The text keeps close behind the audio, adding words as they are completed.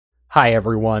Hi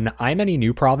everyone, I'm Any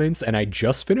New Province, and I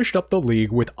just finished up the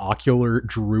league with Ocular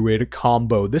Druid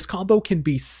combo. This combo can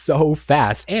be so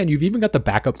fast, and you've even got the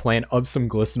backup plan of some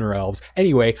Glistener Elves.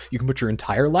 Anyway, you can put your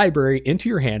entire library into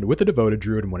your hand with a devoted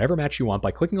Druid in whatever match you want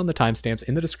by clicking on the timestamps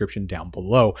in the description down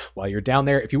below. While you're down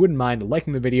there, if you wouldn't mind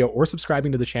liking the video or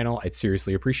subscribing to the channel, I'd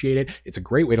seriously appreciate it. It's a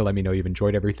great way to let me know you've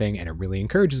enjoyed everything, and it really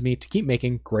encourages me to keep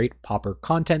making great Pauper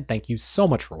content. Thank you so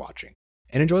much for watching,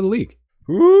 and enjoy the league.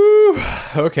 Woo!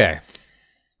 Okay.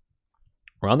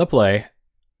 We're on the play.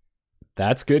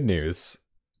 That's good news.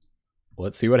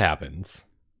 Let's see what happens.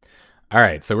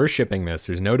 Alright, so we're shipping this.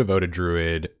 There's no devoted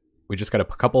Druid. We just got a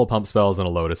couple of pump spells and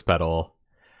a Lotus Petal.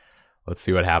 Let's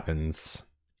see what happens.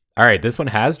 Alright, this one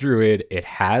has Druid. It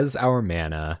has our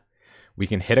mana. We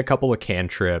can hit a couple of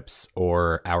cantrips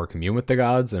or our Commune with the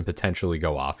Gods and potentially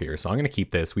go off here. So I'm going to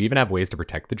keep this. We even have ways to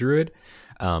protect the Druid,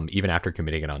 even after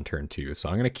committing it on turn 2. So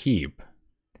I'm going to keep.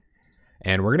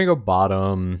 And we're going to go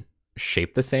bottom,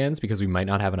 shape the sands, because we might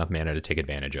not have enough mana to take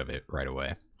advantage of it right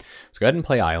away. So go ahead and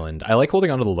play Island. I like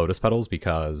holding onto the Lotus Petals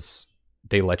because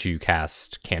they let you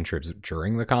cast cantrips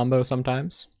during the combo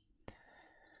sometimes.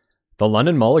 The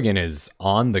London Mulligan is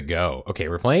on the go. Okay,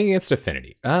 we're playing against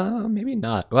Affinity. Maybe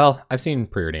not. Well, I've seen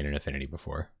Preordain in Affinity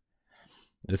before.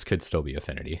 This could still be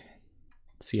Affinity.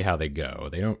 Let's see how they go.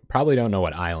 They probably don't know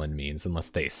what Island means unless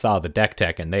they saw the deck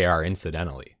tech and they are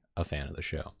incidentally a fan of the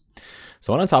show.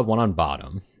 So one on top, one on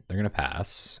bottom. They're going to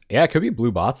pass. Yeah, it could be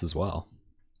blue bots as well.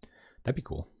 That'd be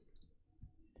cool.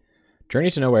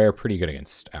 Journey to Nowhere, pretty good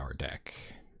against our deck.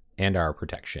 And our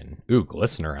protection. Ooh,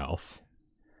 Glistener Elf.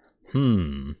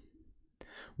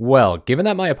 Well, given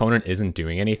that my opponent isn't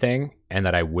doing anything, and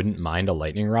that I wouldn't mind a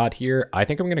Lightning Rod here, I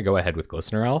think I'm going to go ahead with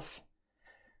Glistener Elf.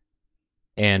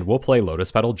 And we'll play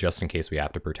Lotus Petal just in case we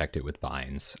have to protect it with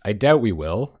Vines. I doubt we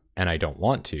will, and I don't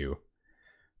want to,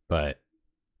 but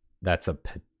that's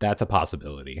a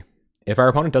possibility. If our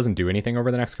opponent doesn't do anything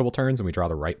over the next couple turns and we draw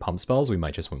the right pump spells, we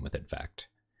might just win with Infect,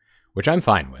 which I'm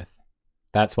fine with.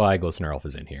 That's why Glistener Elf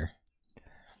is in here.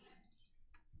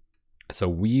 So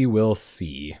we will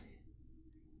see.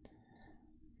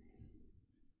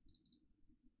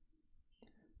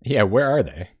 Yeah, where are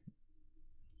they?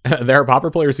 There are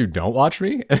Pauper players who don't watch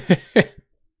me.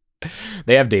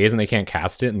 They have days and they can't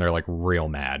cast it, and they're like real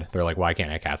mad. They're like, why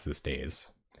can't I cast this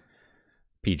days?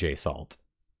 PJ Salt.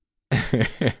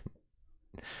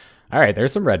 Alright,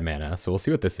 there's some red mana, so we'll see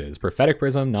what this is. Prophetic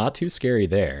Prism, not too scary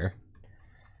there.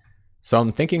 So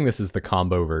I'm thinking this is the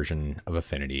combo version of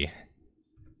Affinity.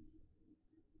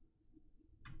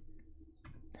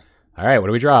 Alright, what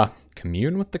do we draw?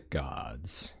 Commune with the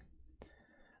Gods.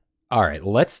 Alright,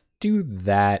 let's do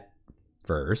that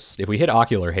first. If we hit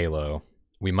Ocular Halo,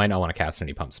 we might not want to cast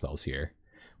any pump spells here.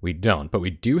 We don't, but we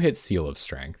do hit Seal of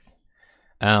Strength.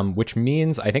 Which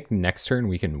means I think next turn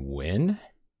we can win.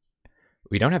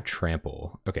 We don't have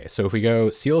Trample. Okay, so if we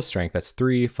go Seal of Strength, that's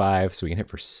 3, 5, so we can hit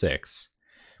for 6.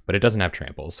 But it doesn't have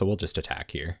Trample, so we'll just attack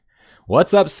here.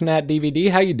 What's up, Snat DVD?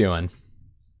 How you doing?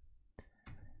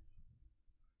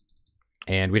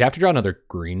 And we'd have to draw another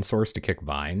green source to kick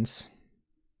Vines.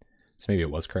 So maybe it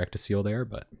was correct to seal there,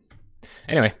 but...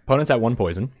 Anyway, opponent's at 1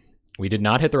 poison. We did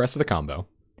not hit the rest of the combo.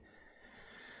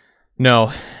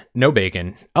 No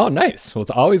bacon. Oh, nice. Well,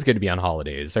 it's always good to be on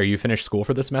holidays. Are you finished school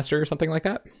for the semester or something like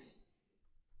that?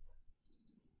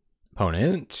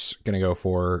 Opponent, gonna go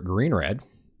for green-red.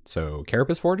 So,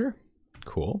 Carapace Forger.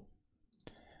 Cool.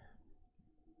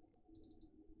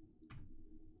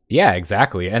 Yeah,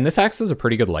 exactly. And this acts as a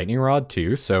pretty good lightning rod,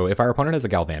 too. So, if our opponent has a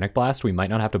Galvanic Blast, we might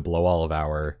not have to blow all of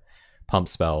our pump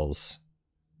spells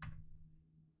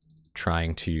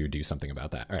trying to do something about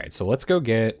that. All right, so let's go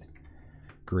get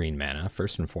green mana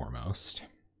first and foremost.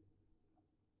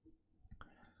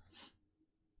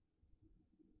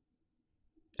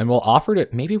 And we'll offer to,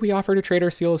 maybe we offer to trade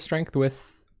our Seal of Strength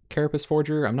with Carapace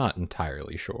Forger. I'm not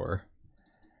entirely sure.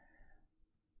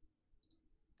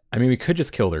 I mean, we could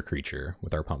just kill their creature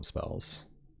with our pump spells.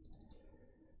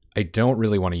 I don't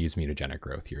really want to use Mutagenic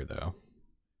Growth here, though.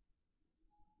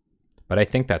 But I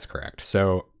think that's correct.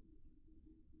 So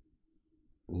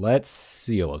let's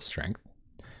Seal of Strength.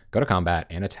 Go to combat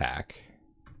and attack.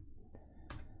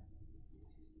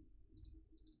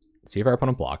 See if our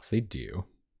opponent blocks. They do.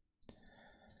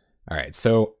 Alright,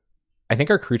 so I think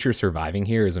our creature surviving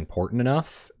here is important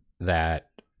enough that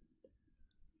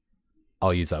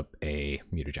I'll use up a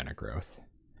Mutagenic Growth.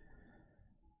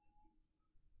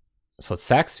 So let's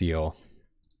sack Seal,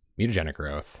 Mutagenic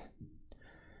Growth.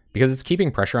 Because it's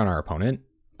keeping pressure on our opponent,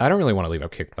 I don't really want to leave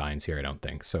up Kicked Vines here, I don't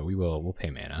think. So we'll pay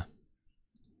mana.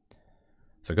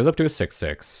 So it goes up to a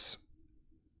 6/6.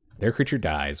 Their creature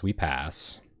dies. We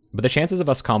pass. But the chances of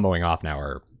us comboing off now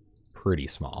are pretty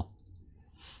small.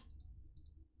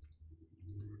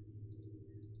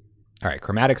 All right,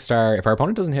 Chromatic Star. If our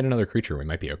opponent doesn't hit another creature, we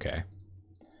might be okay.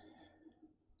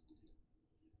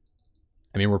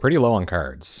 I mean, we're pretty low on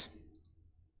cards.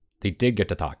 They did get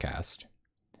to Thoughtcast.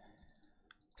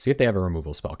 See if they have a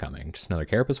removal spell coming. Just another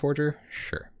Carapace Forger?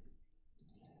 Sure.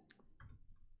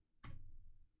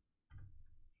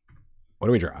 What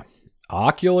do we draw?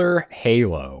 Ocular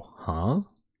Halo, huh?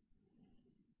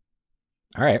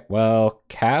 All right, well,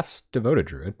 cast Devoted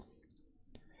Druid.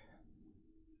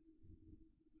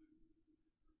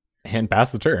 And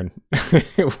pass the turn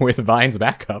with Vine's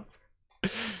backup.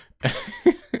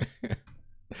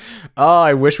 Oh,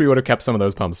 I wish we would have kept some of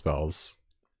those pump spells.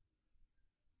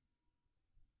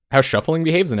 How Shuffling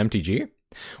behaves in MTG?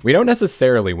 We don't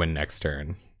necessarily win next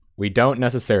turn. We don't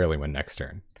necessarily win next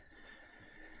turn.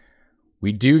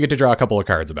 We do get to draw a couple of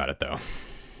cards about it, though.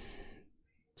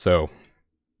 So,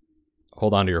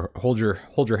 hold on to your hold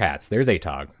your hats. There's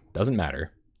Atog. Doesn't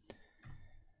matter.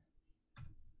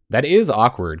 That is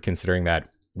awkward, considering that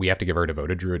we have to give our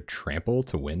Devoted Druid trample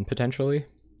to win, potentially.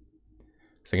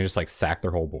 So they can just, like, sack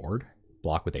their whole board.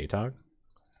 Block with Atog.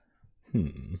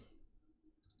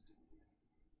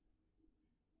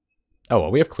 Oh,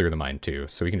 well, we have Clear the Mind, too,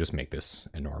 so we can just make this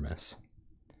enormous.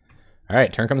 All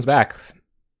right, turn comes back.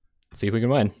 Let's see if we can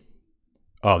win.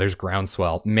 Oh, there's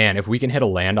Groundswell. Man, if we can hit a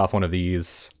land off one of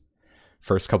these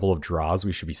first couple of draws,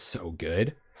 we should be so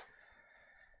good.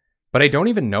 But I don't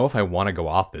even know if I want to go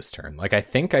off this turn. Like, I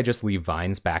think I just leave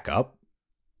Vines back up,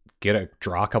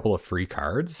 draw a couple of free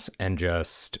cards, and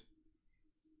just,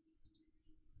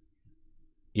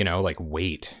 you know, like,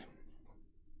 wait.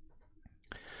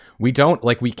 We don't,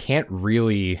 like, we can't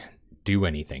really do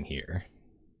anything here.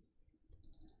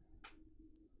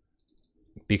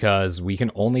 Because we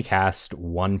can only cast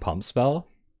one pump spell,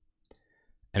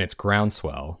 and it's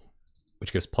Groundswell,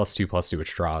 which gives +2/+2,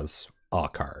 which draws a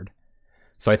card.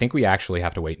 So I think we actually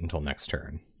have to wait until next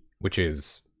turn, which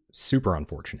is super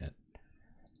unfortunate.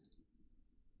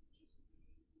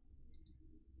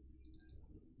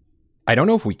 I don't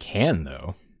know if we can,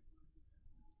 though.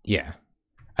 Yeah.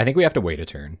 I think we have to wait a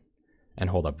turn and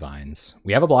hold up Vines.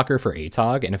 We have a blocker for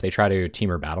Atog, and if they try to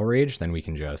Team or Battle Rage, then we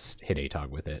can just hit Atog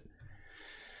with it.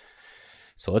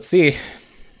 So let's see.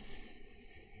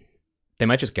 They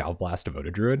might just Galv Blast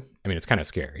Devoted Druid. I mean, it's kind of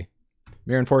scary.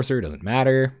 Mirror Enforcer doesn't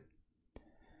matter.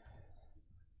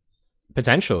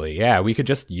 Potentially, yeah. We could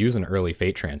just use an early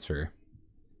Fate Transfer.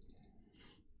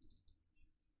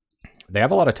 They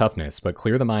have a lot of toughness, but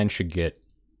Clear the Mind should get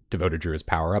Devoted Druid's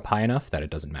power up high enough that it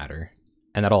doesn't matter.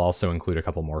 And that'll also include a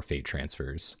couple more Fate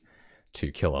Transfers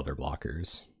to kill other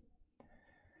blockers.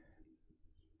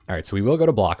 All right, so we will go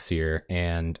to blocks here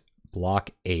and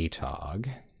block Atog.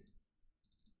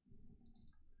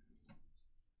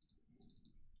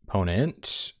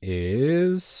 Opponent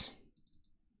is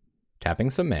tapping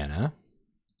some mana.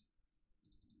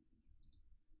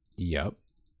 Yep.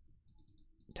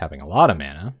 Tapping a lot of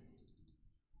mana.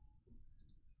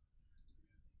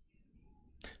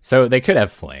 So they could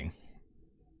have Fling.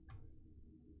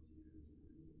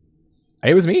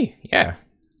 It was me, yeah.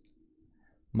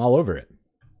 I'm all over it.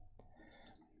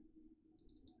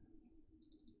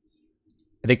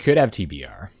 They could have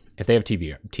TBR. If they have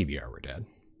TBR, we're dead.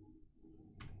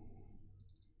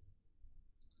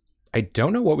 I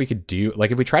don't know what we could do.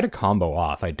 Like, if we try to combo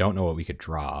off, I don't know what we could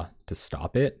draw to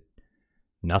stop it.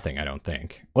 Nothing, I don't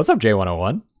think. What's up,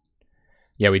 J101?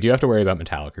 Yeah, we do have to worry about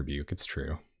Metallic Rebuke. It's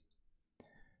true.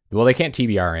 Well, they can't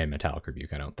TBR in Metallic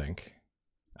Rebuke, I don't think.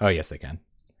 Oh, yes, they can.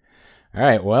 All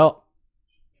right, well,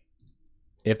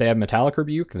 if they have Metallic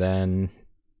Rebuke, then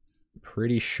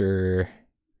pretty sure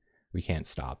we can't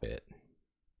stop it.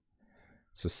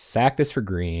 So sack this for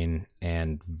green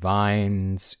and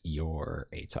Vines your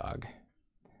Atog.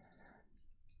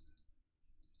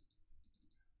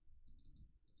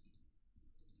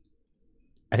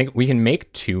 I think we can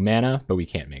make 2 mana, but we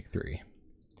can't make 3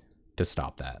 to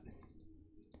stop that.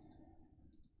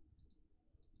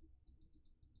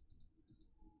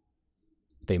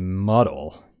 They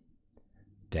muddle.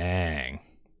 Dang.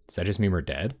 Does that just mean we're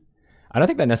dead? I don't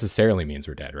think that necessarily means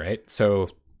we're dead, right? So,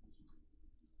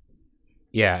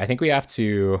 yeah, I think we have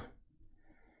to...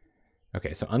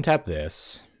 Okay, so untap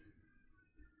this.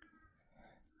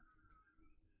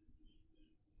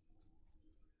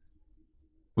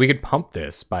 We could pump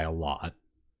this by a lot,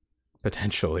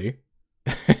 potentially.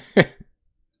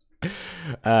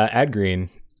 Add green.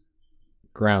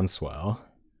 Groundswell.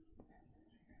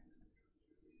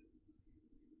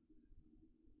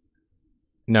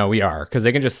 No, we are, because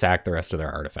they can just sack the rest of their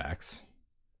artifacts.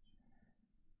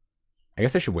 I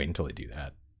guess I should wait until they do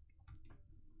that.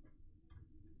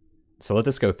 So let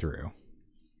this go through.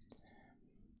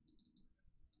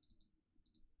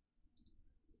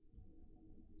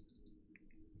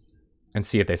 And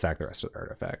see if they sack the rest of their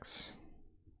artifacts.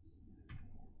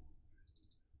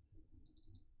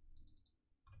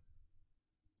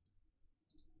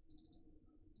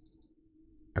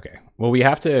 Okay. Well, we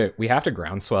have to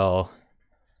groundswell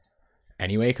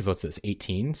anyway, because what's this?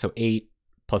 18. So 8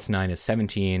 plus 9 is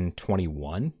 17,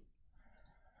 21.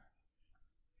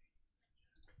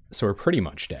 So we're pretty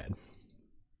much dead.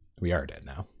 We are dead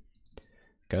now.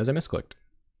 Because I misclicked.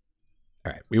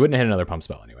 Alright, we wouldn't hit another pump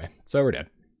spell anyway. So we're dead.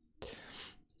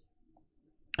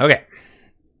 Okay.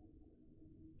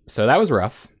 So that was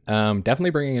rough. Definitely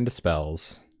bringing in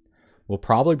dispels. We'll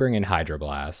probably bring in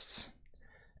hydroblasts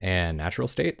and natural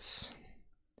states.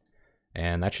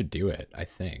 And that should do it, I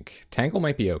think. Tangle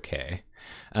might be okay.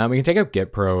 We can take out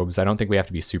Git probes. I don't think we have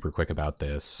to be super quick about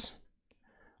this.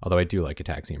 Although I do like a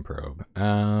Taxian probe.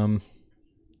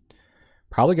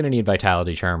 Probably going to need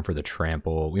Vitality Charm for the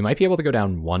trample. We might be able to go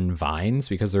down 1 vines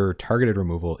because their targeted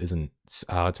removal isn't...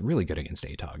 it's really good against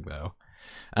ATOG, though.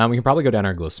 We can probably go down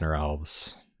our Glistener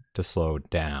Elves to slow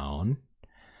down.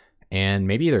 And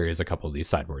maybe there is a couple of these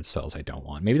sideboard spells I don't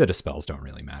want. Maybe the Dispels don't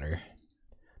really matter.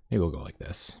 Maybe we'll go like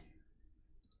this.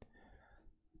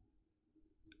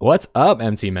 What's up,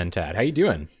 MT Mentad? How you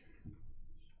doing?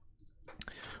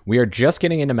 We are just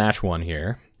getting into match 1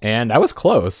 here. And I was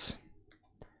close.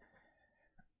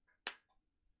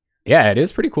 Yeah, it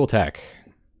is pretty cool tech.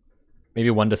 Maybe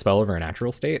 1 Dispel over a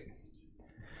natural state.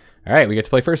 Alright, we get to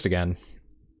play first again.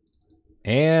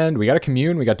 And we got a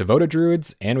Commune, we got Devoted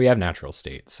Druids, and we have Natural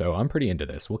State. So I'm pretty into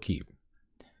this. We'll keep.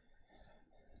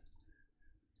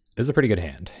 This is a pretty good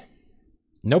hand.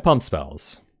 No pump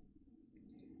spells.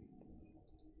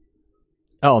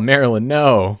 Oh, Maryland,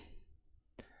 no.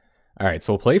 Alright,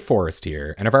 so we'll play Forest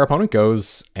here. And if our opponent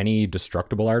goes any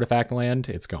destructible artifact land,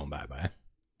 it's going bye-bye.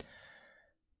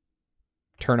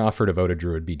 Turn off for Devoted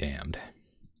Druid, be damned.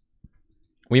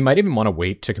 We might even want to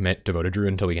wait to commit Devoted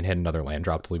Druid until we can hit another land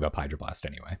drop to leave up Hydroblast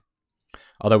anyway.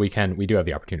 Although we do have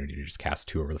the opportunity to just cast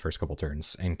 2 over the first couple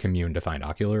turns and Commune to find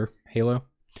Ocular Halo.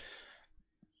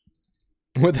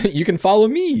 You can follow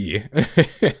me!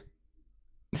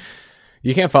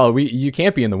 You can't follow... You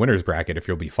can't be in the winner's bracket if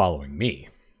you'll be following me.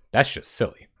 That's just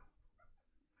silly.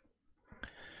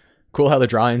 Cool how the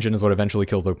draw engine is what eventually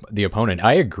kills the opponent.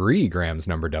 I agree, Graham's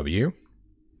number W.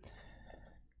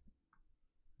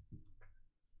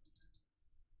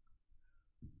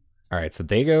 Alright, so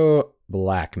they go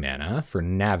black mana for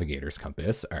Navigator's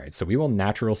Compass. Alright, so we will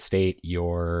natural state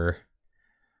your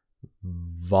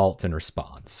Vault in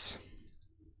response.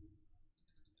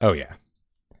 Oh yeah.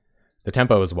 The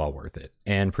tempo is well worth it.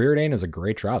 And Preordain is a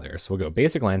great draw there. So we'll go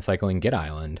basic land cycling, get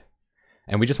island.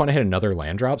 And we just want to hit another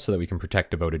land drop so that we can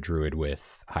protect Devoted Druid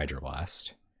with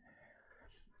Hydroblast.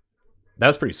 That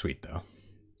was pretty sweet though.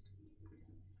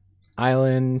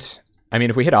 Island. I mean,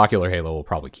 if we hit Ocular Halo, we'll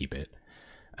probably keep it.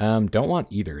 Don't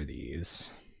want either of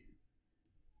these.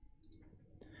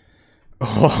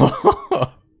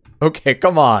 Oh, okay,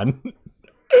 come on.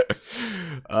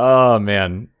 Oh,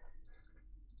 man.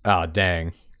 Oh,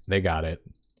 dang. They got it.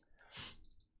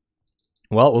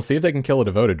 Well, we'll see if they can kill a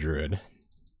Devoted Druid.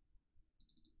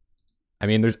 I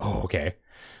mean, there's... Oh, okay.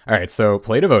 All right, so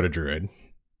play Devoted Druid.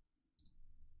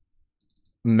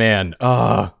 Man,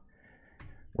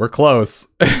 we're close.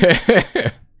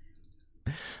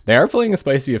 They are playing a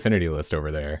spicy affinity list over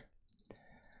there.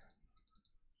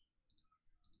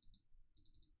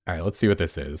 All right, let's see what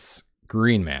this is.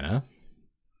 Green mana.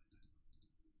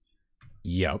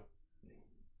 Yep.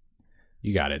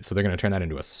 You got it. So they're going to turn that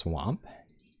into a swamp.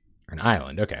 Or an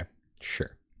island. Okay,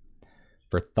 sure.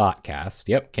 For Thoughtcast.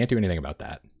 Yep, can't do anything about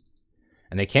that.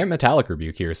 And they can't Metallic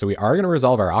Rebuke here, so we are going to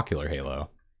resolve our Ocular Halo.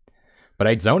 But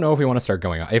I don't know if we want to start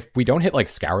going... If we don't hit, like,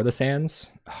 Scour the Sands...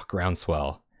 Oh,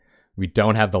 Groundswell. We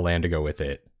don't have the land to go with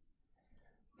it.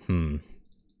 And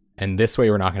this way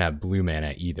we're not going to have blue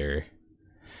mana either.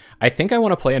 I think I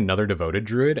want to play another Devoted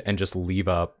Druid and just leave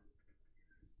up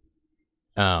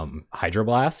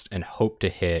Hydroblast and hope to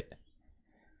hit...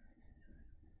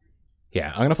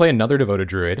 Yeah, I'm going to play another Devoted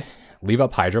Druid, leave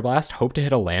up Hydroblast, hope to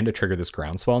hit a land to trigger this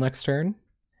Groundswell next turn,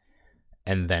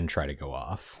 and then try to go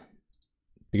off.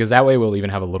 Because that way we'll even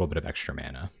have a little bit of extra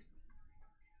mana.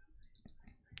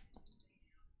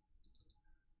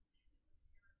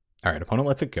 All right, opponent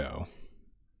lets it go.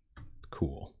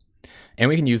 Cool. And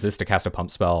we can use this to cast a pump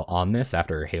spell on this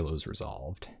after Halo's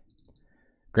resolved.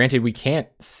 Granted, we can't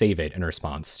save it in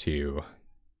response to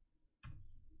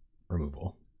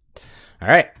removal. All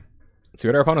right, let's see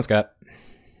what our opponent's got.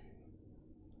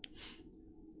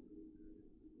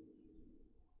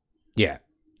 Yeah.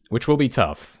 which will be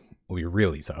tough. Will be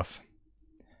really tough.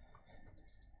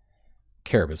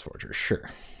 Carapace Forger, sure.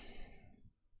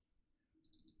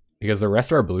 Because the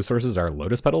rest of our blue sources are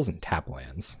Lotus Petals and tap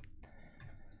lands.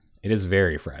 It is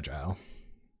very fragile.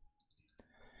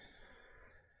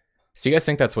 So you guys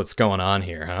think that's what's going on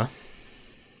here, huh?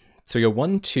 So we go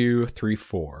 1, 2, 3,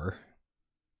 4.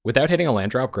 Without hitting a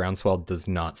land drop, Groundswell does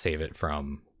not save it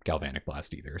from Galvanic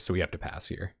Blast either, so we have to pass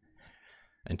here.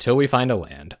 Until we find a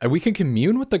land. We can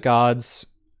commune with the gods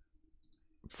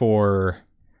for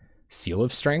Seal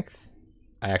of Strength.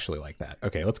 I actually like that.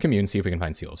 Okay, let's commune, see if we can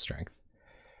find Seal of Strength.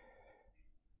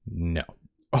 No.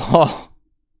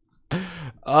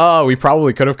 Oh, we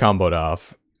probably could have comboed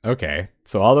off. Okay,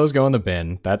 so all those go in the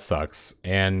bin. That sucks,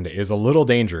 and is a little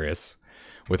dangerous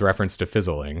with reference to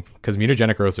fizzling, because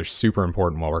mutagenic growths are super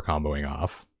important while we're comboing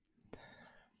off.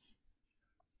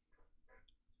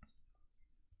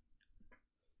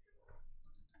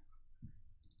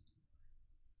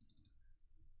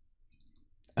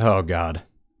 Oh god.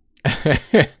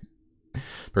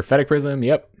 Prophetic Prism,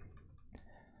 yep.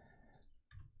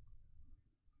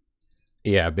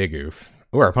 Yeah, big oof.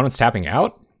 Ooh, our opponent's tapping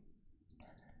out?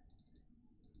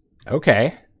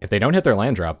 Okay. If they don't hit their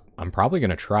land drop, I'm probably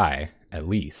going to try, at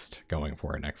least, going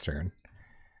for it next turn.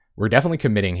 We're definitely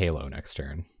committing Halo next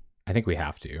turn. I think we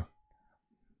have to.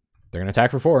 They're going to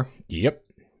attack for 4. Yep.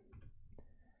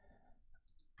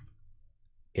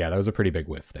 Yeah, that was a pretty big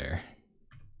whiff there.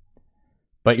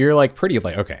 But you're like pretty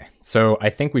late. Okay, so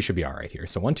I think we should be all right here.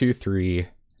 So 1, 2, 3,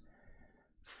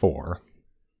 4.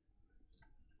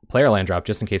 Play our land drop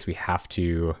just in case we have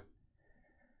to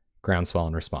Groundswell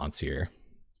in response here.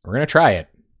 We're going to try it.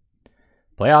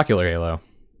 Play Ocular Halo.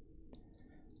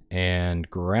 And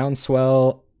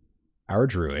Groundswell our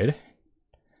Druid.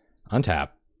 Untap.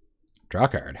 Draw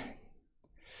card.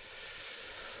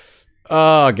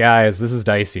 Oh, guys, this is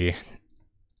dicey.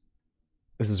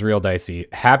 This is real dicey.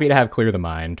 Happy to have Clear the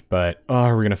Mind, but oh,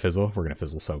 we're going to fizzle. We're going to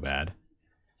fizzle so bad.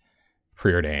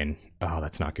 Preordain. Oh,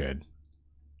 that's not good.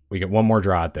 We get one more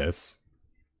draw at this,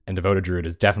 and Devoted Druid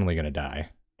is definitely going to die.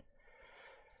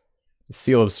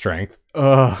 Seal of Strength.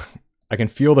 Ugh. I can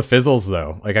feel the fizzles,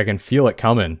 though. Like, I can feel it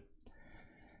coming.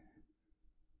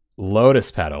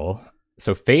 Lotus Petal.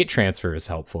 So Fate Transfer is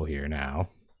helpful here now.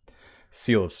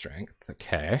 Seal of Strength.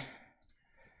 Okay.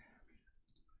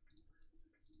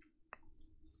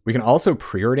 We can also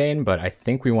Preordain, but I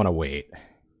think we want to wait.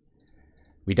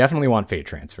 We definitely want Fate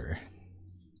Transfer.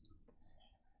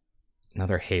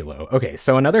 Another Halo. Okay,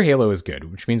 so another Halo is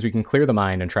good, which means we can clear the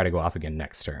mind and try to go off again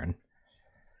next turn.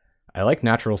 I like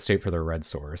Natural State for the red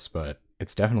source, but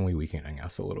it's definitely weakening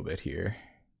us a little bit here.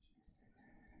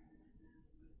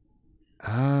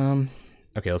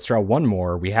 Okay, let's draw one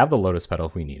more. We have the Lotus Petal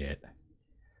if we need it.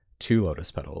 2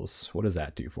 Lotus Petals. What does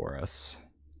that do for us?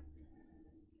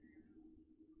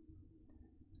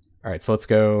 Alright, so let's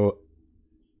go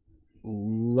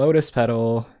Lotus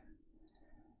Petal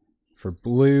for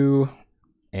blue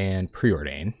and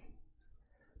Preordain.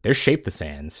 There's Shape the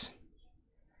Sands.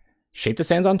 Shape the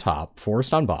Sands on top,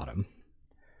 Forest on bottom.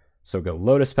 So go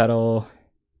Lotus Petal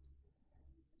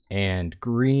and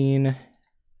green,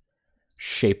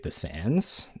 Shape the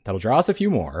Sands. That'll draw us a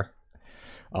few more.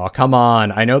 Oh, come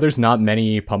on. I know there's not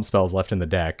many pump spells left in the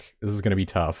deck. This is going to be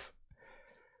tough.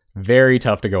 Very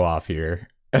tough to go off here.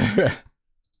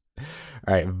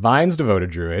 Alright, Vine's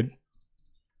Devoted Druid.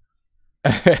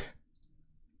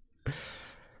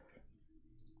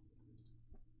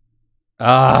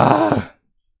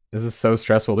 This is so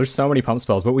stressful. There's so many pump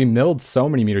spells, but we milled so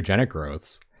many mutagenic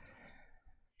growths.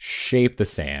 Shape the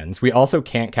Sands. We also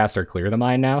can't cast our Clear the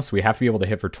Mind now, so we have to be able to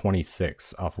hit for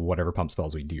 26 off of whatever pump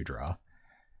spells we do draw.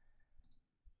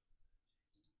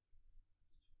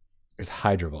 There's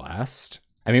Hydroblast.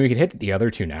 I mean, we could hit the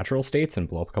other 2 natural states and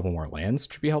blow up a couple more lands,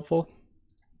 which would be helpful.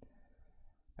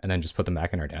 And then just put them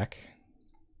back in our deck.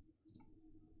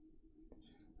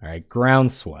 Alright,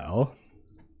 Groundswell.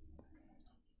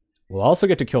 We'll also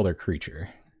get to kill their creature.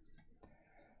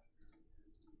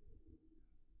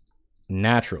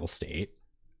 Natural State.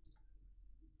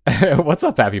 What's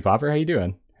up, Pappy Pauper? How you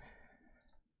doing?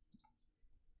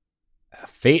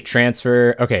 Fate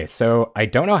Transfer. Okay, so I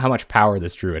don't know how much power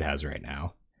this Druid has right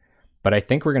now. But I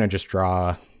think we're going to just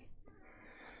draw...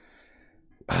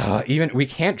 we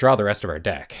can't draw the rest of our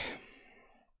deck.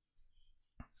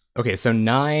 Okay, so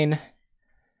 9...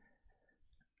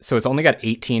 So it's only got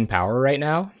 18 power right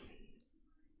now.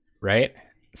 Right?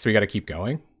 So we got to keep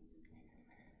going.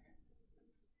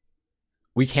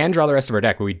 We can draw the rest of our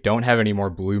deck, but we don't have any more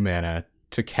blue mana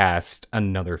to cast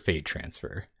another Fate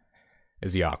Transfer.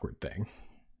 Is the awkward thing.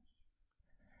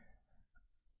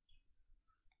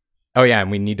 Oh yeah,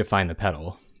 and we need to find the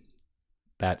petal.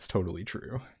 That's totally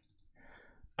true.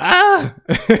 Ah!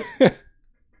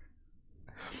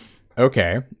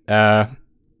 Okay.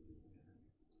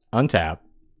 Untap.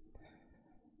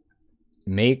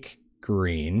 Make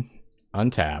green.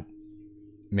 Untap.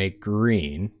 Make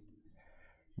green.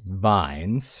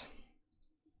 Vines.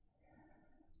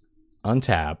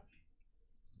 Untap.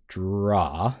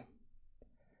 Draw.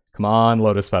 Come on,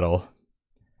 Lotus Petal.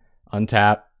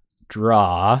 Untap.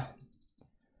 Draw.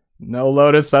 No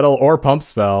Lotus Petal or Pump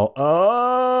Spell.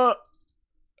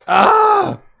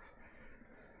 I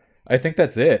think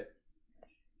that's it.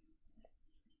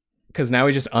 Because now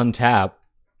we just untap.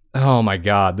 Oh my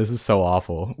god, this is so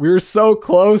awful. We were so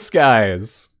close,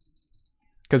 guys.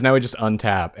 Because now we just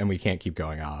untap and we can't keep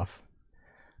going off.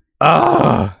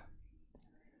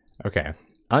 Okay,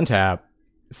 untap.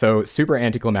 So super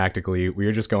anticlimactically, we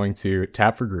are just going to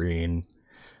tap for green,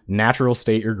 natural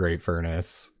state your Great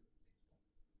Furnace,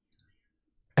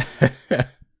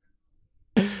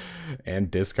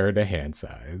 and discard to hand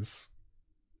size.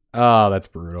 Oh, that's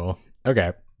brutal.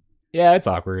 Okay. Yeah, it's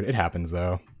awkward. It happens,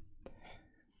 though.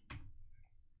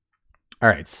 All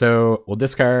right, so we'll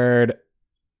discard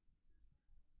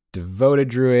Devoted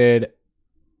Druid,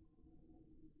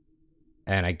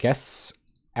 and I guess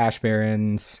Ash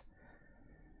Barrens,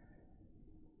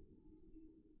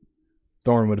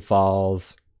 Thornwood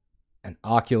Falls, an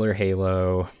Ocular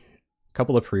Halo, a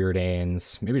couple of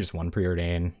Preordains, maybe just one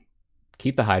Preordain.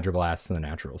 Keep the Hydroblasts in the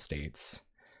natural states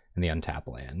and the untap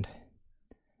land.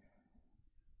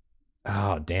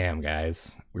 Oh, damn,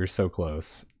 guys. We were so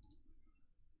close.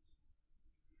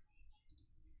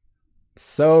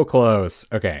 So close.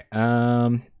 Okay,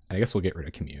 I guess we'll get rid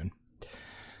of Commune.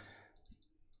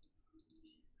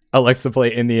 Alexa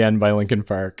play In the End by Linkin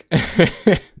Park.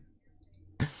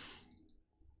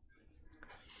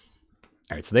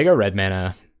 Alright, so they go red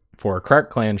mana for Krark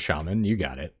Clan Shaman. You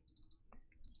got it.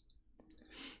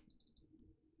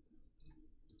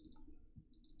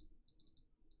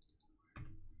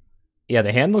 Yeah,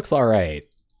 the hand looks alright.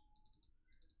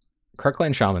 Krark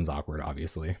Clan Shaman's awkward,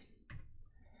 obviously.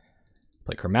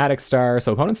 Play Chromatic Star.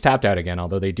 So opponents tapped out again,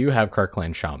 although they do have Krark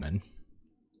Clan Shaman.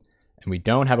 And we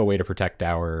don't have a way to protect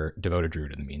our Devoted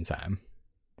Druid in the meantime.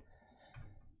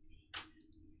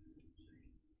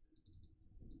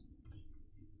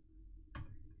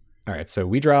 Alright, so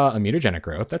we draw a Mutagenic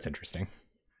Growth. That's interesting.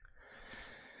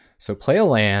 So play a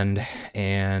land,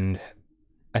 and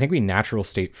I think we natural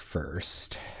state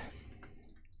first.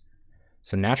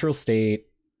 So natural state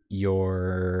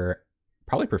your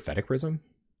probably Prophetic Prism.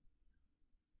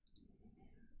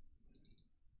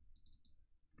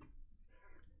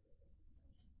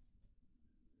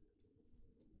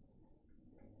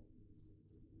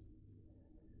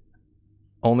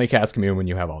 Only cast Commune when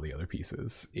you have all the other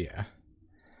pieces. Yeah.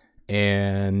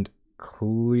 And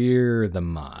clear the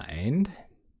mind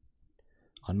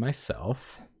on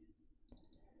myself.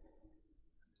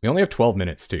 We only have 12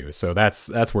 minutes too, so that's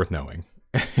worth knowing.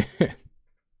 All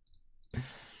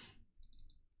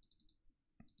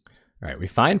right, we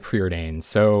find Preordain.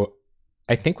 So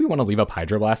I think we want to leave up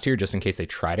Hydroblast here just in case they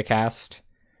try to cast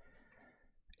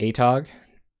Atog,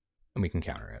 and we can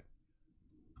counter it.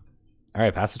 All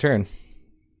right, pass the turn.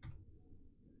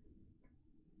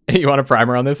 You want a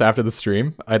primer on this after the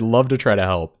stream? I'd love to try to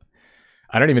help.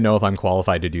 I don't even know if I'm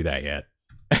qualified to do that yet.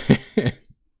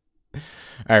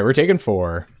 All right, we're taking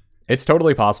 4. It's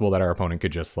totally possible that our opponent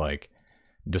could just, like,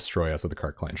 destroy us with the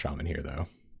Krark Clan Shaman here, though.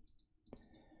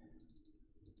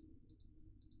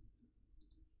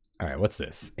 All right, what's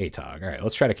this? Atog. All right,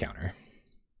 let's try to counter.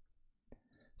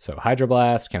 So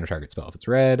Hydroblast, counter target spell if it's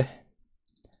red.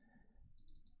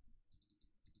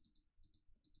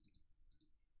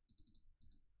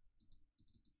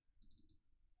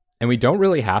 And we don't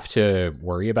really have to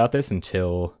worry about this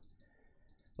until...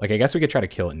 Like, I guess we could try to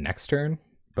kill it next turn,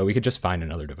 but we could just find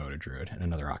another Devoted Druid and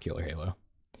another Ocular Halo.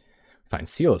 Find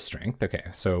Seal of Strength. Okay,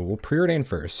 so we'll Preordain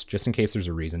first, just in case there's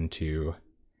a reason to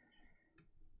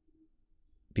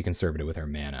be conservative with our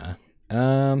mana.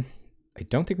 I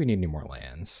don't think we need any more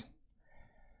lands.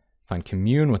 Find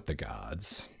Commune with the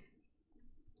Gods.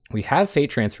 We have Fate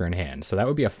Transfer in hand, so that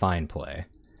would be a fine play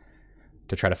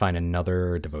to try to find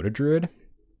another Devoted Druid,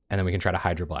 and then we can try to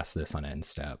Hydroblast this on end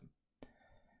step.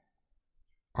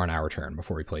 Or on our turn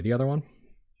before we play the other one.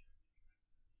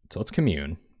 So let's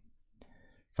Commune.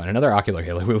 Find another Ocular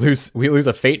Halo. We lose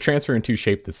a Fate Transfer and 2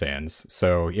 Shape the Sands.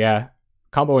 So yeah,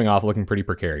 comboing off looking pretty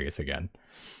precarious again.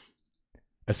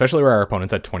 Especially where our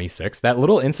opponent's at 26. That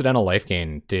little incidental life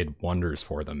gain did wonders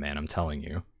for them, man, I'm telling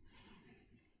you.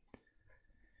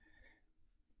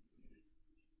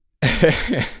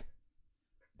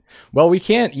 Well, you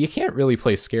can't really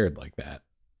play scared like that.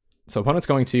 So opponent's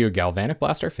going to Galvanic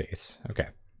Blast our face. Okay.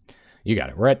 You got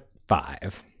it. We're at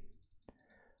 5.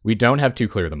 We don't have 2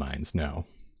 Clear the Mines, no.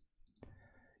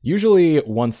 Usually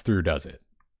once through does it.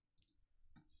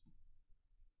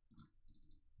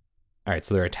 Alright,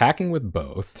 so they're attacking with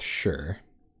both, sure.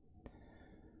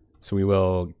 So we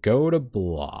will go to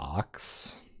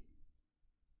blocks.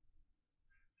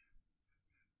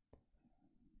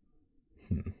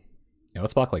 Yeah,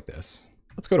 let's block like this.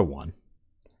 Let's go to 1.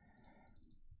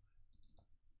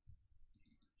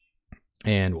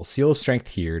 And we'll Seal of Strength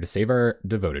here to save our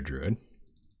Devoted Druid.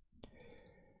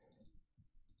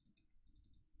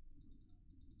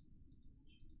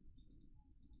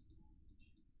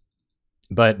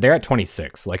 But they're at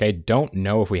 26. Like, I don't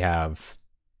know if we have...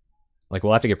 Like,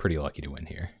 we'll have to get pretty lucky to win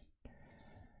here.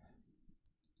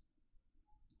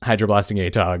 Hydroblasting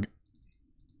Atog.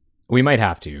 We might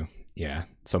have to. Yeah.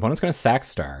 So opponent's going to sack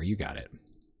Star. You got it.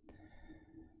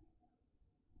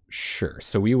 Sure.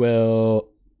 So we will...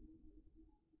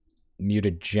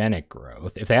 Mutagenic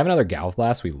Growth. If they have another Galv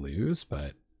Blast, we lose,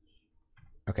 but...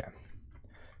 Okay.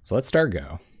 So let's start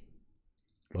go.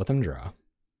 Let them draw.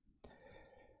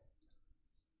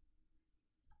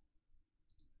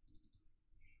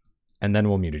 And then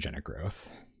we'll Mutagenic Growth.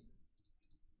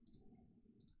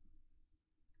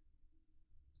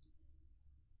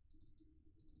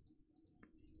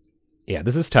 Yeah,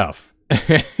 this is tough.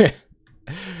 And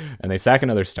they sack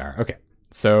another star. Okay,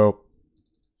 so...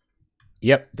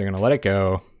 Yep, they're going to let it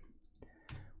go.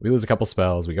 We lose a couple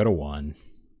spells. We go to 1.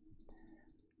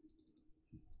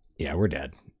 Yeah, we're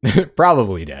dead.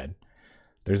 Probably dead.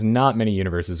 There's not many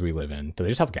universes we live in. Do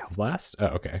they just have Galv Blast? Oh,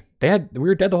 okay. We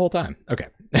were dead the whole time. Okay.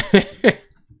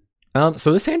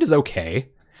 So this hand is okay.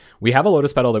 We have a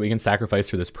Lotus Petal that we can sacrifice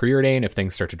for this Preordain if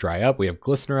things start to dry up. We have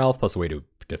Glistener Elf plus a way to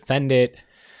defend it.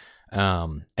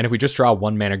 And if we just draw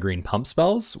 1 mana green pump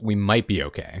spells, we might be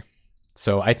okay.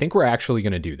 So I think we're actually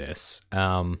going to do this.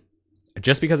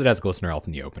 Just because it has Glistener Elf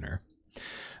in the opener.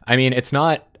 I mean, it's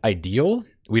not ideal.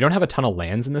 We don't have a ton of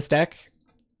lands in this deck,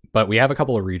 but we have a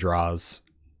couple of redraws,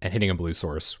 and hitting a blue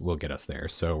source will get us there.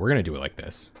 So we're going to do it like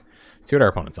this. Let's see what our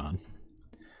opponent's on.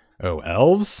 Oh,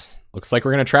 Elves? Looks like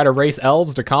we're going to try to race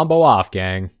Elves to combo off,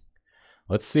 gang.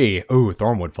 Let's see. Oh,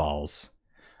 Thornwood Falls.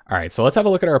 All right, so let's have a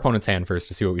look at our opponent's hand first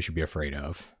to see what we should be afraid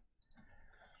of.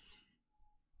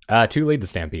 2 Lead the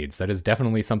Stampedes. That is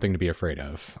definitely something to be afraid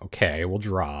of. Okay, we'll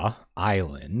draw.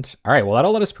 Island. All right, well,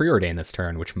 that'll let us preordain this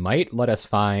turn, which might let us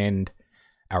find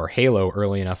our Halo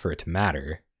early enough for it to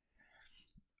matter.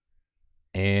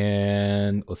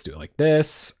 And let's do it like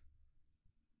this.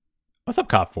 What's up,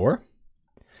 Cop 4?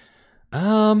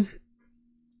 We'll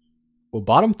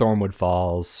bottom Thornwood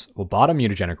Falls. We'll bottom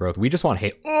Mutagenic Growth. We just want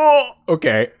Halo. Oh,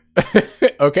 okay.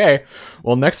 Okay.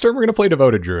 Well, next turn we're going to play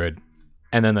Devoted Druid.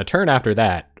 And then the turn after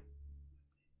that,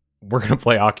 we're going to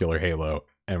play Ocular Halo.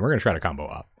 And we're going to try to combo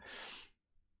up.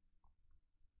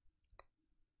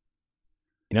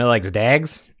 You know, likes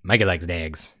Dags? Micah likes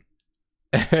Dags.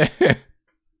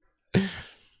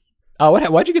 Oh,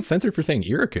 why'd you get censored for saying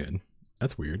Irrikun?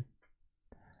 That's weird.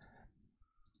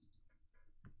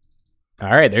 All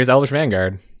right, there's Elvish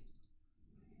Vanguard.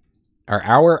 Are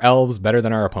our elves better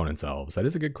than our opponent's elves? That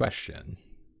is a good question.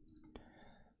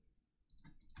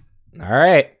 All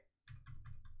right.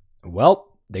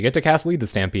 Well, they get to cast Lead the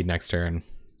Stampede next turn.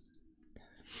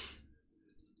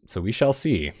 So we shall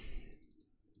see.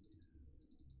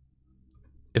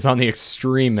 It's on the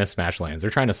extreme mismatch lands.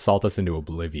 They're trying to salt us into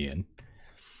oblivion.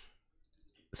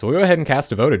 So we'll go ahead and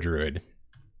cast Devoted Druid.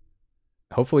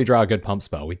 Hopefully draw a good pump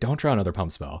spell. We don't draw another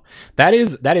pump spell. That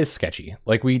is sketchy.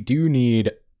 Like, we do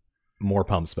need more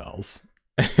pump spells.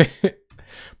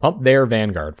 Pump their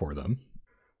Vanguard for them.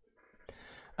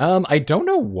 I don't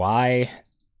know why.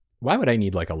 Why would I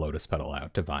need like a Lotus Petal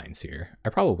out Divines here? I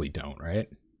probably don't, right?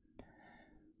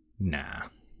 Nah.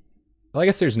 Well, I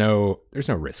guess there's no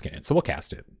risk in it, so we'll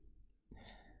cast it.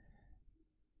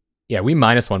 Yeah, we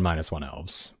 -1/-1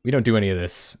 elves. We don't do any of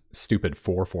this stupid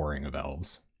 4-4ing of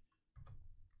elves.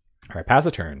 All right, pass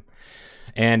a turn.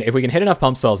 And if we can hit enough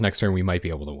pump spells next turn, we might be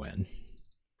able to win.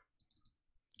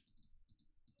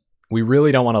 We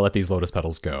really don't want to let these Lotus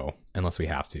Petals go unless we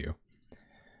have to.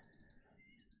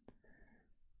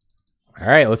 All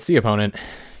right, let's see, opponent.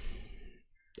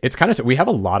 It's kind of... we have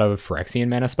a lot of Phyrexian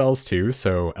mana spells too,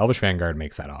 so Elvish Vanguard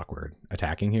makes that awkward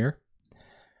attacking here.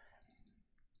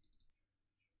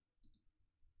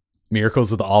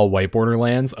 Miracles with all white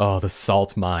borderlands. Oh, the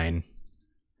Salt Mine.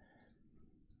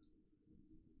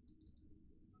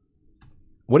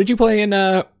 What did you play in,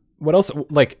 what else,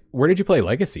 like, where did you play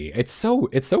Legacy? It's so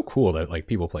cool that, like,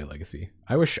 people play Legacy.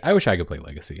 I wish I could play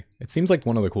Legacy. It seems like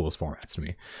one of the coolest formats to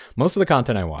me. Most of the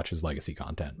content I watch is Legacy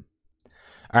content.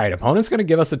 All right, opponent's going to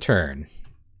give us a turn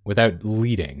without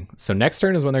leading. So next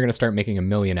turn is when they're going to start making a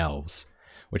million elves,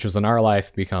 which is when our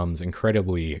life becomes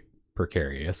incredibly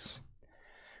precarious.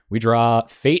 We draw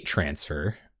Fate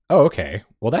Transfer. Oh, okay.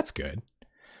 Well, that's good.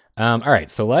 All right,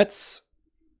 so let's...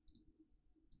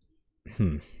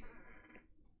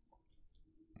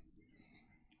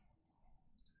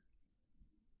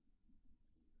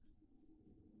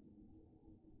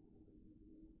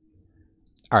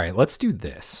 All right, let's do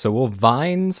this. So we'll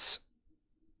Vines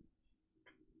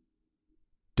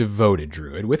Devoted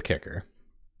Druid with Kicker.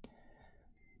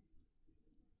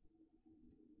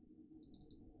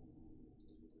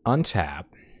 Untap.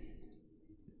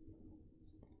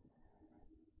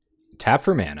 Tap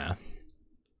for mana.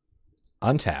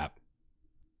 Untap.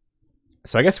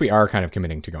 So I guess we are kind of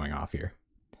committing to going off here.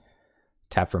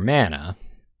 Tap for mana.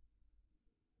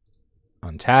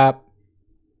 Untap.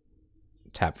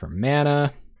 Tap for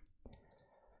mana.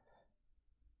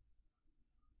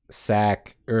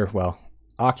 Sack, well,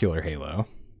 Ocular Halo.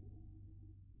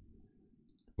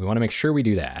 We want to make sure we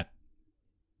do that.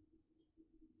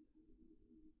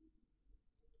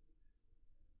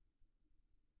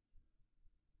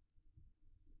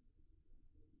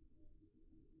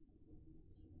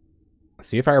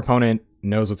 See if our opponent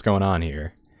knows what's going on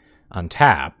here.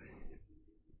 Untap.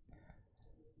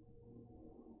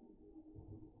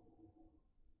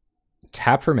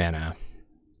 Tap for mana.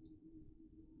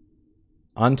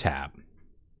 Untap.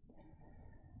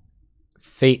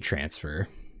 Fate Transfer.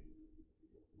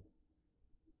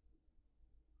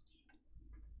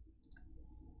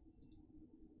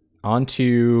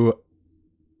 Onto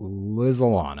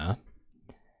Lizalana.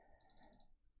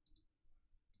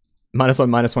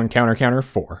 -1/-1, counter,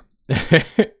 4.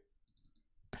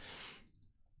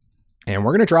 And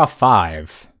we're going to draw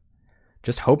 5.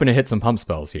 Just hoping to hit some pump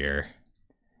spells here.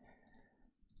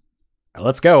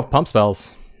 Let's go. Pump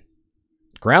spells.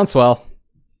 Groundswell.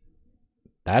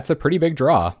 That's a pretty big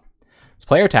draw. Let's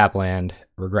play our tap land,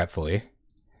 regretfully.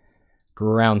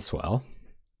 Groundswell.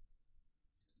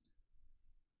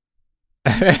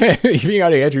 Being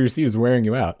on the edge of your seat is wearing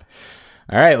you out.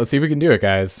 All right, let's see if we can do it,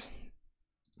 guys.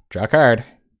 Draw a card.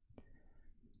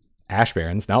 Ash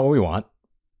Barrens, not what we want.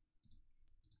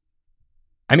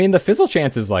 I mean, the fizzle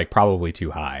chance is like probably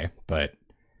too high, but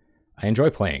I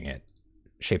enjoy playing it.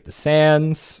 Shape the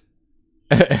Sands.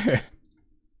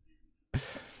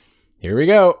 Here we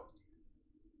go.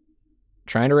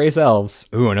 Trying to raise elves.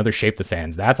 Ooh, another Shape the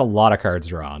Sands. That's a lot of cards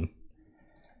drawn.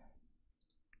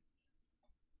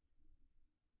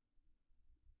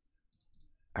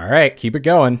 All right, keep it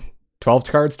going. 12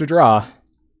 cards to draw.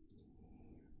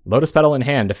 Lotus Petal in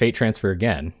hand to Fate Transfer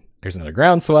again. There's another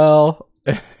Groundswell.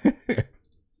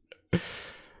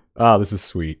 Oh, this is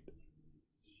sweet.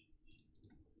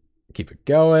 Keep it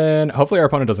going. Hopefully our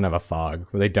opponent doesn't have a Fog.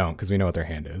 Well, they don't, because we know what their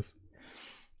hand is.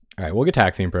 All right, we'll get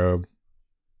Taxing Probe.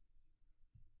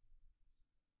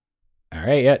 All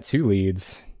right, yeah, 2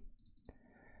 leads.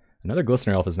 Another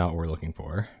Glistener Elf is not what we're looking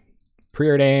for.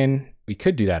 Preordain. We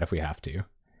could do that if we have to.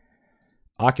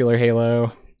 Ocular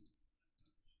Halo.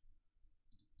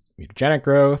 Mutagenic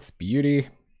Growth. Beauty.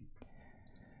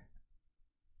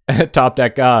 Top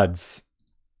deck gods.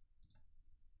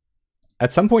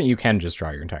 At some point you can just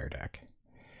draw your entire deck.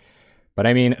 But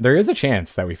I mean, there is a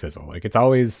chance that we fizzle. Like it's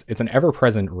an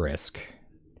ever-present risk.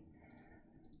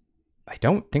 I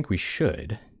don't think we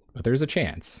should, but there's a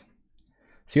chance.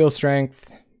 Seal of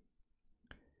Strength.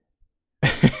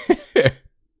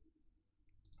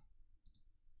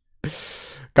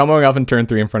 Comboing off in turn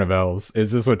 3 in front of elves.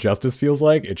 Is this what justice feels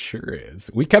like? It sure is.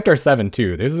 We kept our 7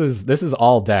 too. This is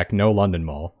all deck, no London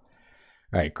Mall.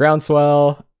 Alright,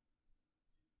 Groundswell.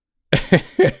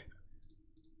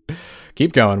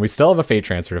 Keep going. We still have a Fate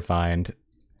Transfer to find.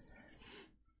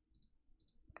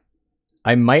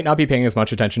 I might not be paying as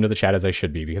much attention to the chat as I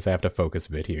should be because I have to focus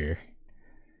a bit here.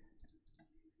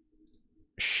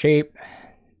 Shape.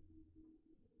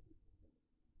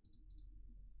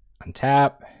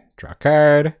 Untap. Draw a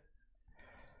card.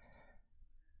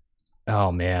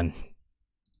 Oh, man.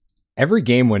 Every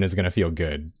game win is going to feel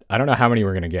good. I don't know how many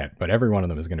we're going to get, but every one of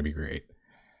them is going to be great.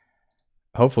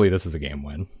 Hopefully this is a game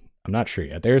win. I'm not sure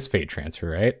yet. There's Fate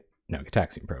Transfer, right? No,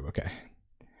 Taxing Probe. Okay.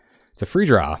 It's a free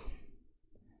draw.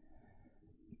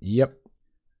 Yep.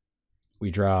 We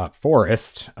draw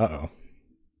Forest. Uh-oh.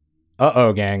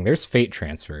 Uh-oh, gang. There's Fate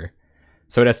Transfer.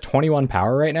 So it has 21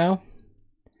 power right now?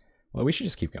 Well, we should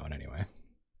just keep going anyway.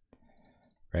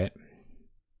 Right?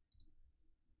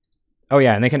 Oh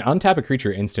yeah, and they can untap a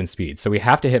creature instant speed, so we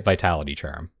have to hit Vitality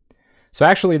Charm. So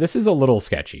actually, this is a little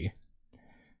sketchy.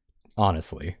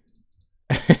 Honestly.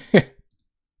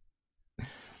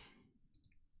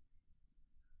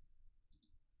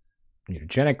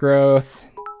 Mutagenic growth.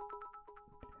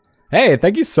 Hey,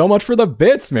 thank you so much for the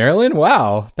bits, Marilyn.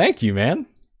 Wow, thank you, man.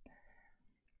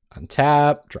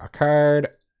 Untap, draw a card.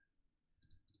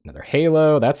 Another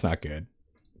Halo, that's not good.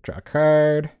 Draw a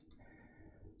card.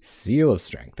 Seal of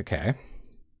Strength, okay.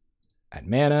 Add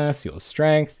mana, Seal of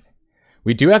Strength.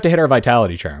 We do have to hit our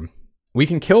Vitality Charm. We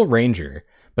can kill Ranger,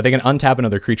 but they can untap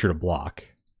another creature to block.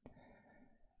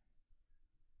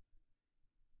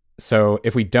 So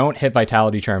if we don't hit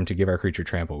Vitality Charm to give our creature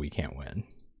trample, we can't win.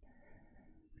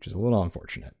 Which is a little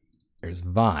unfortunate. There's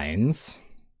Vines.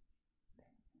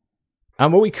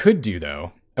 What we could do,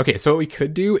 though... Okay, so what we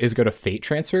could do is go to Fate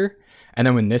Transfer, and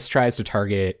then when this tries to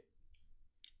target...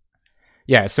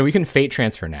 Yeah, so we can Fate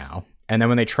Transfer now, and then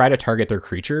when they try to target their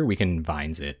creature, we can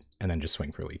Vines it, and then just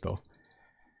swing for lethal.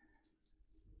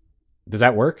 Does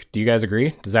that work? Do you guys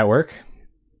agree? Does that work?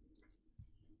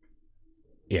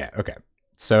 Yeah, okay.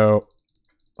 So,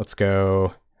 let's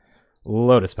go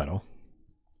Lotus Petal.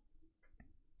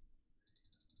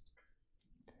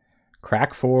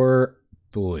 Crack for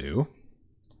blue.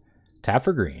 Tap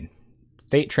for green.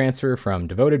 Fate Transfer from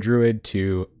Devoted Druid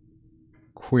to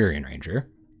Quirion Ranger.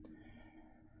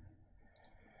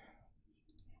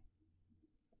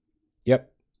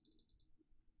 Yep.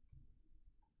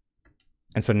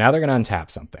 And so now they're going to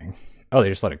untap something. Oh, they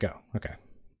just let it go. Okay.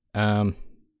 All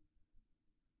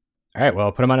right,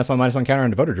 well, put a -1/-1 counter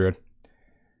on Devoted Druid.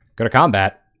 Go to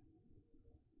combat.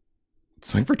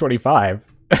 Swing for 25.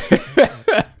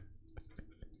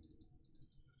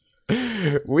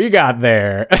 We got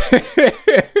there.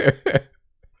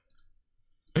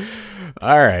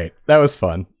 All right, that was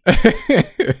fun.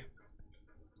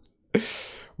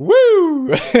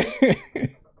 Woo!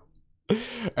 All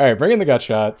right, bring in the gut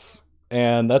shots,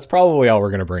 and that's probably all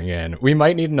we're going to bring in. We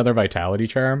might need another Vitality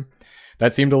Charm.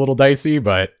 That seemed a little dicey,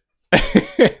 but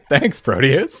thanks,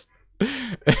 Proteus.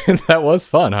 That was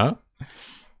fun, huh?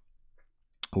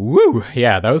 Woo!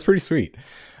 Yeah, that was pretty sweet.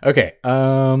 Okay,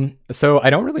 so I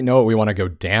don't really know what we want to go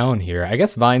down here. I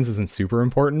guess Vines isn't super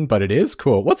important, but it is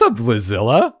cool. What's up,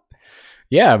 Blizilla?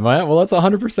 Yeah, well, that's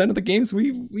 100% of the games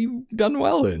we've done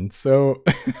well in, so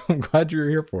I'm glad you're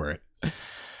here for it.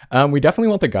 We definitely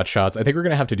want the gut shots. I think we're going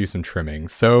to have to do some trimming.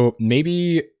 So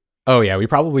maybe... Oh yeah, we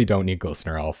probably don't need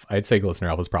Glistener Elf. I'd say Glistener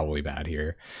Elf is probably bad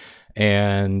here.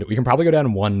 And we can probably go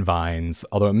down 1 Vines,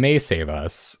 although it may save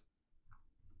us.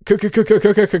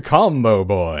 Combo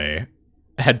boy.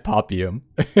 Had Popium.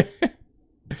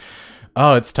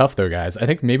 Oh, it's tough though, guys. I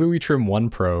think maybe we trim 1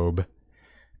 Probe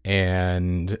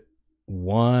and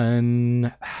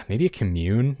 1... Maybe a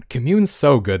Commune. Commune's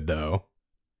so good though.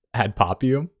 Had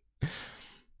Popium.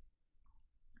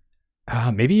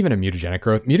 Maybe even a Mutagenic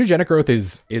Growth. Mutagenic Growth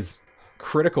is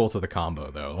critical to the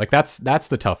combo though. Like that's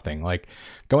the tough thing. Like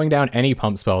going down any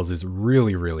pump spells is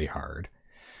really, really hard.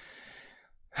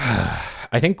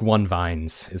 I think 1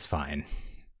 Vines is fine.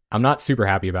 I'm not super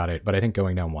happy about it, but I think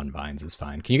going down 1 Vines is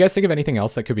fine. Can you guys think of anything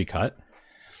else that could be cut?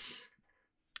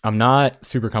 I'm not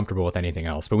super comfortable with anything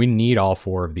else, but we need all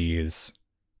 4 of these.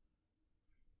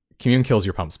 Commune kills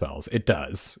your pump spells. It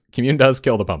does. Commune does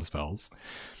kill the pump spells.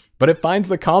 But it finds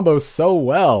the combo so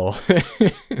well.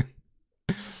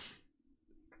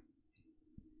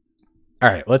 All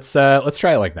right, let's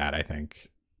try it like that, I think.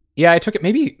 Yeah, I took it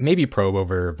maybe Probe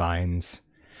over Vines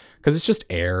because it's just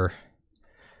air.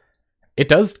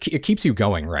 It keeps you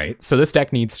going, right? So this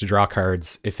deck needs to draw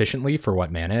cards efficiently for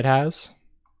what mana it has.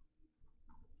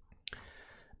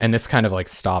 And this kind of like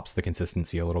stops the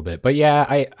consistency a little bit. But yeah,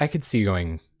 I could see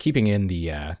keeping in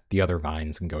the other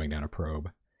Vines and going down a Probe.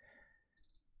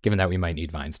 Given that we might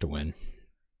need Vines to win.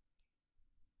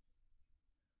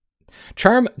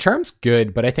 Charm's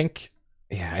good, but I think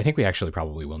we actually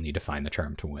probably will need to find the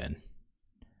Charm to win.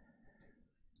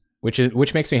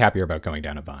 Which makes me happier about going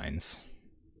down to Vines.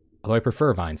 Although I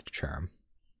prefer Vines to Charm.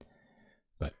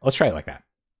 But let's try it like that.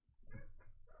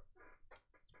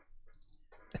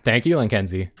 Thank you,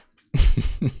 Linkenzie.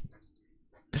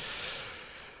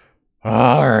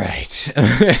 All right.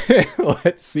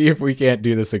 Let's see if we can't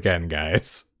do this again,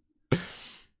 guys.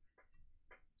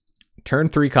 Turn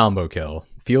 3 combo kill.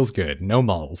 Feels good. No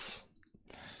mulls.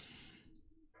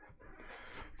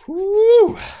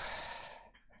 Woo!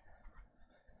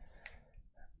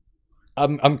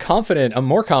 I'm confident. I'm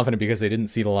more confident because I didn't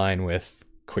see the line with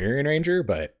Quirion Ranger,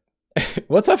 but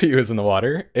what's up, you is in the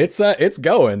water? It's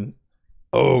going.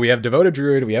 Oh, we have Devoted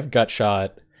Druid, we have Gut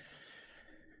Shot.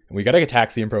 We got a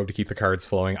Gataxian Probe to keep the cards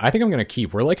flowing. I think I'm going to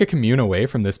keep. We're like a Commune away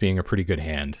from this being a pretty good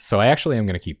hand. So I actually am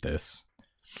going to keep this.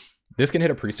 This can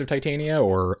hit a Priest of Titania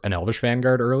or an Elvish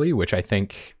Vanguard early, which I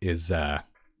think is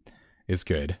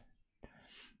good.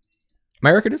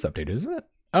 My record is updated, isn't it?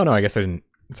 Oh no, I guess I didn't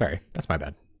Sorry, that's my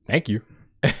bad. Thank you.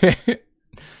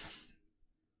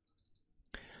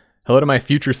 Hello to my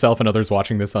future self and others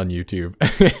watching this on YouTube.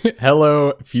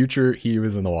 Hello, future he who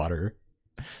is in the water.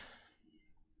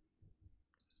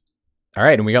 All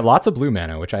right, and we got lots of blue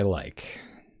mana, which I like.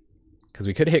 Because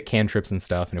we could hit cantrips and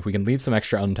stuff, and if we can leave some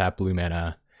extra untapped blue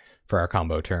mana for our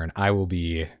combo turn, I will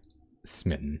be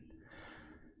smitten.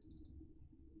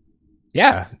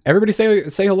 Yeah, everybody say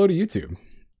hello to YouTube.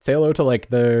 Say hello to like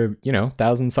the,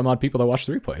 1,000 some odd people that watch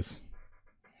the replays.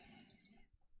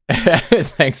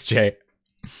 Thanks, Jay.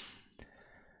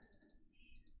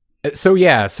 So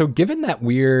yeah, so given that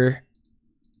we're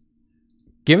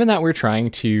trying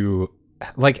to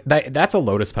like that's a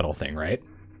Lotus Petal thing, right?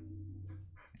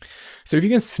 So if you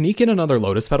can sneak in another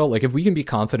Lotus Petal, like if we can be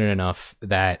confident enough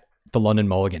that the London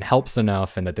Mulligan helps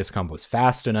enough and that this combo is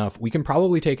fast enough, we can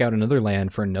probably take out another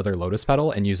land for another Lotus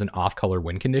Petal and use an off-color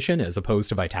win condition as opposed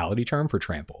to Vitality Charm for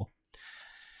trample.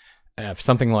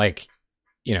 Something like,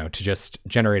 to just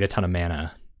generate a ton of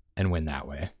mana and win that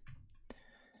way.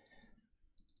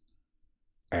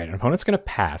 All right, an opponent's going to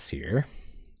pass here.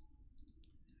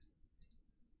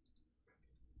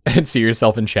 And see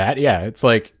yourself in chat? Yeah, it's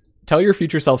like, tell your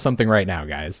future self something right now,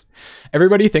 guys.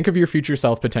 Everybody think of your future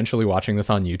self potentially watching this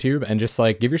on YouTube and just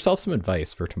like give yourself some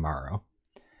advice for tomorrow.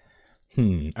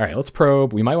 All right, let's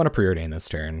probe. We might want to preordain this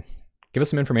turn. Give us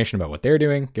some information about what they're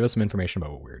doing. Give us some information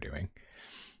about what we're doing.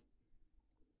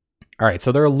 All right,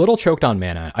 so they're a little choked on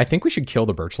mana. I think we should kill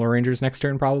the Birchlore Rangers next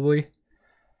turn, probably.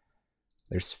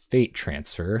 There's Fate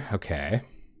Transfer. Okay.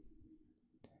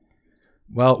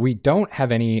 Well, we don't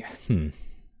have any...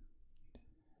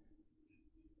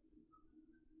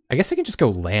 I guess I can just go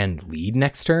land lead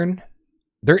next turn.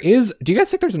 There is... Do you guys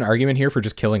think there's an argument here for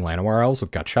just killing Llanowar Elves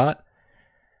with Gutshot?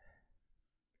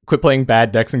 Quit playing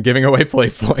bad decks and giving away play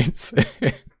points.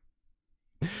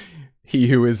 He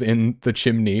who is in the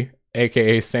chimney,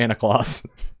 aka Santa Claus.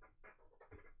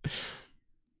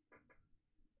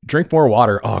 Drink more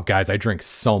water. Oh, guys, I drink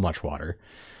so much water.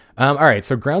 All right,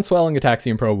 so Groundswell and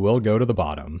Gataxian Probe will go to the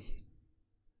bottom.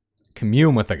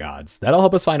 Commune with the gods. That'll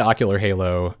help us find Ocular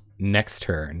Halo next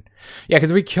turn. Yeah,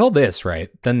 because if we kill this, right,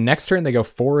 then next turn they go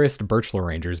Forest, Birchlore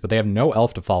Rangers, but they have no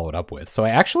elf to follow it up with. So I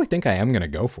actually think I am going to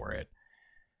go for it.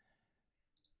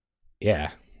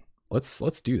 Yeah, let's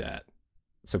do that.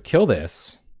 So kill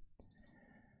this.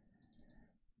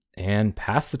 And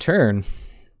pass the turn.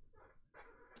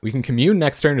 We can commune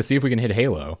next turn to see if we can hit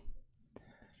Halo.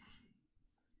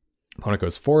 Opponent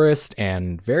goes Forest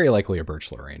and very likely a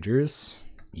Birchlore Rangers.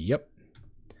 Yep.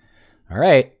 All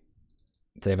right.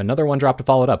 They have another one drop to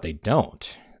follow it up. They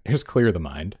don't. They just clear the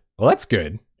mind. Well, that's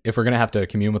good. If we're going to have to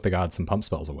commune with the gods some pump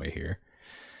spells away here.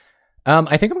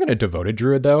 I think I'm going to Devoted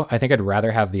Druid, though. I think I'd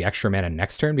rather have the extra mana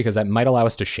next turn because that might allow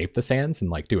us to shape the sands and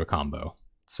like do a combo.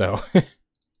 So I'm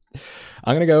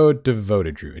going to go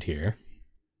Devoted Druid here.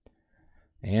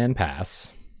 And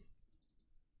pass.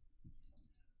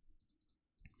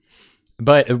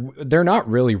 But they're not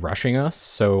really rushing us,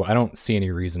 so I don't see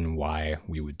any reason why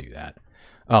we would do that.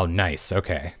 Oh, nice.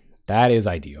 Okay. That is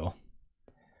ideal.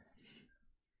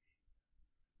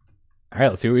 All right,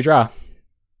 let's see what we draw.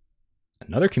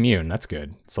 Another commune. That's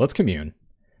good. So let's commune.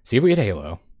 See if we hit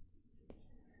Halo.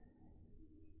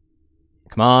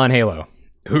 Come on, Halo.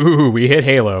 Ooh, we hit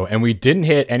Halo, and we didn't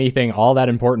hit anything all that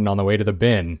important on the way to the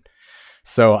bin.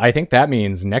 So I think that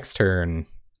means next turn,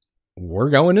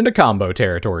 we're going into combo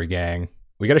territory, gang.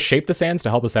 We got to shape the sands to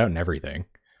help us out and everything.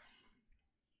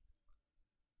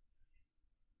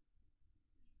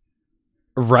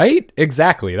 Right?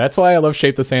 Exactly. That's why I love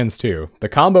Shape the Sands too. The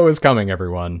combo is coming,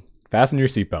 everyone. Fasten your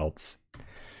seatbelts.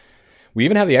 We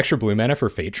even have the extra blue mana for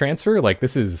Fate Transfer. Like,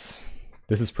 this is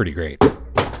pretty great.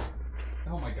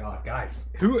 Oh my god, guys.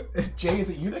 Jay, is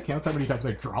it you that counts how many times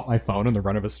I drop my phone in the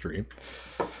run of a stream?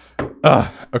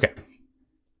 Okay.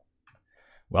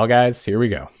 Well, guys, here we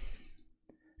go.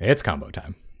 It's combo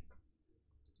time.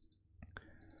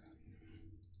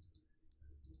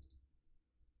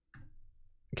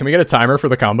 Can we get a timer for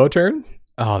the combo turn?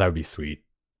 Oh, that would be sweet.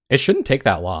 It shouldn't take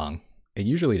that long. It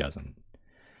usually doesn't.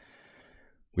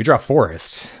 We draw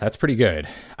Forest. That's pretty good.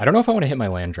 I don't know if I want to hit my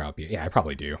land drop yet. Yeah, I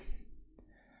probably do.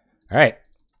 All right.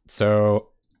 So,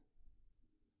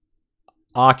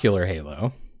 Ocular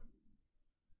Halo.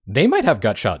 They might have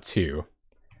Gutshot too.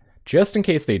 Just in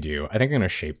case they do, I think I'm going to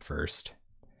shape first.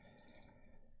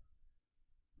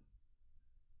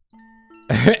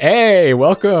 Hey,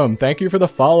 welcome. Thank you for the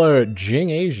follow, Jing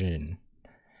Asian.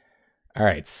 All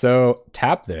right, so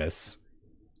tap this.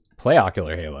 Play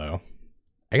Ocular Halo.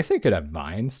 I guess they could have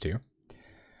Vines too.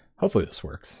 Hopefully this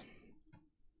works.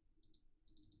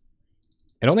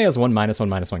 It only has one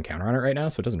 -1/-1 counter on it right now,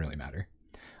 so it doesn't really matter.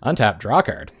 Untap, draw a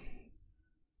card.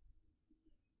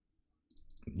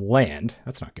 Land,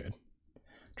 that's not good.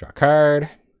 Draw a card.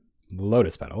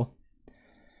 Lotus Petal.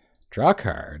 Draw a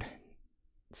card.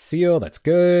 Seal, that's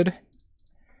good.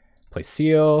 Play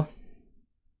Seal.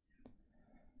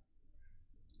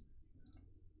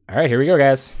 All right, here we go,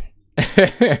 guys.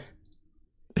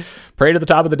 Pray to the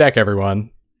top of the deck,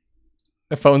 everyone.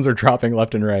 The phones are dropping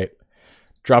left and right.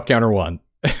 Drop counter 1.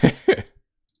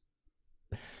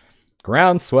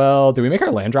 Groundswell. Did we make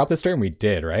our land drop this turn? We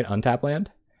did, right? Untap land?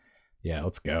 Yeah,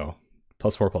 let's go.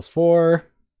 +4/+4.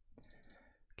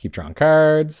 Keep drawing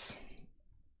cards.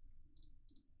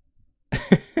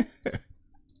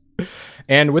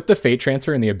 And with the Fate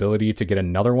Transfer and the ability to get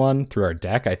another one through our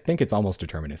deck, I think it's almost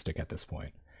deterministic at this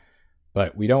point.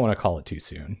 But we don't want to call it too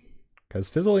soon, because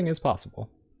fizzling is possible.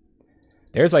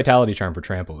 There's Vitality Charm for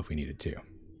Trample if we needed to,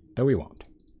 though we won't.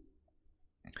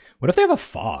 What if they have a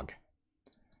Fog?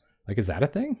 Like, is that a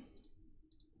thing?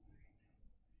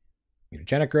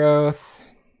 Mutagenic Growth.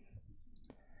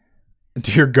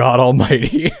 Dear God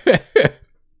Almighty.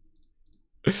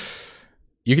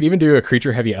 You could even do a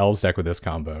creature-heavy Elves deck with this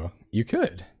combo. You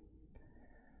could.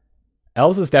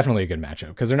 Elves is definitely a good matchup,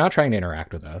 because they're not trying to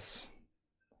interact with us.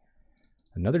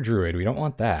 Another Druid, we don't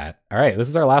want that. Alright, this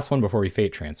is our last one before we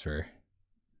Fate Transfer.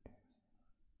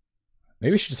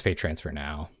 Maybe we should just Fate Transfer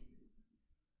now.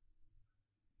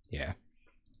 Yeah.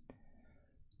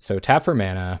 So tap for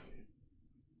mana.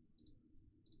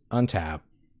 Untap.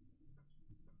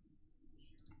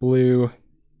 Blue.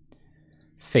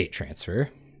 Fate Transfer.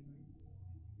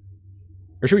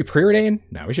 Or should we Preordain?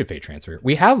 No, we should Fate Transfer.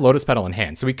 We have Lotus Petal in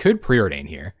hand, so we could Preordain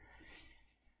here.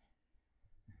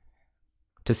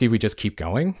 To see if we just keep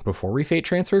going before we Fate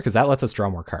Transfer, because that lets us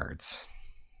draw more cards.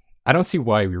 I don't see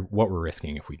what we're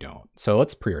risking if we don't. So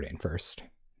let's Preordain first.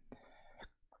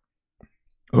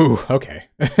 Ooh, okay.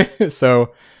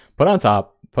 So put on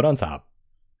top, put on top.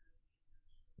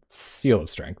 Seal of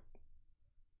Strength.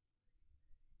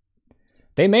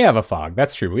 They may have a Fog.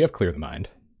 That's true. We have Clear the Mind.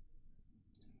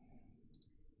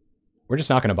 We're just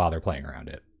not going to bother playing around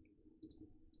it.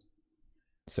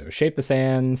 So Shape the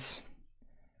Sands.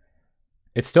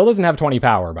 It still doesn't have 20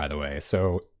 power, by the way,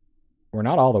 so we're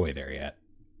not all the way there yet.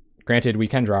 Granted, we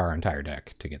can draw our entire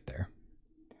deck to get there.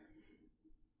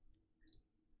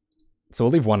 So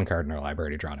we'll leave one card in our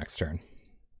library to draw next turn.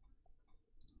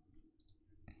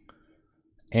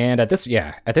 And at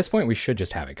this point we should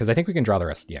just have it, because I think we can draw the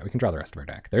rest. Yeah, we can draw the rest of our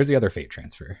deck. There's the other Fate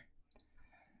Transfer.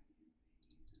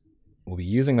 We'll be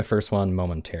using the first one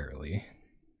momentarily.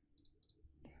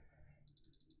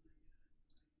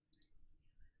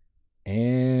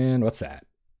 And what's that?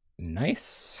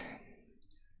 Nice.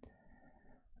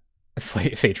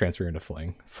 Fate Transfer into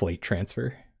Fling. Fate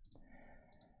Transfer.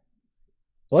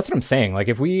 Well, that's what I'm saying. Like,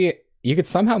 if you could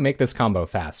somehow make this combo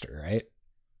faster, right?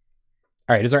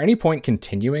 All right, is there any point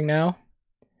continuing now?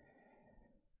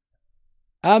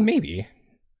 Maybe.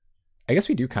 I guess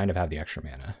we do kind of have the extra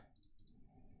mana.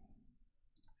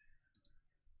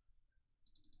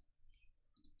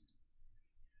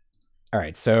 All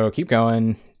right, so keep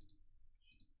going.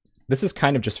 This is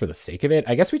kind of just for the sake of it.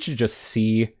 I guess we should just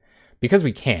see, because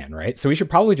we can, right? So we should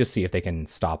probably just see if they can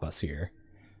stop us here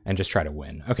and just try to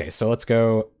win. Okay, so let's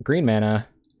go green mana,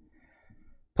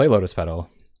 play Lotus Petal,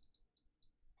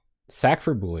 sack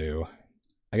for blue.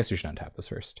 I guess we should untap this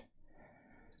first.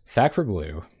 Sack for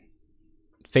blue,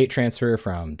 Fate Transfer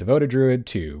from Devoted Druid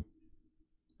to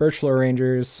Birchfloor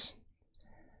Rangers,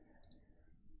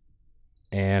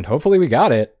 and hopefully we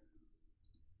got it.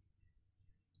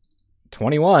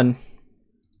 21.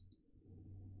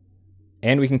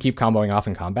 And we can keep comboing off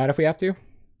in combat if we have to.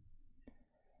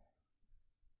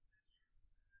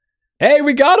 Hey,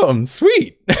 we got him!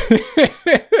 Sweet!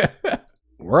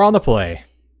 We're on the play.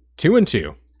 2-2.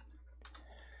 Let's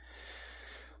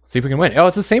see if we can win. Oh,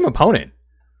 it's the same opponent.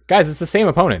 Guys, it's the same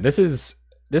opponent. This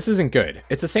isn't good.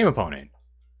 It's the same opponent.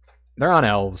 They're on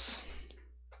elves.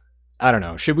 I don't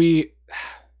know. Should we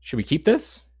keep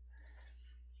this?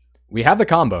 We have the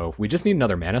combo. We just need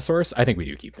another mana source. I think we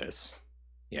do keep this.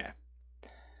 Yeah.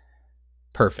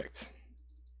 Perfect.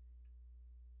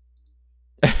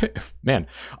 Man,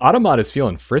 Automat is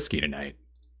feeling frisky tonight.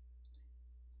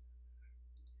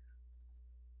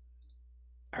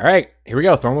 All right, here we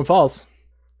go. Thornwood Falls.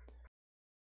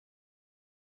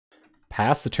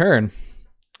 Pass the turn.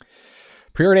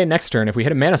 Preordain next turn. If we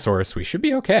hit a mana source, we should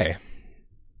be okay.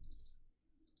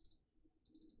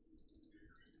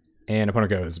 And opponent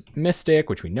goes Mystic,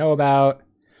 which we know about.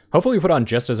 Hopefully we put on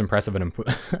just as impressive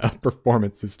a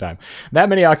performance this time. That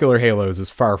many Ocular Halos is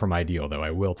far from ideal, though,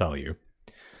 I will tell you.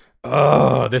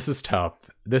 Oh, this is tough.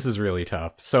 This is really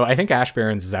tough. So I think Ash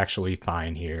Barrens is actually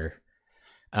fine here.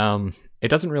 It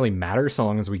doesn't really matter so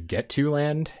long as we get to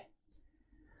land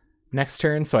next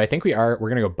turn. So I think we're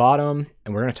going to go bottom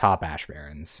and we're going to top Ash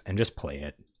Barrens and just play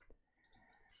it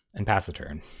and pass the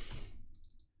turn.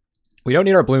 We don't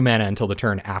need our blue mana until the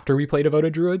turn after we play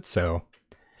Devoted Druid, so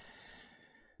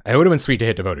it would have been sweet to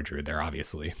hit Devoted Druid there,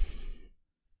 obviously.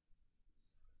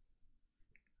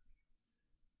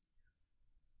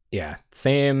 Yeah,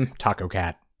 same Taco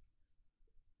Cat.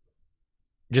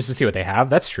 Just to see what they have,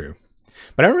 that's true.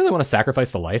 But I don't really want to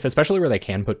sacrifice the life, especially where they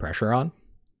can put pressure on.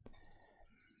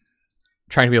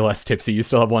 Trying to be less tipsy, you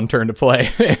still have one turn to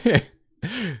play.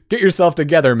 Get yourself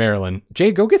together, Marilyn.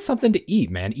 Jay, go get something to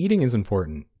eat, man. Eating is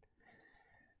important.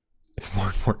 It's more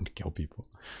important to kill people.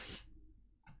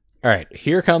 All right,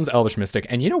 here comes Elvish Mystic.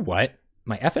 And you know what?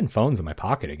 My effing phone's in my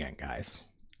pocket again, guys.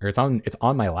 Or it's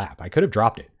on my lap. I could have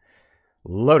dropped it.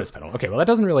 Lotus Petal. Okay, well, that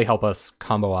doesn't really help us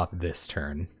combo off this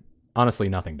turn. Honestly,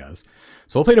 nothing does.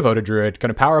 So we'll play Devoted Druid,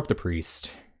 gonna power up the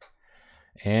Priest,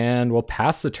 and we'll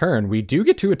pass the turn. We do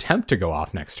get to attempt to go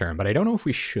off next turn, but I don't know if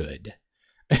we should.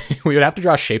 We would have to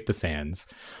draw Shape the Sands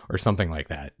or something like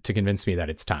that to convince me that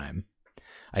it's time.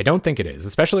 I don't think it is,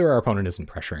 especially where our opponent isn't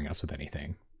pressuring us with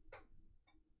anything.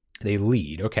 They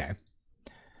lead, okay.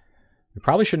 We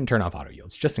probably shouldn't turn off auto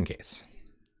yields, just in case.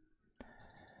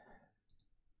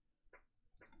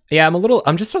 Yeah,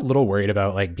 I'm just a little worried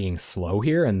about like being slow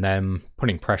here and them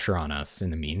putting pressure on us in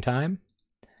the meantime.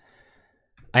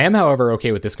 I am, however,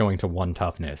 okay with this going to 1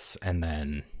 toughness and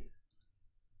then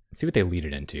let's see what they lead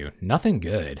it into. Nothing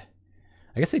good.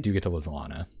 I guess they do get to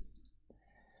Lizalana.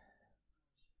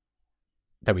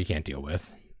 That we can't deal with.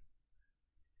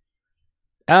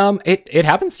 It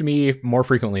happens to me more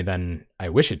frequently than I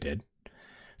wish it did.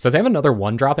 So if they have another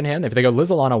 1-drop in hand, if they go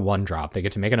Lizalana 1-drop, they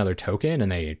get to make another token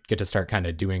and they get to start kind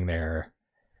of doing their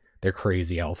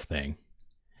crazy elf thing.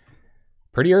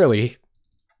 Pretty early.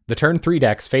 The turn 3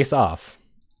 decks face off.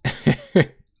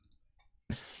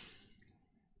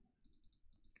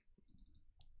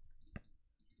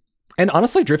 And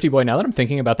honestly, Drifty Boy, now that I'm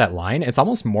thinking about that line, it's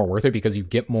almost more worth it because you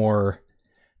get more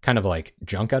kind of like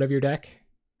junk out of your deck.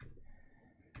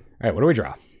 All right, what do we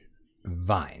draw?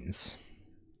 Vines.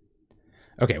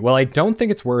 Okay, well, I don't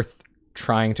think it's worth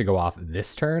trying to go off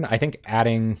this turn. I think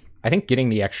getting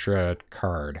the extra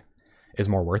card is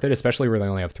more worth it, especially where they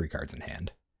only have 3 cards in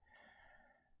hand.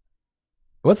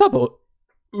 What's up, Ut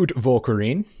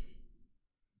Volkarine?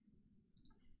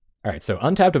 All right, so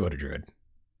untapped Devoted Druid.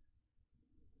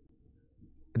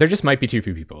 There just might be too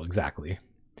few people, exactly.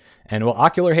 And we'll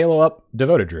Ocular Halo up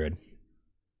Devoted Druid.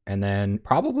 And then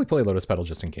probably play Lotus Petal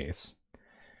just in case.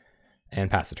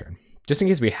 And pass the turn. Just in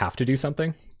case we have to do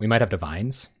something. We might have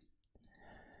Divines.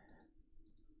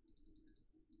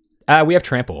 We have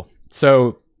Trample.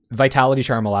 So Vitality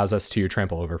Charm allows us to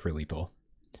trample over for lethal.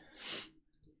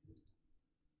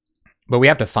 But we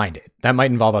have to find it. That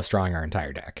might involve us drawing our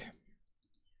entire deck.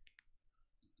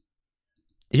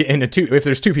 If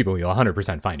there's 2 people, you'll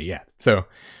 100% find it, yeah. So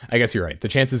I guess you're right. The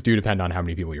chances do depend on how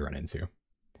many people you run into.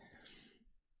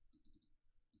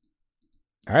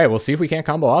 All right, we'll see if we can't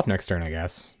combo off next turn, I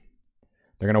guess.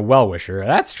 They're going to Well-Wisher.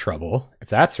 That's trouble, if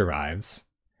that survives.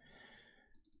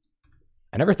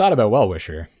 I never thought about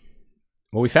Well-Wisher.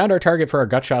 Well, we found our target for our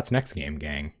gut shots next game,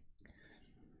 gang.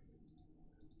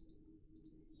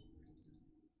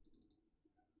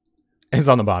 It's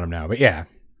on the bottom now, but yeah.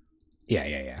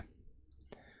 Yeah.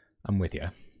 I'm with you.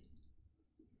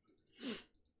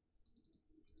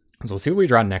 So we'll see what we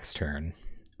draw next turn.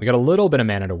 We got a little bit of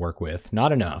mana to work with,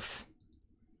 not enough.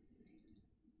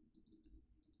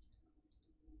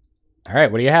 All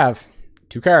right, what do you have?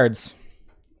 2 cards.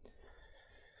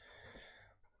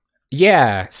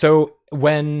 Yeah, so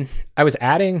when I was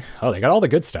adding... Oh, they got all the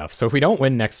good stuff. So if we don't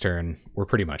win next turn, we're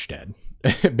pretty much dead.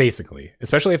 Basically.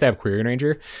 Especially if they have Quirion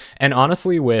Ranger. And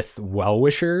honestly, with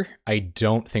Well-Wisher, I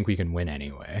don't think we can win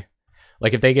anyway.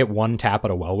 Like, if they get 1 tap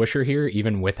at a Well-Wisher here,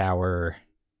 even with our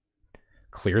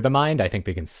Clear the Mind, I think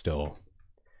they can still...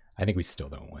 I think we still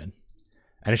don't win.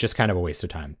 And it's just kind of a waste of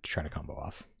time to try to combo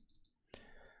off.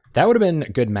 That would have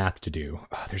been good math to do.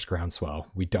 Oh, there's Groundswell.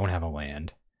 We don't have a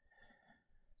land.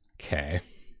 Okay.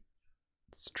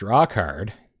 Let's draw a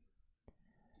card.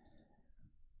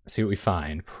 See what we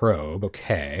find. Probe.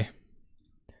 Okay.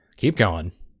 Keep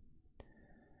going.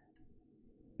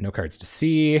 No cards to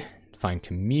see. Find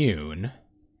Commune.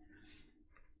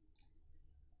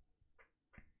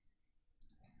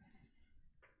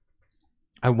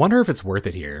 I wonder if it's worth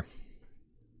it here.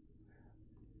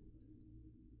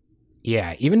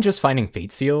 Yeah, even just finding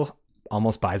Fate Seal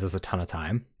almost buys us a ton of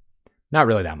time. Not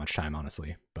really that much time,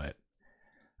 honestly, but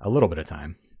a little bit of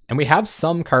time. And we have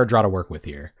some card draw to work with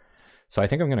here. So I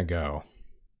think I'm going to go.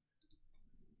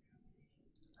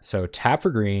 So tap for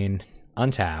green,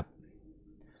 untap,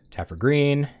 tap for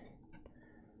green,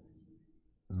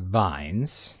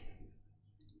 Vines.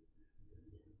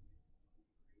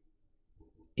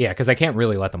 Yeah, because I can't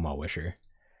really let them Well-Wisher.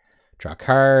 Draw a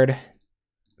card.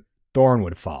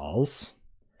 Thornwood Falls.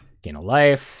 Gain a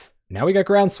life. Now we got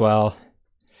Groundswell.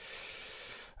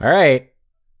 All right.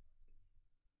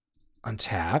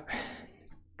 Untap.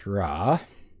 Draw.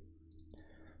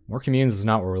 More Communes is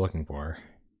not what we're looking for.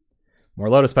 More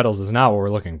Lotus Petals is not what we're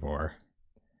looking for.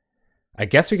 I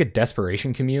guess we could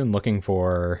Desperation Commune looking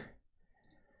for...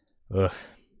 Ugh.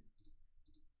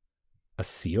 A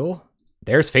seal?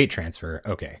 There's Fate Transfer.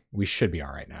 Okay, we should be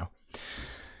all right now.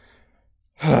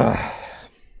 All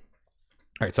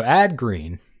right, so add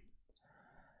green.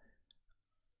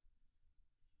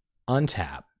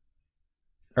 Untap.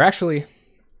 Or actually,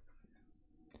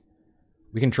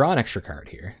 we can draw an extra card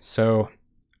here. So,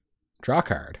 draw a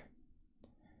card.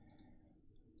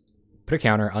 Put a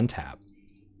counter, untap.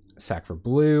 Sack for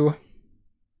blue.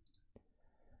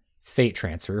 Fate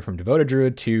Transfer from Devoted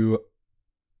Druid to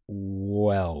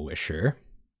Well-Wisher.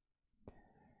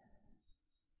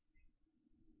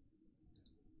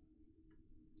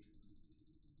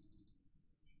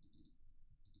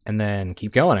 And then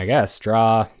keep going, I guess.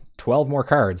 Draw 12 more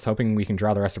cards, hoping we can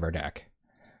draw the rest of our deck.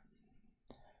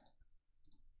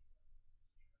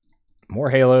 More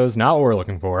Halos, not what we're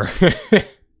looking for. There's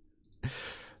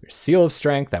Seal of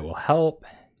Strength, that will help.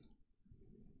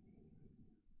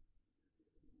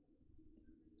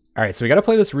 All right, so we got to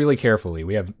play this really carefully.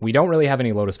 We don't really have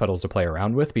any Lotus Petals to play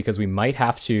around with because we might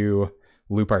have to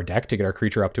loop our deck to get our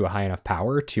creature up to a high enough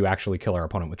power to actually kill our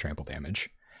opponent with trample damage.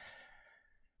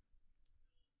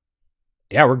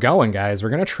 Yeah, we're going, guys. We're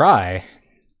going to try.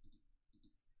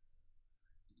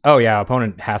 Oh, yeah,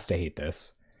 opponent has to hate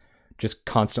this. Just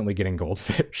constantly getting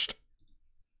goldfished.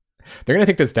 They're going to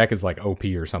think this deck is like OP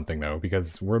or something, though,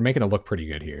 because we're making it look pretty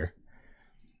good here.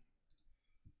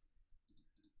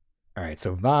 All right,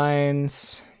 so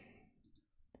Vines.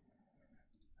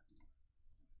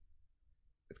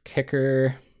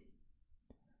 Kicker.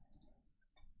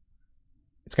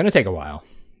 It's going to take a while.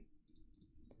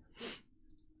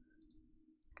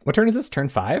 What turn is this? Turn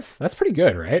 5? That's pretty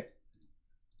good, right?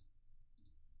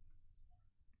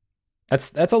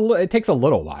 It takes a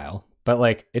little while, but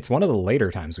like it's one of the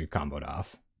later times we've comboed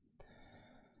off.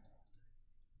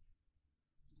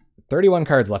 31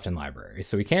 cards left in library,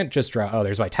 so we can't just draw. Oh,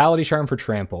 there's Vitality Charm for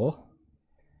trample.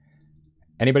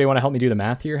 Anybody want to help me do the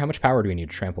math here? How much power do we need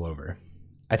to trample over?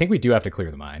 I think we do have to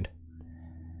clear the mind.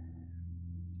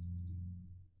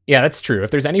 Yeah, that's true.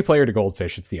 If there's any player to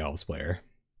Goldfish, it's the Elves player.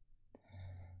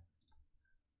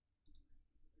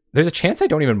 There's a chance I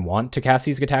don't even want to cast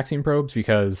these Gataxian Probes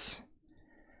because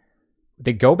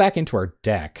they go back into our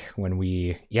deck when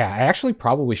we... Yeah, I actually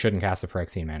probably shouldn't cast the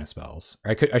Phyrexian mana spells.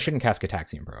 Or I shouldn't cast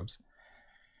Gataxian Probes.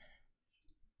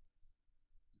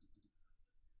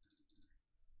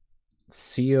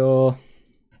 Seal.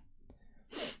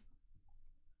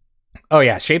 Oh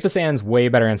yeah, Shape the Sand's way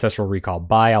better Ancestral Recall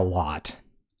by a lot.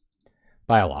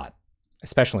 By a lot.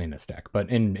 Especially in this deck, but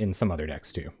in some other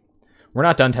decks too. We're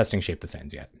not done testing Shape the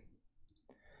Sands yet.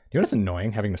 You know what's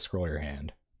annoying? Having to scroll your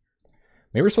hand.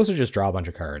 Maybe we're supposed to just draw a bunch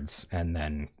of cards and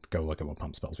then go look at what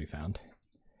pump spells we found.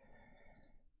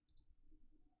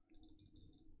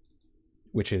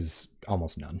 Which is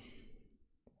almost none.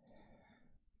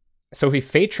 So if we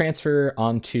Fate Transfer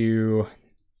onto...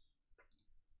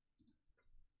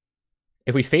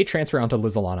 If we Fate Transfer onto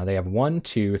Lizalana, they have 1,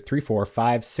 2, 3, 4,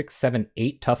 5, 6, 7,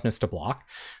 8 toughness to block.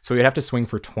 So we'd have to swing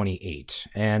for 28.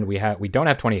 And we don't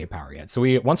have 28 power yet. So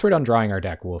once we're done drawing our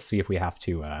deck, we'll see if we have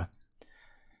to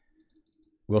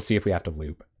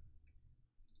loop.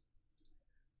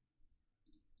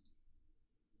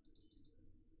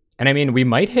 And I mean, we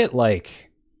might hit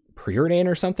like Preordain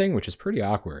or something, which is pretty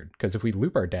awkward because if we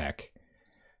loop our deck,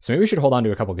 so maybe we should hold on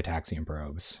to a couple Gataxian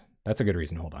Probes. That's a good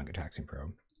reason to hold on Gataxian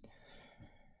Probe.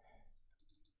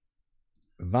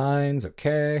 Vines,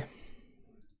 okay.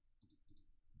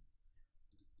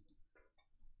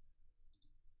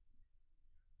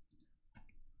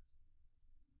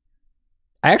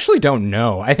 I actually don't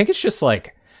know. I think it's just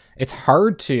like, it's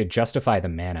hard to justify the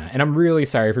mana. And I'm really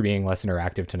sorry for being less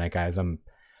interactive tonight, guys. I'm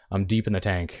deep in the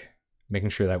tank, making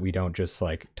sure that we don't just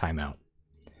like time out.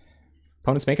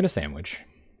 Opponent's making a sandwich.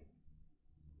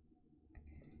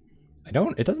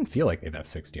 It doesn't feel like they've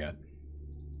F6'd yet.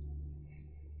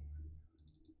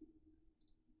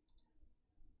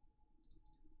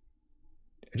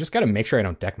 I just got to make sure I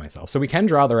don't deck myself. So we can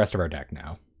draw the rest of our deck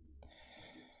now.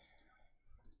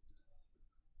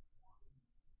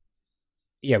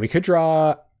 Yeah, we could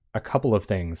draw a couple of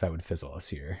things that would fizzle us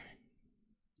here.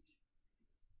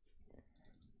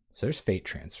 So there's Fate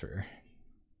Transfer.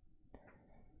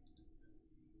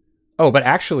 Oh, but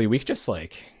actually, we could just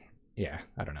like, yeah,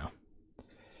 I don't know.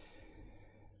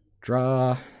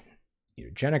 Draw,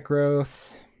 mutagenic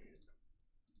growth.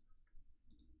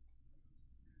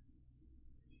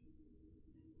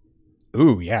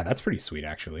 Ooh, yeah, that's pretty sweet,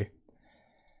 actually.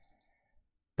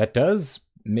 That does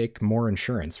make more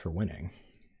insurance for winning.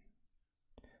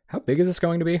 How big is this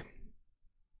going to be?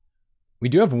 We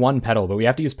do have one petal, but we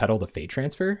have to use petal to Fate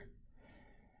Transfer.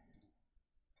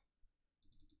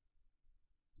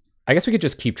 I guess we could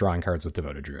just keep drawing cards with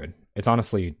Devoted Druid. It's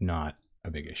honestly not a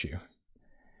big issue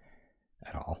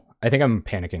at all. I think I'm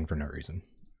panicking for no reason.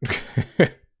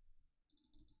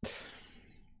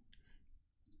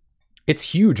 It's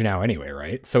huge now anyway,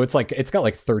 right? So it's like, it's got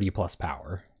like 30 plus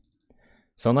power.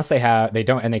 So unless they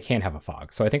don't, and they can't have a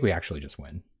fog. So I think we actually just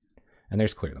win. And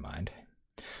there's Clear the Mind.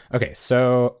 Okay,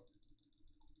 so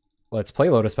let's play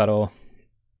Lotus Petal.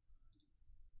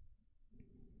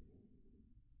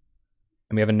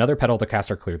 And we have another petal to cast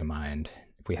our Clear the Mind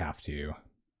if we have to.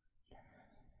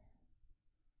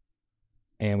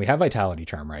 And we have Vitality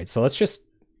Charm, right? So let's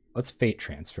Fate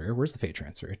Transfer. Where's the Fate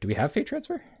Transfer? Do we have Fate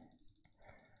Transfer?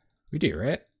 We do,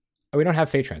 right? Oh, we don't have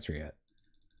Fate Transfer yet.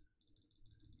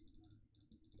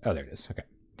 Oh, there it is. Okay.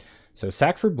 So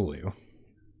sack for blue.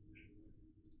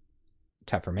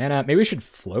 Tap for mana. Maybe we should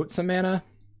float some mana.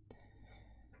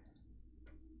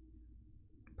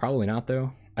 Probably not,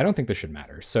 though. I don't think this should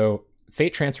matter. So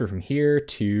Fate Transfer from here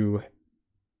to...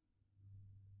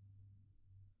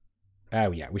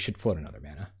 Oh, yeah, we should float another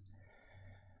mana.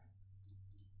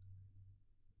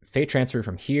 Fate Transfer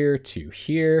from here to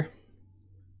here.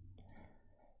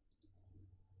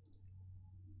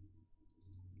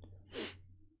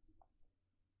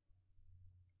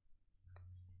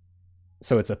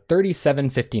 So it's a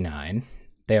 37.59.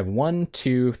 They have 1,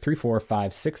 2, 3, 4,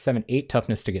 5, 6, 7, 8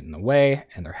 toughness to get in the way,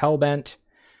 and they're hellbent.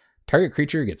 Target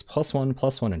creature gets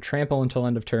 +1/+1 and trample until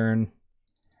end of turn.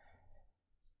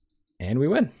 And we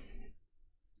win.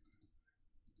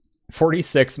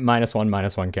 46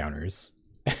 -1/-1 counters.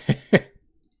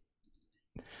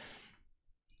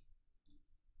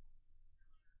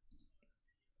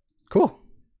 Cool.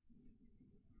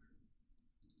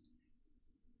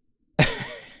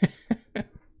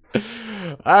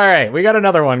 All right, we got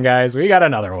another one, guys. We got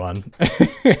another one.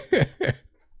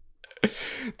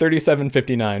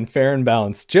 37.59, fair and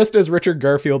balanced, just as Richard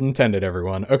Garfield intended,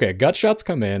 everyone. Okay, gut shots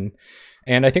come in,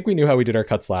 and I think we knew how we did our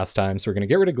cuts last time, so we're going to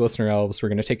get rid of Glistener Elves. We're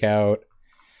going to take out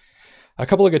a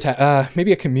couple of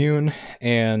maybe a Commune,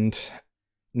 and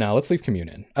no, let's leave Commune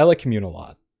in. I like Commune a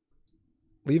lot.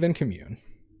 Leave in Commune.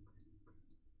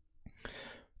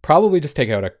 Probably just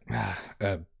take out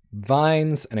a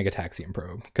Vines and a Gataxian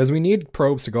Probe, because we need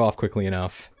probes to go off quickly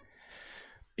enough.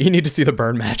 You need to see the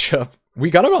burn matchup. We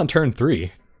got him on turn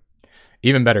 3.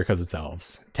 Even better because it's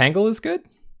elves. Tangle is good?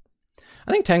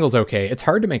 I think Tangle's okay. It's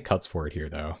hard to make cuts for it here,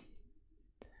 though.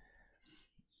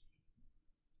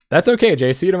 That's okay,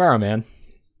 Jay. See you tomorrow, man.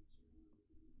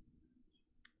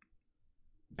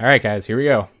 All right, guys. Here we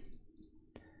go.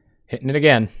 Hitting it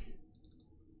again.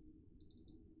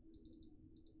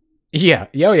 Yeah.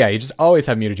 Oh, yeah. You just always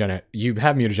have mutagenic. You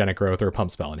have mutagenic growth or a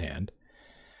pump spell in hand.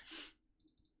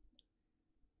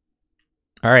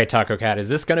 All right, Taco Cat. Is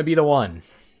this going to be the one?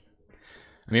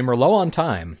 I mean, we're low on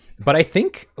time, but I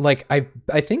think like I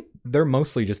think they're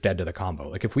mostly just dead to the combo.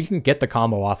 Like if we can get the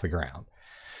combo off the ground.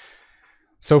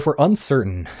 So if we're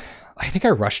uncertain, I think I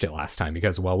rushed it last time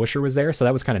because Well-Wisher was there, so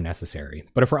that was kind of necessary.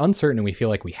 But if we're uncertain and we feel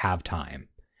like we have time,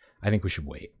 I think we should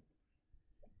wait.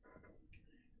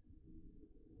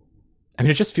 I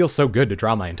mean, it just feels so good to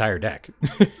draw my entire deck.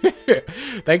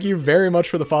 Thank you very much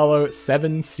for the follow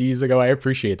 7 C's ago. I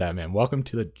appreciate that, man. Welcome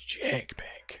to the Jank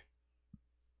Bank.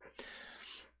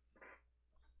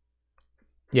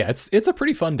 Yeah, it's a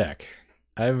pretty fun deck.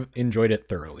 I've enjoyed it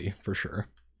thoroughly, for sure.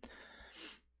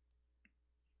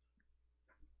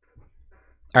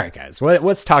 All right, guys.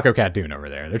 What's Taco Cat doing over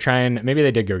there? They're trying... Maybe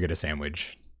they did go get a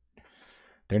sandwich.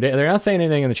 They're not saying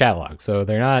anything in the chat log, so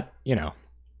they're not, you know...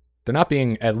 They're not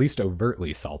being at least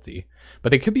overtly salty. But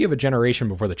they could be of a generation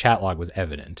before the chat log was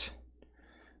evident.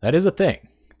 That is a thing.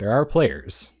 There are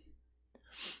players.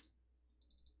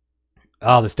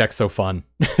 Oh, this deck's so fun.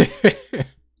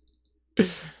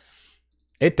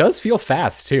 It does feel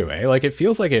fast, too, eh? Like, it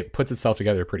feels like it puts itself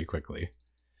together pretty quickly.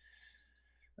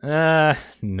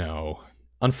 No.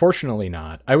 Unfortunately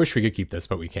not. I wish we could keep this,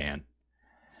 but we can't.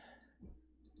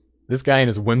 This guy and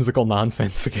his whimsical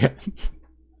nonsense again.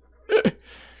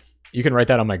 You can write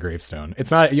that on my gravestone.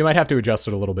 It's not. You might have to adjust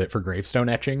it a little bit for gravestone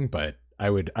etching, but I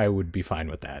would be fine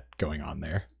with that going on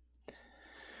there.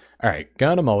 All right,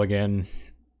 gonna mulligan.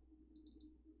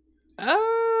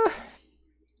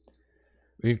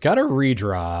 We've got a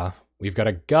redraw. We've got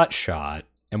a gut shot,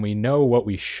 and we know what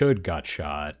we should gut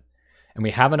shot, and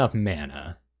we have enough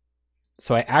mana.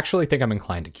 So I actually think I'm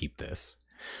inclined to keep this.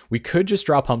 We could just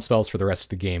draw pump spells for the rest of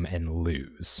the game and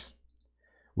lose,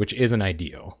 which isn't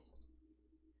ideal.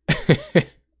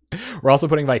 We're also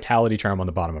putting Vitality Charm on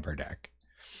the bottom of our deck.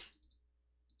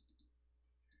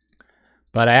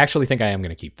 But I actually think I am going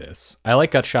to keep this. I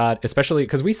like Gut Shot, especially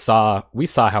because we saw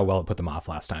how well it put them off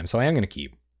last time, so I am going to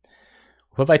keep.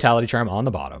 Put Vitality Charm on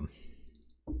the bottom.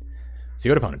 See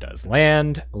what opponent does.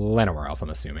 Land Llanowar Elf, I'm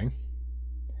assuming.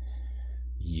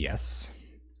 Yes.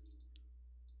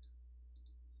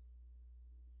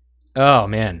 Oh,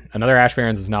 man. Another Ash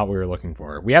Barrens is not what we were looking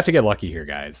for. We have to get lucky here,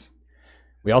 guys.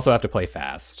 We also have to play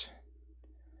fast.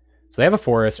 So they have a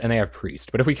Forest and they have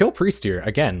Priest. But if we kill Priest here,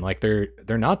 again, like they're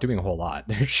not doing a whole lot.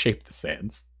 They're Shape the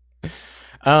Sands.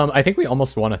 I think we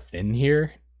almost want a Thin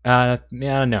here. Yeah,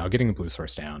 no, getting the blue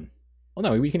source down. Well,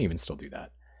 no, we can even still do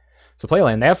that. So play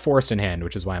land. They have Forest in hand,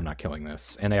 which is why I'm not killing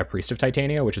this. And they have Priest of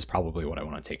Titania, which is probably what I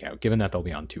want to take out, given that they'll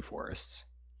be on 2 forests.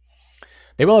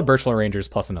 They will have Birchland Rangers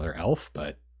plus another elf,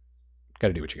 but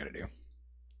gotta do what you gotta do.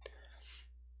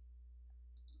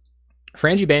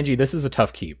 Frangie Banji, this is a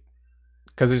tough keep,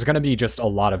 because there's gonna be just a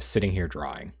lot of sitting here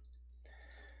drawing.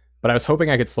 But I was hoping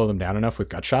I could slow them down enough with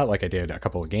Gut Shot like I did a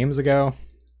couple of games ago.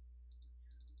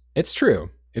 It's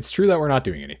true. It's true that we're not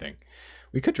doing anything.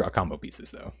 We could draw combo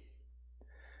pieces, though.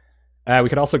 We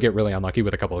could also get really unlucky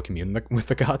with a couple of Commune with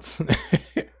the Guts.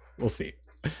 We'll see.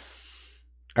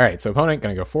 All right, so opponent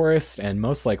going to go Forest, and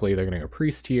most likely they're going to go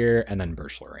Priest here, and then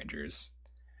Birchland Rangers.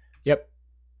 Yep.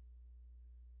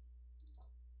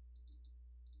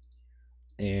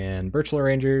 And Birchland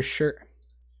Rangers, sure.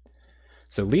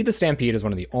 So Lead the Stampede is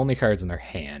one of the only cards in their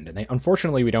hand, and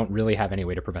unfortunately we don't really have any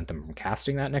way to prevent them from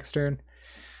casting that next turn.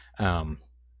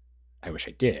 I wish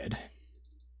I did.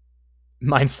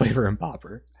 Mindslaver and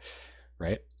Pauper,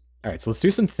 right? All right, so let's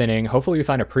do some thinning. Hopefully we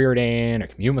find a Preordain, a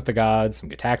Commune with the Gods, some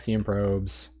Gitaxian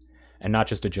Probes, and not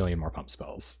just a jillion more pump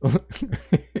spells.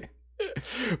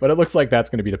 But it looks like that's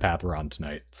going to be the path we're on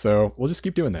tonight. So we'll just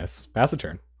keep doing this. Pass a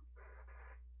turn.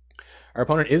 Our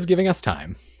opponent is giving us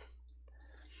time.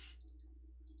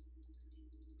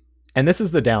 And this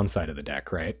is the downside of the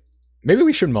deck, right? Maybe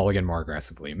we should mulligan more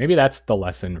aggressively. Maybe that's the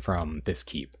lesson from this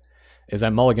keep, is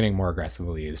that mulliganing more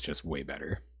aggressively is just way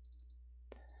better.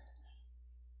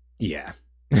 Yeah.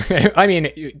 I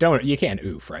mean, you can't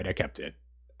oof, right? I kept it.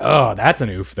 Oh, that's an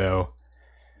oof, though.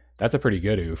 That's a pretty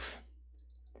good oof.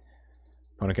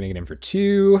 Opponent gonna get in for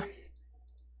 2.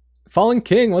 Fallen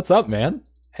King, what's up, man?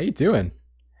 How you doing?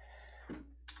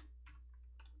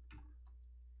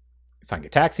 Find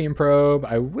Gitaxian Probe.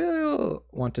 I will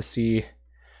want to see...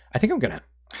 I think I'm gonna...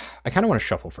 I kind of want to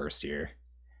shuffle first here.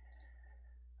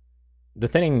 The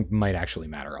thinning might actually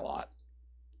matter a lot.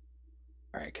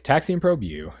 All right, Gitaxian Probe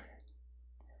you.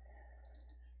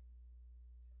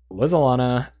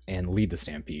 Lizalana and Lead the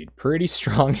Stampede. Pretty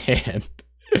strong hand.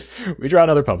 We draw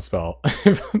another pump spell.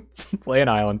 Play an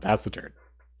island, pass the turn.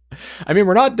 I mean,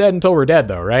 we're not dead until we're dead,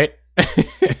 though, right?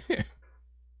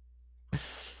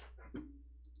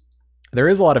 There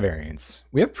is a lot of variance.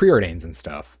 We have Preordains and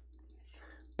stuff.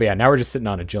 But yeah, now we're just sitting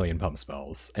on a jillion pump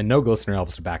spells, and no Glistener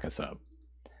Elves to back us up.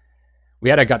 We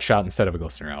had a Gut Shot instead of a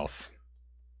Glistener Elf.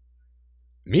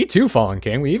 Me too, Fallen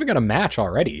King. We even got a match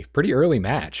already. Pretty early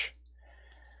match.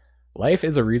 Life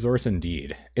is a resource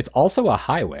indeed. It's also a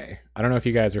highway. I don't know if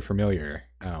you guys are familiar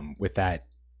with that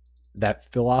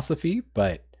philosophy,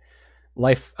 but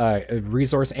life, a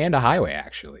resource and a highway,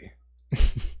 actually.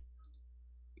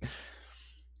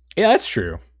 Yeah, that's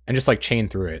true. And just like chain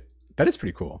through it. That is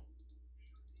pretty cool.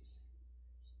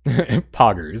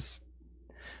 Poggers.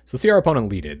 So see our opponent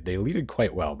leaded. They leaded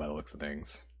quite well by the looks of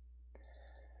things.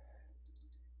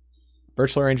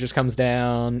 Birchland Rangers comes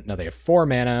down. Now they have 4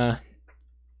 mana.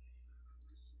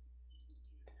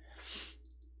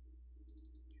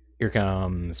 Here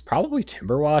comes probably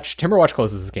Timberwatch. Timberwatch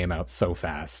closes this game out so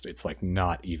fast. It's like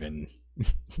not even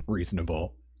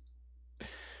reasonable.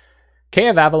 K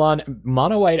of Avalon,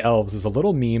 Mono White Elves is a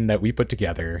little meme that we put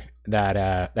together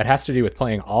that that has to do with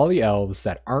playing all the elves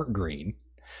that aren't green,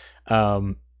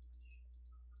 but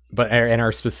and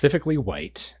are specifically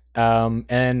white.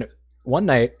 And one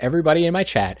night, everybody in my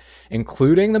chat,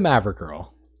 including the Maverick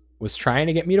Girl, was trying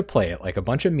to get me to play it like a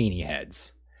bunch of meanie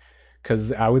heads,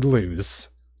 because I would lose.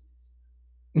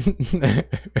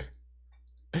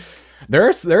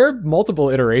 There are multiple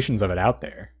iterations of it out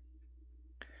there.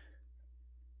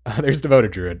 There's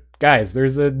Devoted Druid. Guys,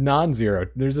 there's a non-zero.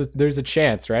 There's a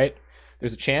chance, right?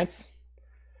 There's a chance.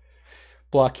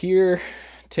 Block here.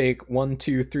 Take 1,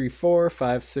 2, 3, 4,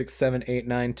 5, 6, 7, 8,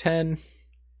 9, 10.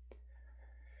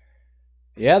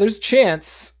 Yeah, there's a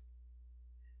chance.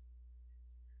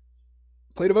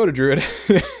 Play Devoted Druid.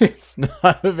 It's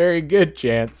not a very good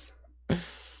chance.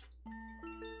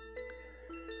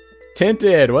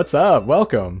 Tinted, what's up?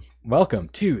 Welcome. Welcome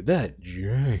to the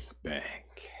Drink Bank.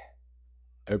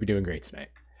 I hope you're doing great tonight.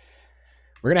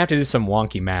 We're going to have to do some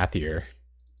wonky math here.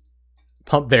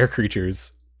 Pump their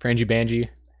creatures. Frangie Banji.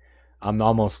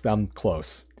 I'm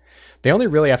close. They only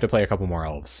really have to play a couple more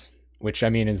elves, which I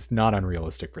mean is not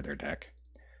unrealistic for their deck.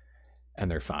 And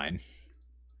they're fine.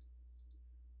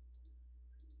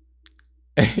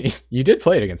 You did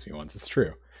play it against me once, it's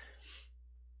true.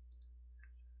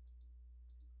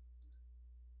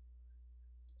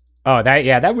 Oh,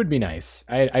 that would be nice.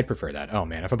 I'd prefer that. Oh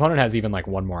man, if opponent has even like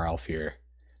one more elf here,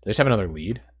 they just have another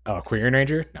lead. Oh, Queer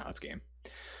Ranger? No, it's game.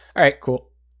 All right, cool.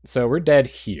 So we're dead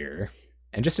here.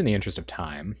 And just in the interest of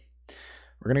time,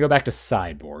 we're going to go back to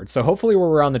sideboard. So hopefully where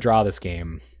we're on the draw this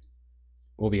game,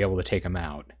 we'll be able to take them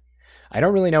out. I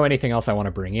don't really know anything else I want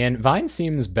to bring in. Vine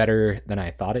seems better than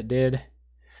I thought it did.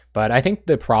 But I think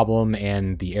the problem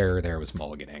and the error there was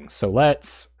mulliganing. So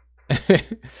let's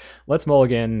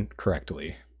mulligan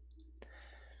correctly.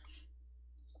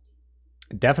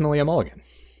 Definitely a mulligan.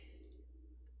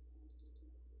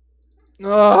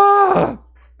 Oh!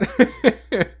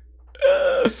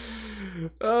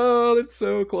 Oh, that's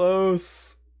so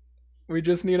close. We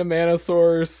just need a mana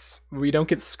source. We don't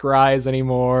get scries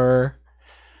anymore.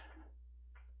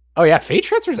 Oh yeah, Fate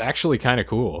Transfer is actually kind of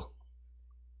cool.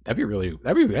 That'd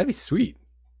be sweet.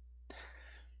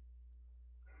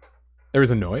 There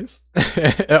was a noise?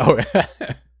 Oh.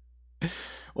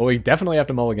 Well, we definitely have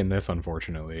to mulligan this,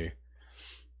 unfortunately.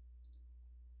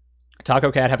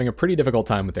 Taco Cat having a pretty difficult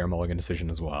time with their mulligan decision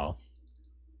as well.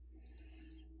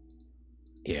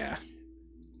 Yeah.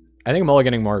 I think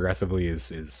mulliganing more aggressively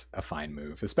is a fine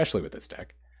move, especially with this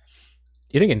deck.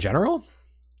 You think in general?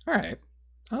 All right.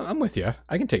 I'm with you.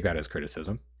 I can take that as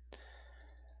criticism.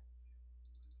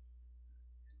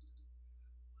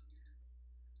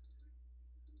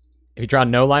 If you draw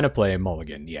no line of play,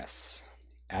 mulligan. Yes.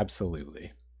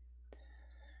 Absolutely.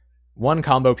 One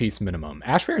combo piece minimum.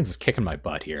 Ash Barrens is kicking my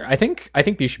butt here. I think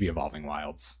these should be Evolving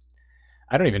Wilds.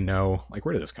 I don't even know, like,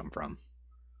 where did this come from?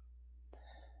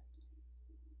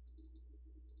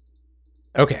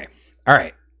 Okay. All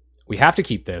right. We have to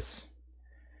keep this.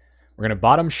 We're going to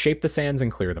bottom Shape the Sands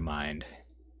and Clear the Mind.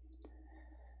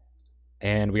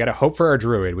 And we got to hope for our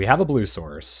Druid. We have a blue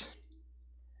source.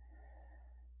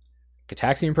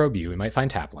 Cataxian Probe U. We might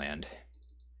find tap land.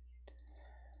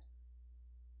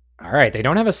 All right. They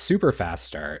don't have a super fast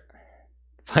start.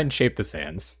 Find Shape the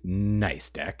Sands. Nice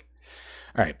deck.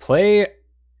 All right. Play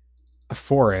a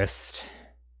forest.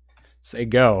 Say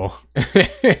go.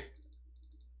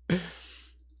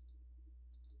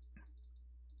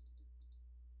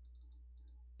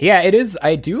 Yeah, it is.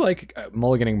 I do like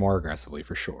mulliganing more aggressively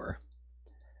for sure.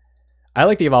 I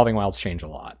like the Evolving Wilds change a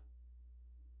lot.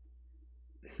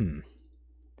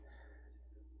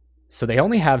 So they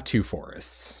only have 2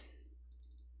 forests.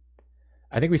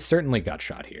 I think we certainly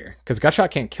Gutshot here. Because Gutshot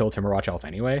can't kill Timberwatch Elf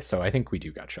anyway, so I think we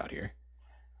do Gutshot here.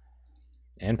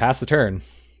 And pass the turn.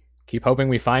 Keep hoping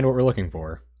we find what we're looking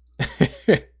for.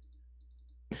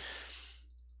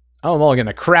 Oh, mulligan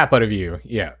the crap out of you.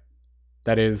 Yeah.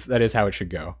 That is how it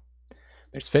should go.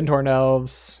 There's Fintorn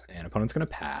Elves, and opponent's going to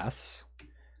pass.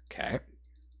 Okay.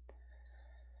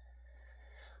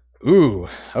 Ooh,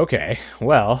 okay.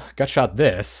 Well, Gutshot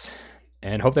this,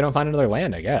 and hope they don't find another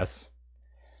land, I guess.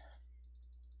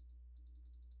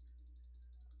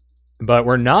 But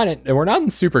we're not in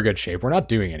super good shape. We're not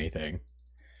doing anything.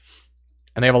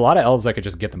 And they have a lot of elves that could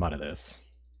just get them out of this.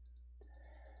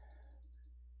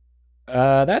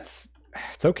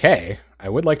 It's okay. I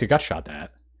would like to Gutshot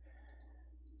that.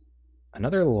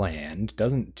 Another land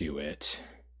doesn't do it.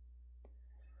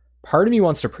 Part of me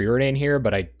wants to preordain here,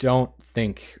 but I don't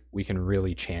think we can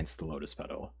really chance the Lotus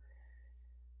Petal.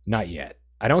 Not yet.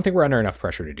 I don't think we're under enough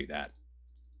pressure to do that.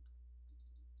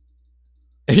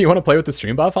 You want to play with the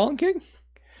Streambot Fallen King?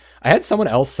 I had someone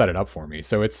else set it up for me,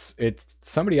 so it's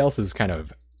somebody else's kind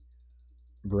of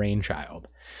brainchild.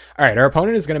 All right, our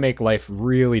opponent is going to make life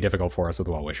really difficult for us with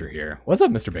Well-Wisher here. What's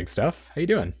up, Mr. Big Stuff? How you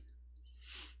doing?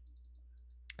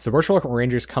 So Virtual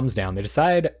Rangers comes down. They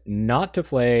decide not to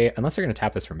play unless they're going to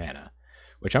tap this for mana,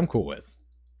 which I'm cool with.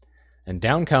 And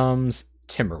down comes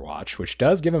Timberwatch, which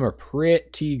does give him a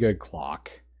pretty good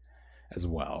clock as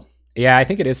well. Yeah, I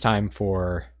think it is time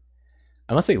for...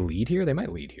 Unless they lead here, they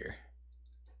might lead here.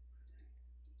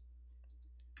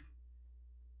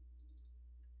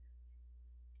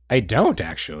 I don't,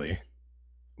 actually.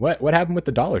 What happened with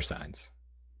the dollar signs?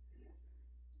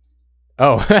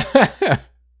 Oh.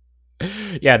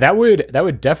 Yeah, that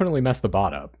would definitely mess the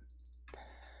bot up.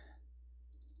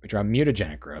 We draw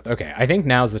Mutagenic Growth. Okay, I think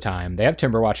now's the time. They have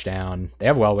Timberwatch down. They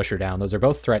have Well-Wisher down. Those are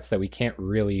both threats that we can't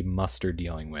really muster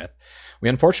dealing with. We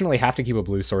unfortunately have to keep a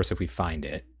blue source if we find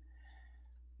it.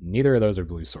 Neither of those are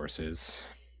blue sources.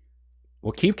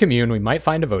 We'll keep Commune. We might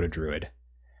find Devoted Druid.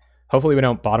 Hopefully we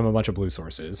don't bottom a bunch of blue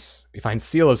sources. We find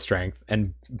Seal of Strength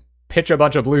and pitch a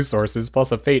bunch of blue sources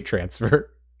plus a Fate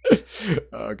transfer.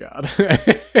 Oh, God.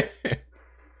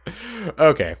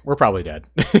 Okay, we're probably dead.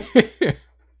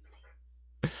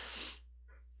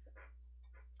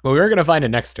 Well, we were going to find a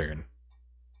next turn.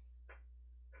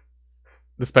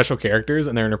 The special characters,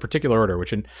 and they're in a particular order,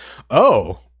 which in...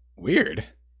 Oh, weird.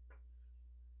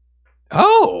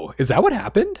 Oh, is that what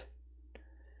happened?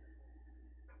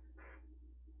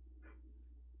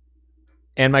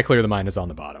 And my Clear the Mind is on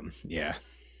the bottom. Yeah.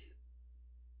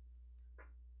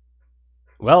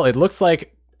 Well, it looks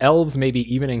like elves may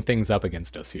be evening things up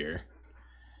against us here.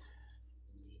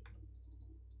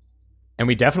 And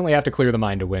we definitely have to Clear the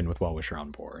Mind to win with Well-Wisher on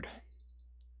board.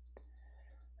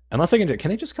 Unless they can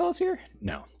they just kill us here?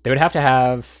 No. They would have to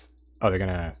have... Oh, they're going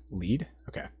to lead?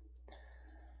 Okay.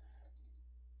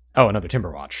 Oh, another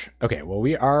Timberwatch. Okay, well,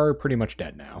 we are pretty much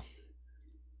dead now.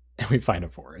 And we find a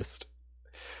forest.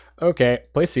 Okay,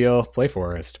 play Seal, play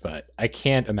Forest, but I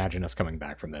can't imagine us coming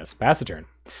back from this. Pass the turn.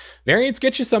 Variants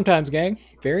get you sometimes, gang.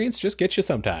 Variants just get you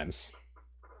sometimes.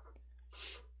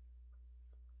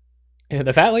 And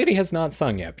the fat lady has not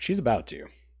sung yet, but she's about to.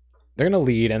 They're going to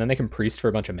lead, and then they can Priest for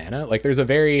a bunch of mana. Like, there's a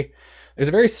very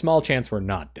small chance we're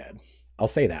not dead. I'll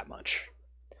say that much.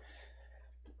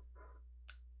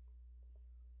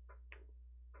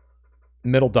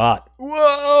 Middle dot.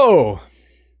 Whoa!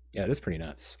 Yeah, it is pretty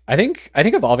nuts. I think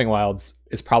Evolving Wilds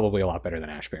is probably a lot better than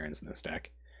Ash Barrens in this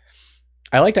deck.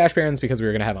 I liked Ash Barrens because we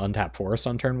were going to have untapped Forest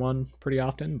on turn 1 pretty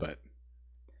often, but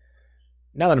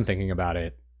now that I'm thinking about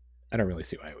it, I don't really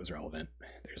see why it was relevant.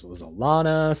 There's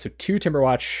Lizalana, so 2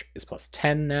 Timberwatch is plus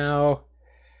 10 now.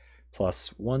 Plus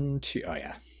 1, 2, oh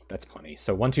yeah, that's plenty.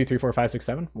 So 1, 2, 3, 4, 5, 6,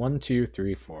 7. 1, 2,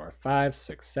 3, 4, 5,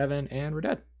 6, 7, and we're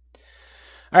dead.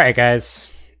 All right,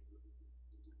 guys.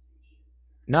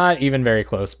 Not even very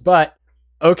close, but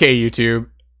okay, YouTube.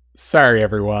 Sorry,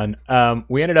 everyone.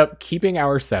 We ended up keeping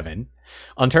our 7.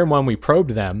 On turn 1, we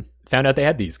probed them, found out they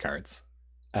had these cards.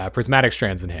 Prismatic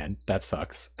Strands in hand. That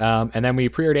sucks. And then we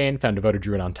preordained, found Devoted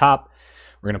Druid on top.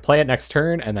 We're going to play it next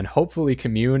turn, and then hopefully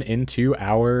commune into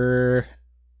our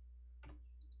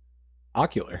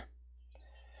Ocular.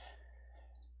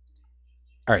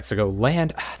 All right, so go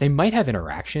land. They might have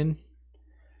interaction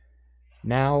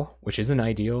now, which isn't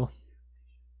ideal.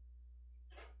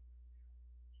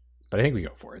 But I think we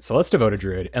go for it. So let's Devote a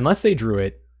Druid. Unless they drew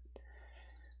it,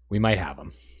 we might have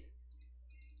them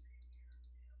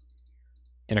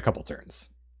in a couple turns.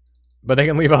 But they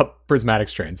can leave up Prismatic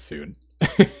Strands soon,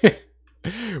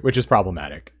 which is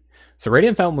problematic. So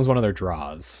Radiant Fountain was one of their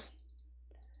draws.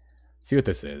 Let's see what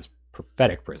this is.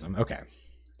 Prophetic Prism. Okay,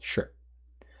 sure.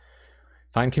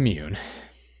 Find Commune.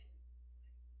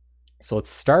 So let's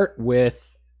start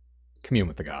with Commune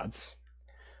with the Gods.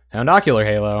 Found Ocular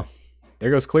Halo. There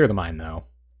goes Clear the Mind, though.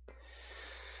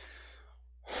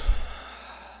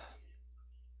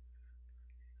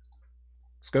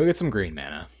 Let's go get some green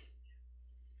mana.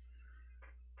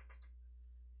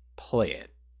 Play it.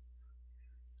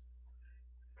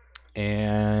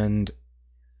 And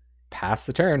pass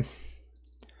the turn.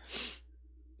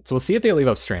 So we'll see if they leave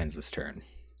up Strands this turn.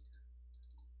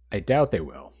 I doubt they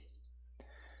will.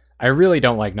 I really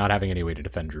don't like not having any way to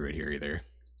defend Druid here either.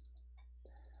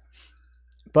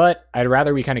 But I'd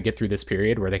rather we kind of get through this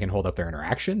period where they can hold up their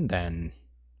interaction than...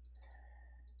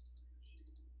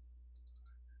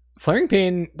 Flaring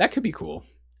Pain, that could be cool.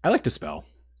 I like Dispel.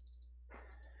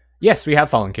 Yes, we have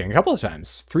Fallen King a couple of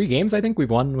times. 3 games, I think, we've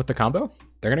won with the combo.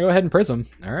 They're going to go ahead and Prism.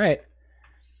 All right.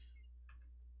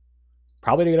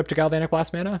 Probably to get up to Galvanic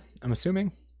Blast mana, I'm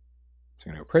assuming. So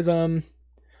we're going to go Prism.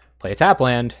 Play a tap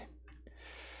land.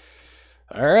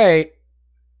 All right.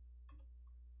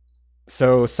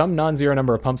 So some non-zero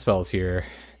number of pump spells here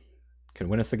can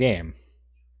win us the game.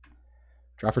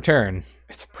 Draw for turn.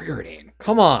 It's a Preordain.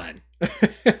 Come on.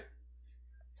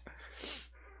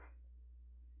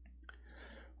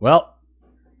 Well,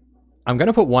 I'm going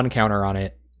to put 1 counter on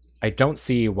it. I don't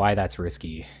see why that's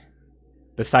risky.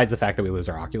 Besides the fact that we lose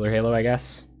our Ocular Halo, I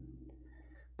guess.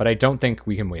 But I don't think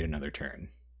we can wait another turn.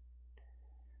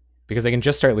 Because I can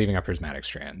just start leaving up Prismatic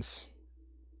Strands.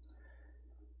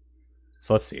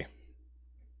 So let's see.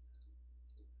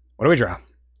 What do we draw?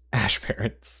 Ash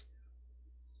Parents.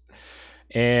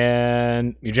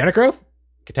 And Mutagenic Growth,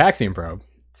 Cataxian Probe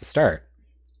to start.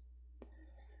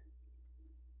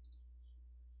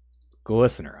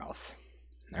 Glistener Elf.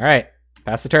 All right,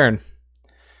 pass the turn.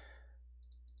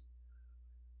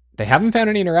 They haven't found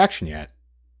any interaction yet.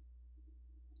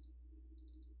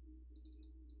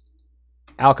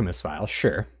 Alchemist Vial,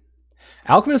 sure.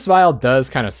 Alchemist Vial does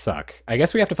kind of suck. I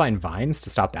guess we have to find vines to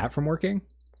stop that from working.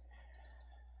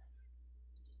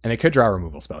 And they could draw a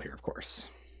removal spell here, of course.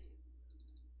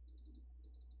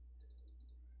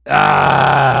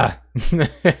 Ah!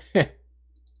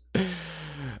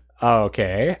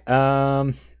 Okay.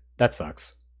 That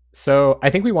sucks. So I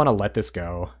think we want to let this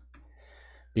go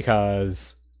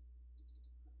because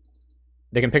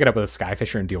they can pick it up with a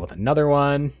Skyfisher and deal with another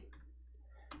one.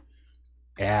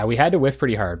 Yeah, we had to whiff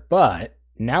pretty hard, but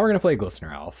now we're going to play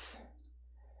Glistener Elf.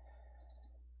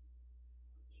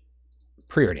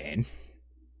 Preordain.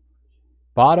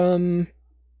 Bottom.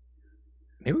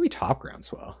 Maybe we top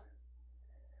Groundswell.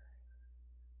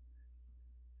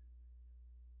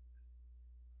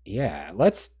 Yeah,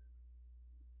 let's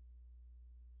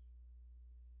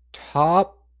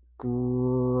top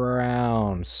Groundswell.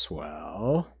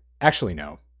 Actually,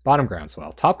 no. Bottom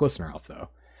Groundswell. Top Glistener Elf, though.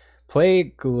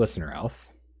 Play Glistener Elf.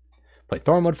 Play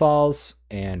Thornwood Falls,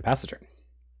 and pass the turn.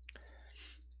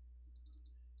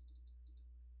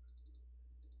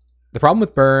 The problem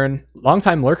with burn,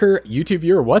 longtime lurker, YouTube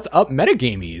viewer, what's up,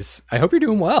 Metagamies? I hope you're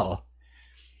doing well.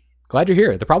 Glad you're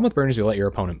here. The problem with burn is you let your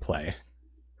opponent play.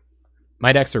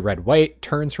 My decks are red-white,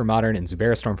 Turns for Modern, and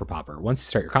Zubera Storm for Pauper. Once you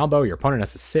start your combo, your opponent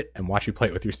has to sit and watch you play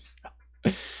it with yourself.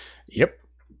 Yep.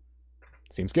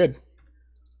 Seems good.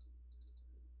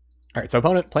 All right, so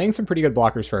opponent playing some pretty good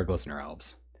blockers for our Glistener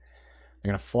Elves. They're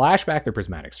going to flash back their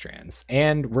Prismatic Strands,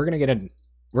 and we're going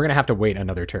to have to wait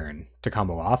another turn to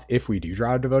combo off if we do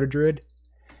draw a Devoted Druid.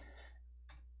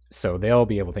 So they'll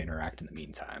be able to interact in the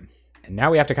meantime. And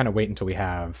now we have to kind of wait until we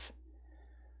have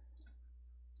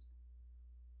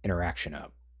interaction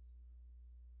up.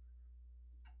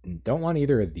 Don't want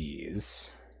either of these.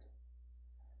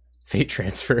 Fate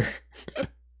Transfer.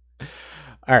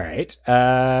 All right.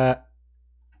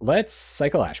 Let's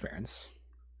cycle Ash Barrens.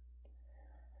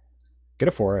 Get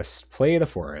a forest. Play the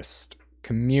forest.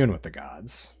 Commune with the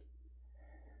gods.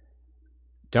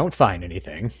 Don't find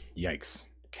anything. Yikes.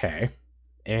 Okay.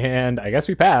 And I guess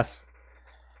we pass.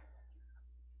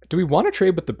 Do we want to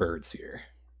trade with the birds here?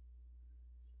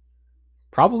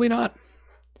 Probably not.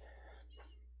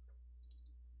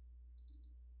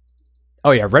 Oh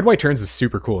yeah, red-white turns is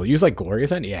super cool. Use like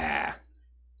Glorious End? Yeah.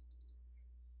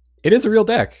 It is a real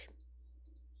deck.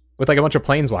 With like a bunch of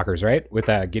planeswalkers, right? With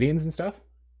Gideons and stuff.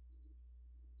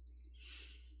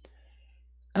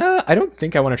 I don't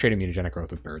think I want to trade a Mutagenic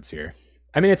Growth with birds here.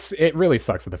 I mean, it really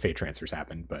sucks that the Fate transfers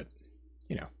happened, but,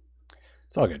 you know,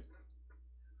 it's all good.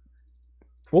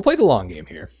 We'll play the long game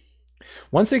here.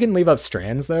 Once they can leave up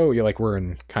strands, though, we're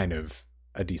in kind of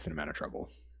a decent amount of trouble.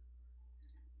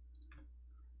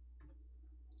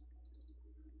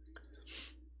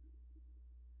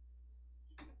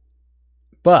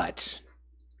 But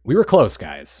we were close,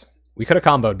 guys. We could have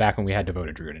comboed back when we had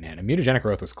Devoted Druid in hand, and Mutagenic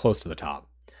Growth was close to the top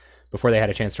before they had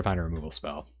a chance to find a removal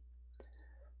spell.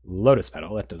 Lotus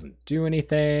Petal, that doesn't do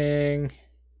anything.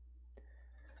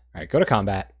 All right, go to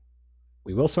combat.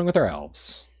 We will swing with our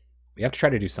elves. We have to try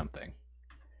to do something.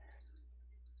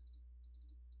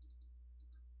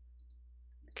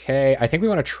 Okay, I think we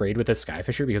want to trade with this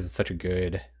Skyfisher because it's such a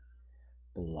good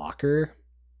blocker.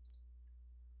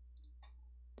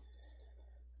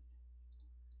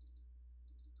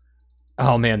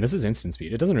 Oh man, this is instant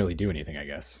speed. It doesn't really do anything, I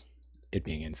guess. It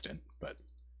being instant, but...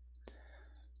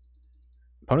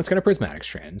 Opponent's going to Prismatic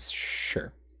Strands.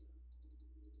 Sure.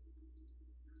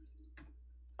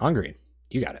 On green.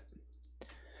 You got it.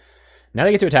 Now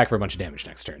they get to attack for a bunch of damage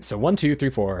next turn. So 1, 2, 3,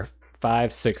 4,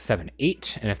 5, 6, 7,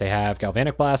 8. And if they have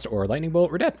Galvanic Blast or Lightning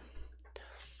Bolt, we're dead.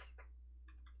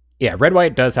 Yeah,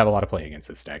 red-white does have a lot of play against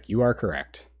this deck. You are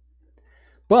correct.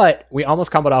 But we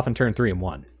almost comboed off in turn 3 and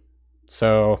 1.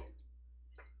 So,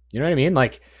 you know what I mean?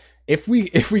 Like, if we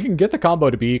can get the combo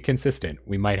to be consistent,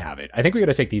 we might have it. I think we got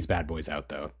to take these bad boys out,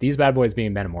 though. These bad boys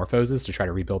being Metamorphoses to try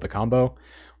to rebuild the combo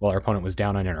while our opponent was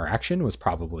down on interaction was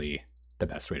probably the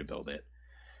best way to build it.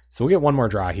 So we'll get one more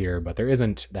draw here, but there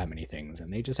isn't that many things,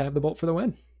 and they just have the Bolt for the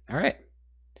win. All right.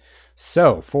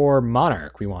 So for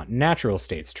Monarch, we want natural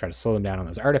states to try to slow them down on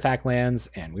those artifact lands,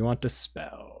 and we want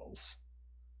Dispels.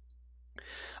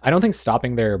 I don't think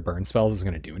stopping their burn spells is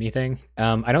going to do anything.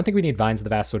 I don't think we need Vines of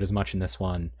the Vastwood as much in this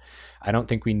one. I don't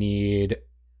think we need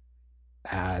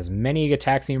as many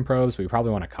Gataxian probes, but we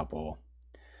probably want a couple.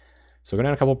 So we're going to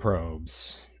have a couple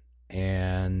probes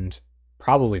and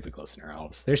Probably the Glistener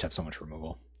Elves. They just have so much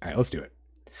removal. All right, let's do it.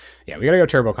 Yeah, we gotta go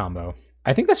turbo combo.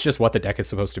 I think that's just what the deck is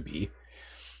supposed to be.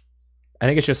 I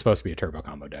think it's just supposed to be a turbo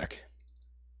combo deck.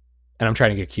 And I'm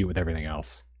trying to get cute with everything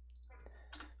else.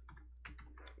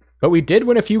 But we did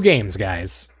win a few games,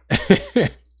 guys.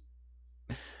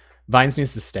 Vines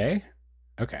needs to stay?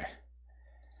 Okay.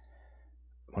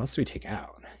 What else do we take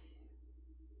out?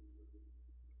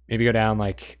 Maybe go down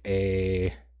like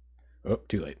a... Oh,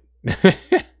 too late.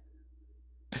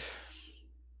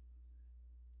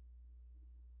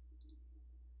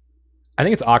 I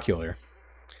think it's Ocular.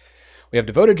 We have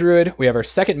Devoted Druid, we have our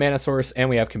second mana source, and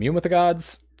we have Commune with the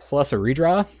Gods, plus a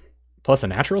redraw, plus a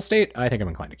natural state. I think I'm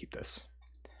inclined to keep this.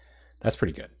 That's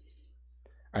pretty good.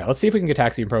 All right, let's see if we can get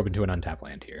Taxian Probe into an untapped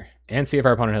land here, and see if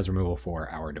our opponent has removal for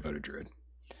our Devoted Druid.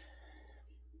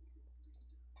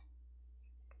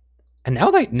 And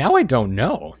now I don't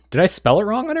know. Did I spell it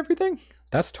wrong on everything?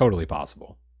 That's totally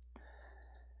possible.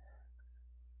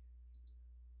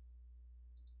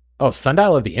 Oh,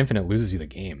 Sundial of the Infinite loses you the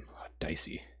game. Oh,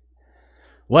 dicey.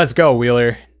 Let's go,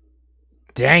 Wheeler.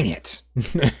 Dang it.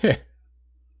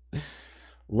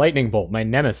 Lightning Bolt, my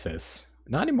nemesis.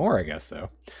 Not anymore, I guess, though.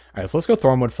 All right, so let's go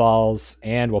Thornwood Falls,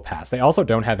 and we'll pass. They also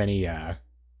don't have any,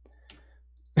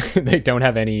 they don't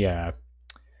have any,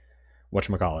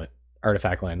 whatchamacallit,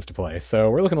 artifact lands to play.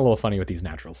 So we're looking a little funny with these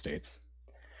natural states.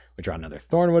 We draw another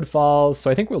Thornwood Falls,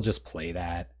 so I think we'll just play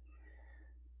that.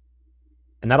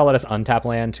 And that'll let us untap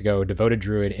land to go Devoted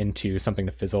Druid into something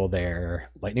to fizzle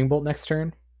their Lightning Bolt next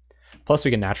turn. Plus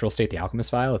we can natural state the Alchemist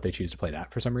Vial if they choose to play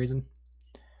that for some reason.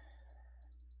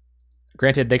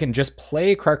 Granted, they can just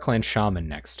play Krark-Clan Shaman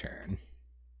next turn.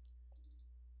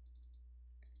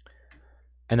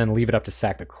 And then leave it up to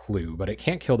sack the Clue, but it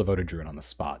can't kill Devoted Druid on the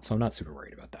spot, so I'm not super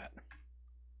worried about that.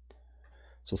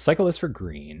 So we'll cycle this for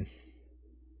green.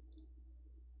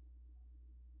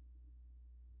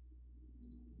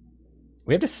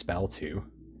 We have to spell too.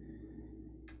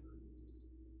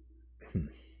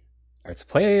 Alright, so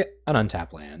play an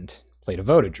untap land. Play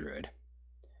Devoted Druid.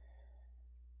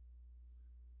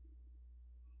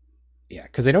 Yeah,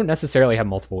 because they don't necessarily have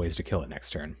multiple ways to kill it next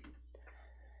turn.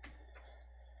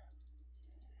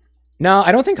 No,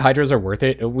 I don't think Hydras are worth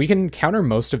it. We can counter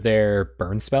most of their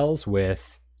burn spells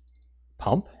with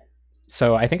Pump,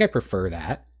 so I think I prefer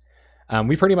that.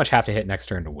 We pretty much have to hit next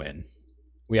turn to win.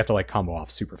 We have to like combo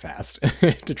off super fast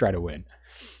to try to win.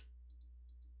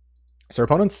 So our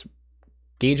opponent's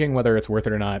gauging whether it's worth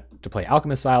it or not to play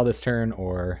Alchemist Vial this turn,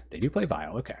 or they do play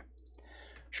Vial. Okay.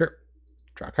 Sure.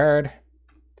 Draw a card.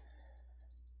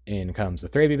 In comes the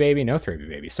Thraby Baby. No Thraby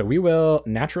Baby. So we will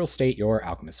natural state your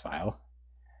Alchemist Vial.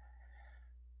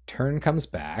 Turn comes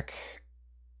back.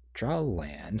 Draw a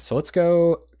land. So let's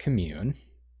go Commune.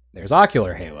 There's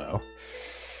Ocular Halo.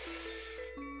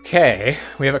 Okay,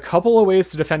 we have a couple of ways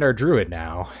to defend our Druid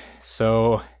now.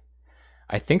 So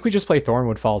I think we just play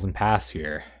Thornwood Falls and pass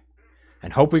here.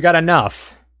 And hope we got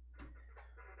enough.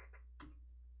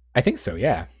 I think so,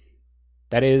 yeah.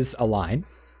 That is a line.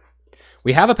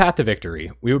 We have a path to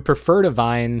victory. We would prefer to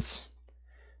Vines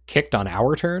kicked on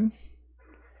our turn.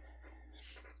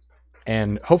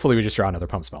 And hopefully we just draw another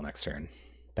pump spell next turn.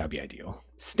 That would be ideal.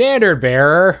 Standard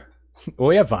Bearer! Well,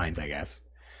 we have Vines, I guess.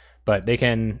 But they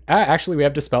can... actually, we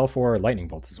have Dispel for Lightning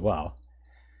Bolts as well.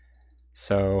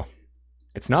 So,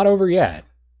 it's not over yet.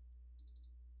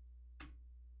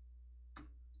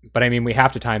 But I mean, we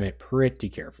have to time it pretty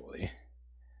carefully.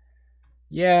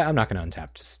 Yeah, I'm not going to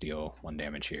untap to steal 1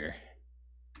 damage here.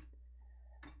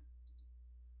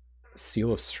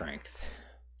 Seal of Strength.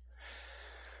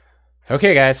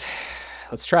 Okay, guys.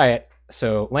 Let's try it.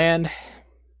 So, land...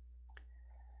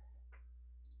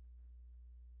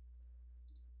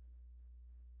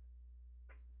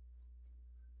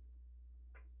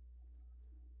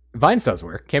 Vines does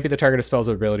work. Can't be the target of spells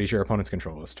or abilities your opponents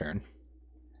control this turn.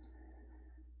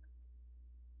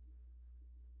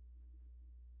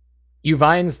 You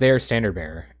Vines their Standard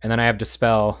Bearer, and then I have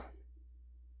Dispel...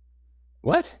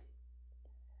 What?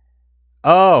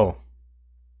 Oh.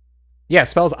 Yeah,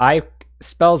 spells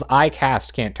I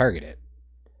cast can't target it.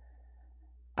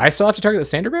 I still have to target the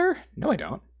Standard Bearer? No, I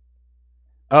don't.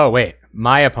 Oh, wait.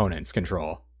 My opponent's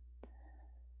control.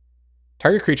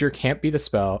 Target creature can't be the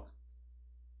spell...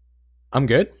 I'm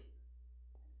good.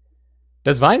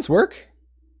 Does Vines work?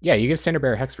 Yeah, you give Standard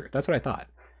Bearer Hexproof. That's what I thought.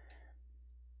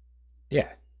 Yeah.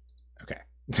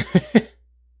 Okay.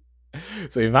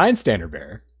 So you Vines Standard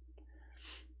Bearer.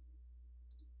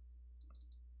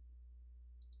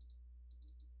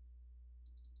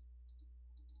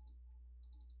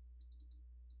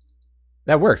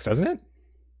 That works, doesn't it?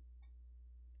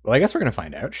 Well, I guess we're going to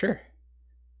find out. Sure.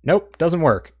 Nope, doesn't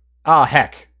work. Ah,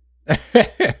 heck.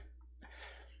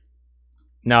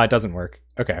 No, it doesn't work.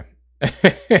 Okay.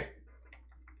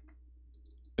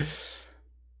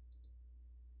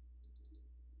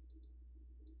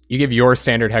 You give your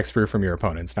standard hexproof from your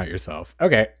opponents, not yourself.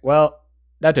 Okay, well,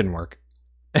 that didn't work.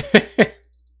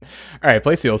 Alright,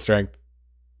 play Seal Strength.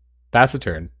 Pass the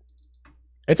turn.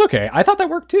 It's okay. I thought that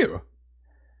worked too.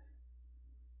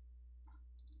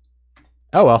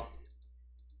 Oh well.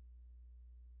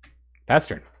 Pass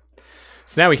turn.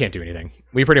 So now we can't do anything.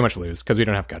 We pretty much lose because we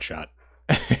don't have Gut Shot.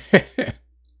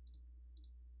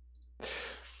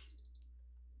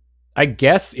 I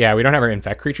guess, yeah, we don't have our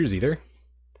infect creatures either.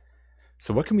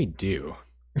 So what can we do?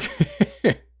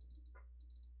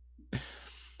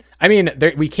 I mean,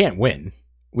 we can't win.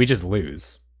 We just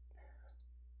lose.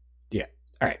 Yeah.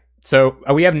 All right. So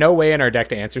we have no way in our deck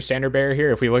to answer Standard Bearer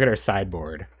here. If we look at our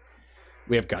sideboard,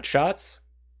 we have Gut Shots,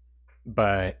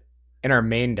 but in our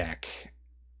main deck,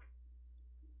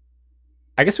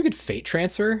 I guess we could Fate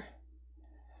Transfer.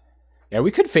 Yeah,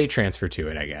 we could Fate Transfer to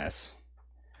it, I guess.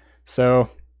 So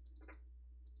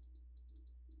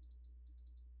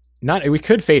we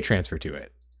could Fate Transfer to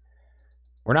it.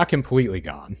 We're not completely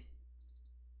gone.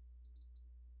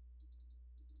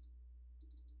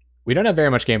 We don't have very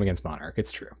much game against Monarch,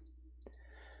 it's true.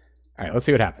 All right, let's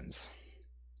see what happens.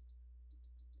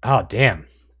 Oh, damn.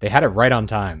 They had it right on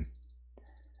time.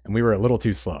 And we were a little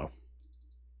too slow.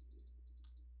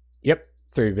 Yep,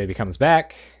 3 Baby comes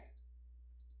back.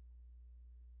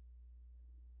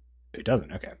 It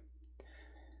doesn't, okay.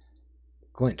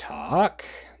 Glint Hawk.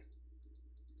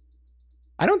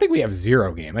 I don't think we have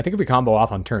 0 game. I think if we combo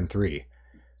off on turn 3,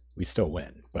 we still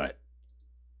win, but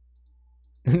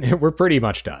we're pretty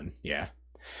much done, yeah.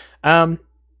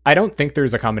 I don't think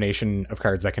there's a combination of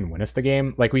cards that can win us the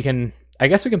game. Like we can, I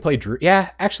guess we can play Druid.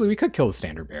 Yeah, actually we could kill the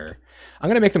Standard Bearer. I'm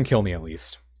going to make them kill me at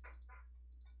least.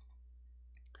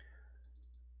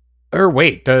 Or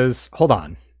wait, hold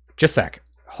on. Just a sec.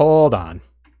 Hold on.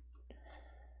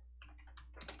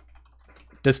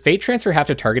 Does Fate Transfer have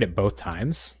to target it both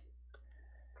times?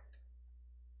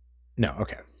 No,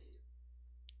 okay.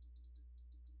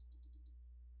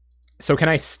 So can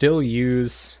I still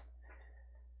use...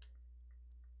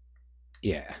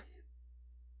 Yeah.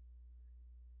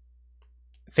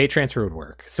 Fate Transfer would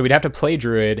work. So we'd have to play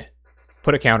Druid,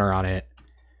 put a counter on it,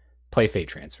 play Fate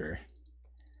Transfer.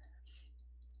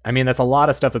 I mean, that's a lot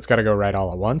of stuff that's got to go right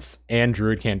all at once, and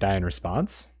Druid can't die in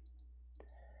response.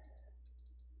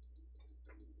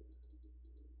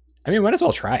 I mean, might as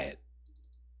well try it.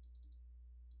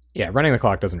 Yeah, running the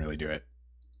clock doesn't really do it.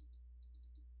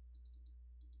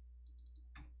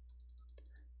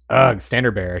 Ugh,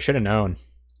 Standard Bearer. I should have known.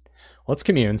 Let's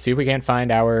commune, see if we can't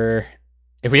find our...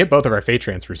 If we hit both of our Fate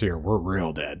Transfers here, we're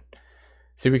real dead.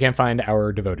 See if we can't find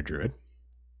our Devoted Druid.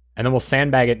 And then we'll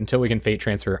sandbag it until we can Fate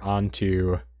Transfer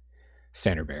onto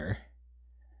Standard Bearer.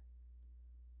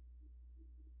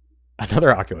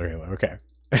 Another Ocular Halo, okay.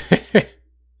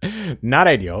 Not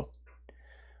ideal.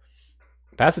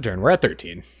 Pass the turn, we're at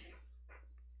 13.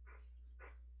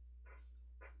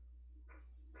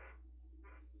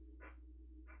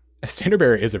 A Standard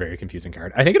Bearer is a very confusing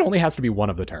card. I think it only has to be one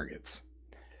of the targets.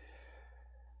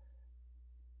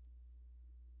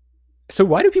 So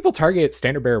why do people target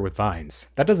Standard Bearer with Vines?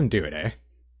 That doesn't do it, eh?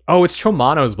 Oh, it's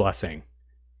Chomano's Blessing.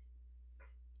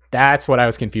 That's what I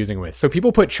was confusing with. So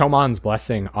people put Chomon's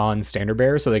Blessing on Standard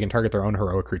Bearer so they can target their own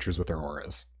heroic creatures with their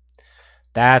auras.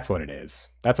 That's what it is.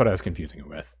 That's what I was confusing it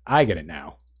with. I get it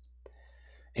now.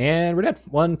 And we're dead.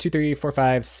 1, 2, 3, 4,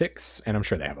 5, 6. And I'm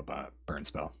sure they have a burn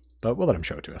spell, but we'll let them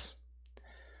show it to us.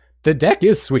 The deck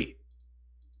is sweet.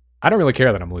 I don't really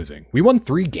care that I'm losing. We won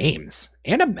 3 games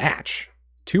and a match.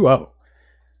 2-0.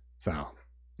 So.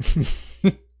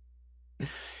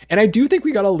 And I do think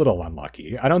we got a little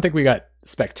unlucky. I don't think we got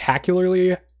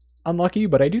spectacularly unlucky,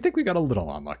 but I do think we got a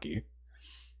little unlucky.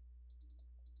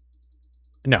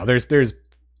 No, there's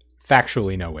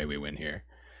factually no way we win here.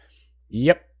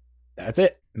 Yep, that's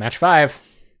it. Match 5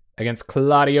 against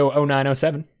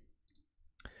Claudio0907.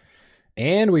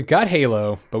 And we've got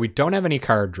Halo, but we don't have any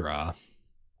card draw.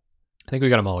 I think we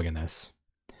got to mulligan this.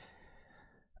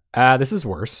 This is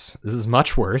worse. This is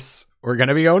much worse. We're going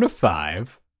to be going to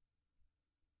 5.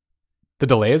 The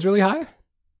delay is really high?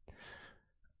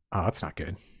 Oh, that's not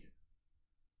good.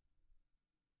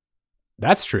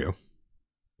 That's true.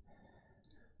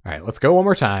 All right, let's go one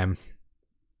more time.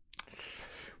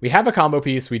 We have a combo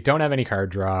piece. We don't have any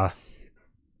card draw.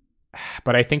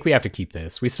 But I think we have to keep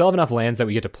this. We still have enough lands that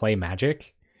we get to play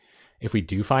Magic if we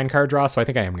do find card draw, so I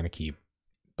think I am going to keep.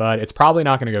 But it's probably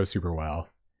not going to go super well.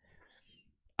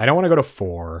 I don't want to go to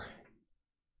 4.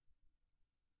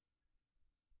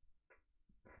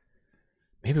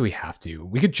 Maybe we have to.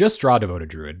 We could just draw Devoted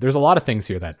Druid. There's a lot of things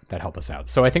here that help us out.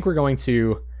 So I think we're going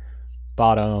to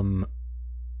bottom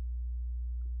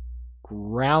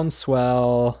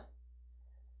Groundswell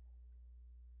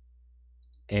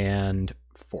and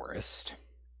Forest.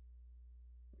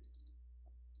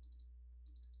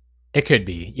 It could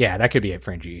be. Yeah, that could be it,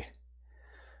 Fringy.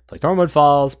 Play Thornwood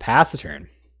Falls, pass the turn.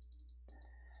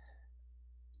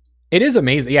 It is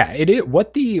amazing. Yeah, it is.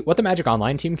 What the Magic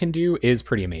Online team can do is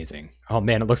pretty amazing. Oh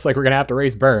man, it looks like we're gonna have to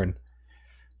raise burn.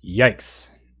 Yikes.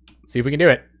 Let's see if we can do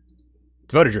it.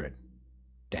 Devoted Druid.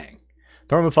 Dang.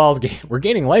 Thornwood Falls, we're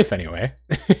gaining life anyway.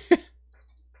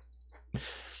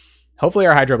 Hopefully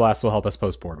our Hydroblast will help us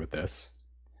post board with this.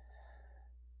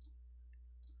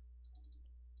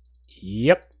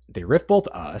 Yep, they Rift Bolt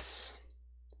us.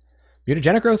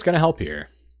 Mutagenic Growth's gonna help here.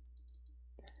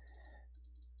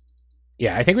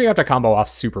 Yeah, I think we have to combo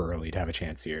off super early to have a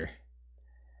chance here.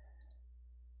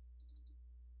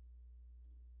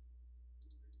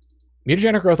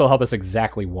 Mutagenic Growth will help us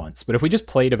exactly once, but if we just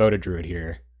play Devoted Druid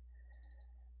here,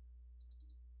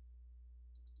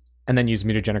 and then use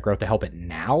Mutagenic Growth to help it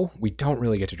now, we don't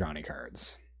really get to draw any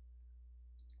cards.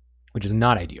 Which is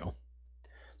not ideal.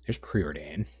 There's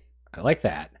Preordain. I like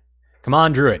that. Come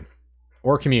on, Druid.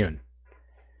 Or Commune.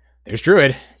 There's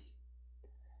Druid.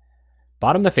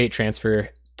 Bottom the Fate Transfer,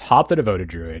 top the Devoted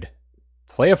Druid,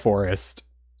 play a Forest,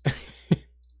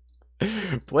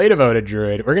 play Devoted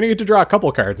Druid. We're going to get to draw a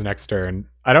couple cards next turn.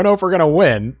 I don't know if we're going to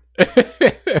win,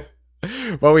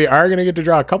 but we are going to get to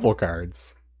draw a couple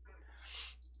cards.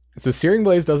 So Searing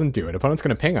Blaze doesn't do it. Opponent's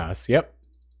going to ping us. Yep.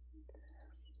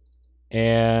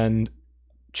 And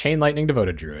Chain Lightning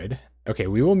Devoted Druid. Okay,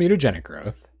 we will Mutagenic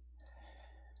Growth.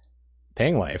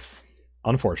 Paying life,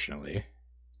 unfortunately.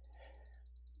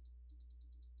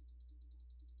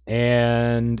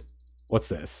 And what's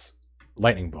this?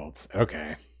 Lightning Bolt.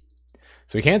 Okay.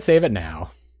 So we can't save it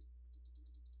now.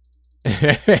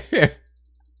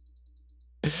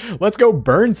 Let's go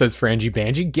burn, says Frangie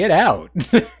Banji. Get out.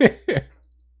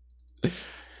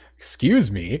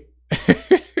 Excuse me.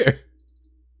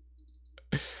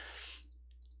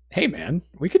 Hey, man.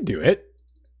 We could do it.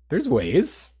 There's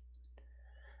ways.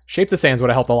 Shape the Sands would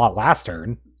have helped a lot last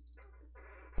turn.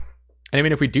 And I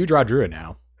mean, if we do draw Druid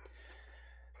now,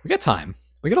 we got time.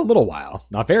 We got a little while.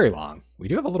 Not very long. We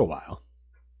do have a little while.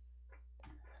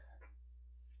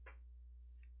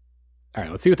 All right,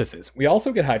 let's see what this is. We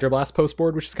also get Hydroblast post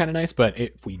board, which is kind of nice, but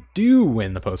if we do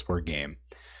win the post board game,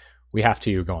 we have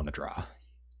to go on the draw.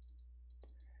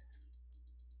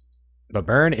 But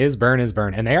burn is burn is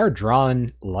burn, and they are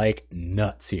drawn like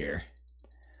nuts here,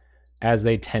 as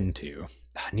they tend to.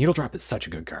 Needle Drop is such a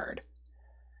good card.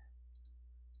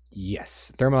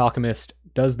 Yes, Thermo Alchemist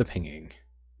does the pinging.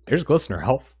 There's Glistener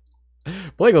Elf.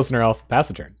 Play Glistener Elf, pass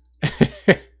the turn.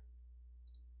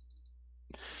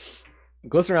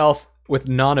 Glistener Elf with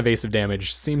non-evasive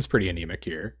damage seems pretty anemic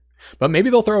here. But maybe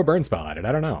they'll throw a burn spell at it,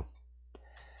 I don't know.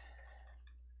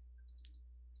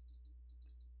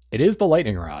 It is the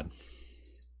Lightning Rod.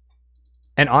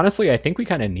 And honestly, I think we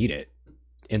kind of need it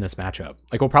in this matchup.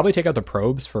 Like, we'll probably take out the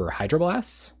probes for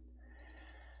Hydroblasts.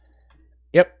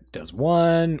 Yep, does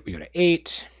 1. We go to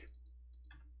 8.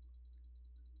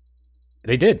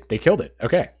 They did. They killed it.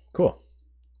 Okay, cool.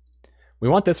 We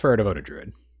want this for our Devoted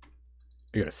Druid.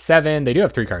 We go to 7. They do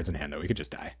have 3 cards in hand, though. We could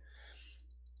just die.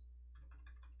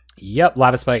 Yep,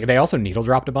 Lava Spike. They also Needle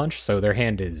Dropped a bunch, so their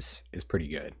hand is pretty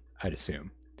good, I'd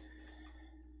assume.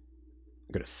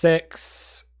 We go to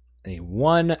 6. A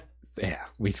 1. Yeah,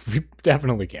 we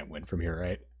definitely can't win from here,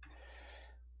 right?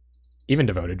 Even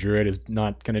Devoted Druid is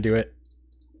not going to do it.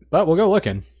 But we'll go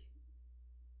looking.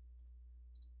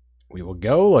 We will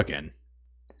go looking.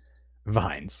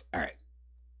 Vines. All right.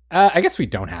 I guess we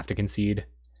don't have to concede.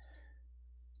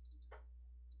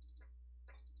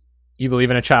 You believe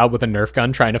in a child with a Nerf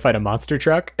gun trying to fight a monster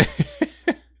truck?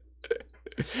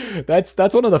 That's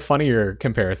one of the funnier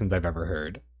comparisons I've ever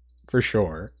heard. For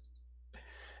sure.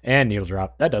 And Needle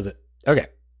Drop. That does it. Okay.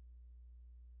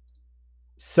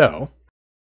 So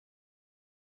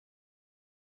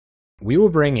we will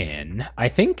bring in, I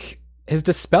think, is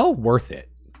Dispel worth it?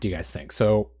 Do you guys think?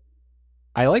 So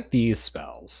I like these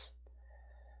spells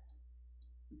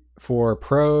for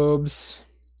probes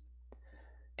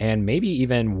and maybe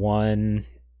even one.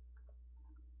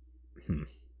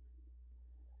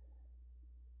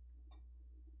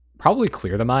 Probably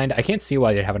Clear the Mind. I can't see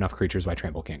why they'd have enough creatures why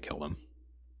Trample can't kill them.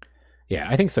 Yeah,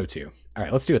 I think so too. All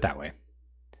right, let's do it that way.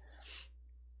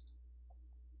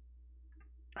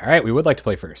 All right, we would like to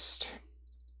play first.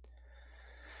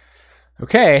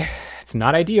 Okay, it's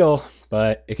not ideal,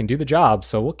 but it can do the job,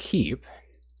 so we'll keep.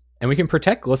 And we can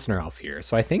protect Glistener Elf here.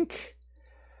 So I think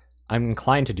I'm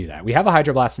inclined to do that. We have a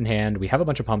Hydroblast in hand. We have a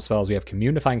bunch of pump spells. We have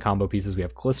commune-defying combo pieces. We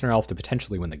have Glistener Elf to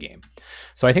potentially win the game.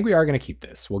 So I think we are going to keep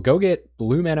this. We'll go get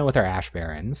blue mana with our Ash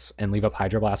Barrens and leave up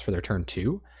Hydroblast for their turn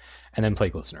 2, and then play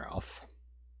Glistener Elf.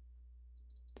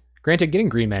 Granted, getting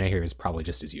green mana here is probably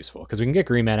just as useful, because we can get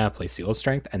green mana, play Seal of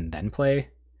Strength, and then play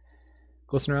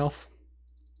Glistener Elf.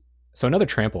 So another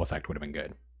trample effect would have been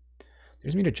good.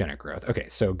 There's Mutagenic Growth. Okay,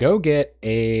 so go get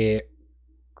a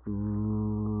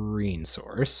green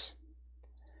source.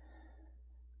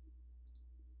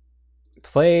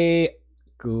 Play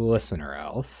Glistener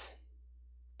Elf.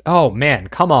 Oh, man,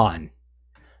 come on.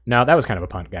 No, that was kind of a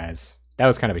punt, guys. That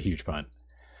was kind of a huge punt.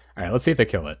 All right, let's see if they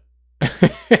kill it.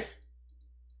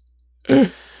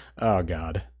 Oh,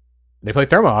 God. They play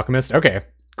Thermo Alchemist. Okay,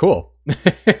 cool.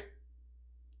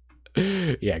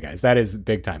 Yeah, guys, that is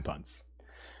big-time punts.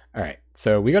 All right,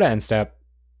 so we go to end step.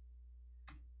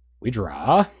 We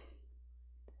draw.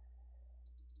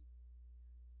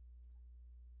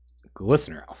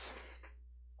 Glistener Elf.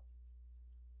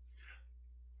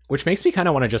 Which makes me kind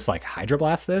of want to just, like,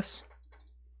 Hydroblast this.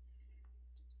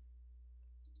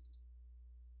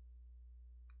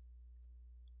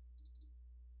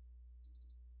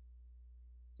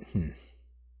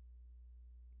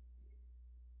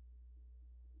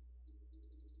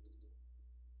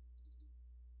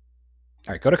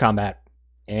 All right, go to combat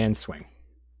and swing.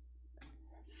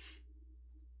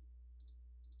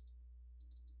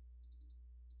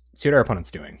 See what our opponent's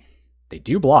doing. They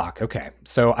do block. Okay,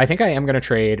 so I think I am going to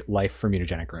trade life for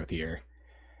Mutagenic Growth here.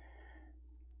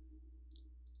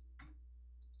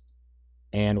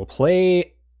 And we'll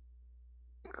play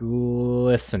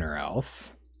Glistener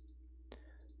Elf.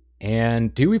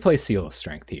 And do we play Seal of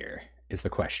Strength here is the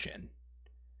question.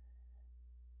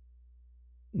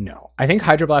 No. I think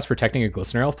Hydroblast protecting a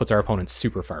Glistener Elf puts our opponent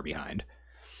super far behind.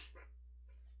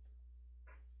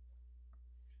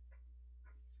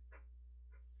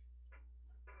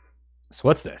 So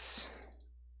what's this?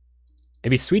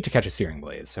 It'd be sweet to catch a Searing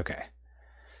Blaze. Okay.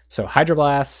 So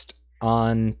Hydroblast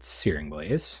on Searing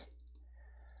Blaze.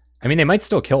 I mean, they might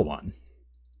still kill one.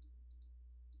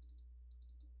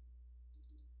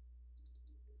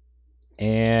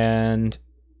 And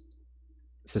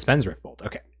Suspends Riftbolt.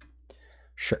 Okay.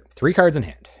 Sure. 3 cards in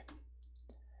hand.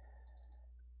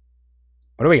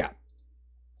 What do we got?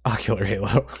 Ocular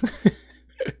Halo.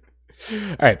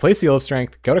 All right, play Seal of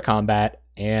Strength, go to combat,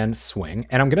 and swing.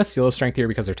 And I'm going to Seal of Strength here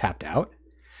because they're tapped out.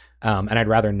 And I'd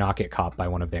rather not get caught by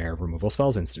one of their removal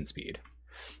spells, instant speed.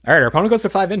 All right, our opponent goes to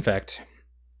 5 Infect.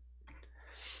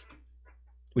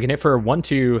 We can hit for 1,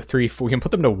 2, 3, 4. We can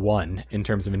put them to 1 in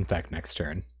terms of Infect next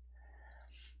turn.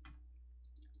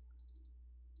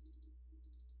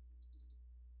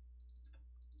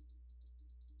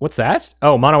 What's that?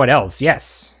 Oh, Mono White Elves,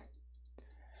 yes.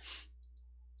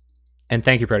 And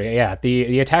thank you, Protea. Yeah,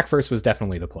 the attack first was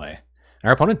definitely the play.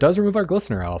 Our opponent does remove our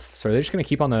Glistener Elf, so are they just going to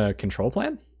keep on the control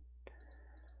plan?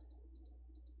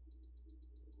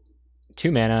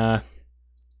 2 mana.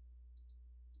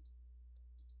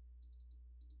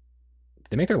 Did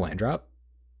they make their land drop?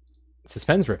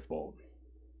 Suspends Riftbolt.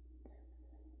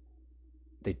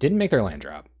 They didn't make their land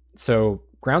drop. So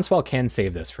Groundswell can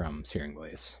save this from Searing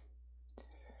Blaze.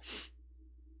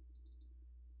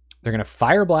 They're going to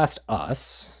Fire Blast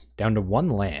us down to 1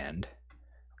 land.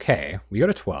 Okay, we go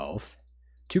to 12.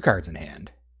 2 cards in hand.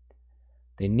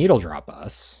 They Needle Drop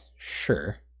us.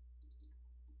 Sure.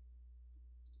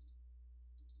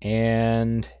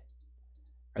 And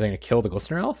are they going to kill the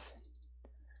Glistener Elf?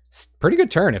 Pretty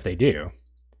good turn if they do.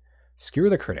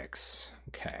 Skewer the Critics.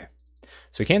 Okay.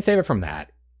 So we can't save it from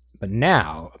that. But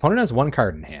now, opponent has 1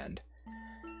 card in hand.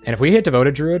 And if we hit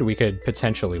Devoted Druid, we could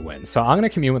potentially win. So I'm going to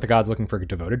commune with the gods looking for a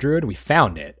Devoted Druid. We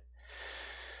found it.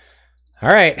 All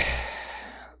right.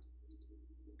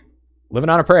 Living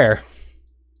on a prayer.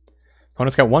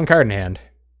 Opponent's got 1 card in hand.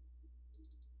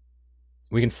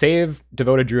 We can save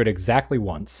Devoted Druid exactly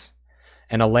once.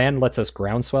 And a land lets us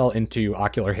Groundswell into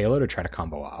Ocular Halo to try to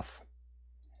combo off.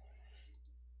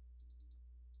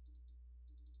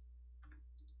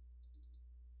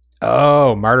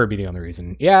 Oh, Martyr be the only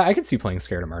reason. Yeah, I could see playing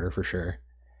Scared of Martyr for sure.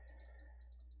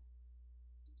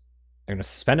 They're going to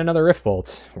suspend another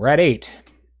Riftbolt. We're at 8.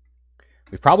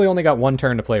 We've probably only got 1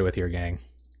 turn to play with here, gang.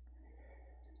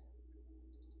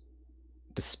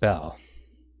 Dispel.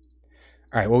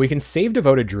 All right, well, we can save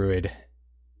Devoted Druid.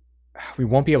 We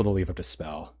won't be able to leave up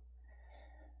Dispel.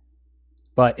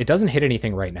 But it doesn't hit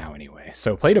anything right now anyway.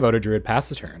 So play Devoted Druid, pass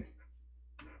the turn.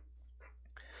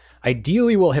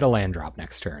 Ideally, we'll hit a land drop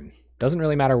next turn. Doesn't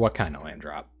really matter what kind of land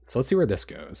drop. So let's see where this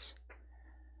goes.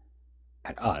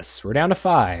 At us, we're down to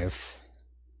 5.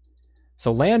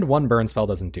 So land 1 burn spell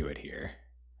doesn't do it here.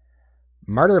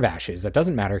 Martyr of Ashes. That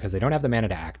doesn't matter because they don't have the mana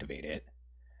to activate it.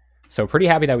 So pretty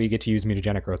happy that we get to use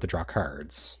Mutagenic Growth to draw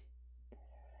cards.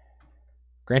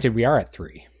 Granted, we are at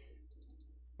 3.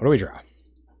 What do we draw?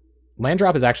 Land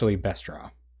drop is actually best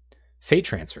draw. Fate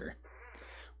Transfer.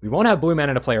 We won't have blue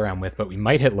mana to play around with, but we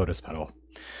might hit Lotus Petal. All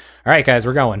right, guys,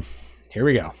 we're going. Here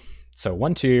we go. So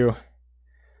 1-2.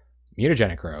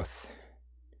 Mutagenic Growth.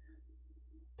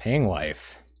 Paying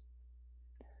Life.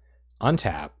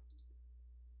 Untap.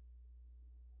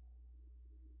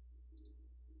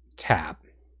 Tap.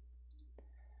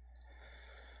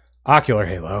 Ocular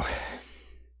Halo.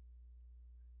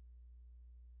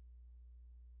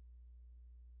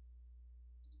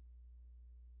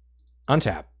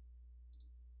 Untap.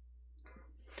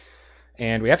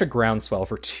 And we have to Groundswell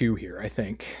for 2 here, I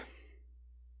think.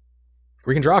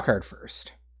 We can draw a card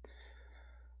first.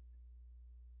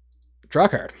 Draw a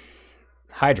card.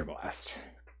 Hydroblast.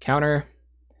 Counter.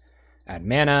 Add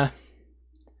mana.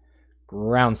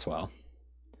 Groundswell.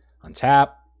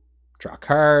 Untap. Draw a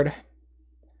card.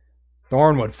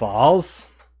 Thornwood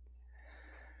Falls.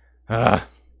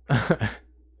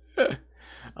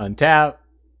 Untap.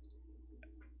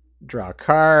 Draw a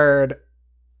card.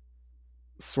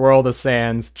 Swirl the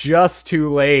Sands. Just too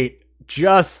late.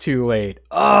 Just too late.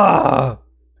 Oh.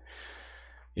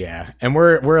 Yeah, and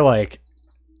we're like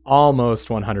almost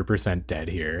 100% dead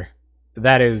here.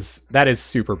 That is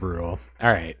super brutal.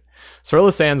 All right. Swirl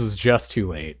the Sands was just too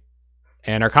late.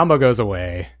 And our combo goes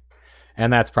away.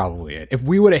 And that's probably it. If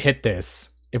we would have hit this,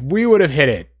 if we would have hit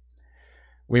it,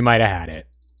 we might have had it.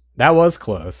 That was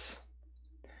close.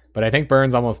 But I think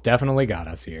Burns almost definitely got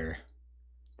us here.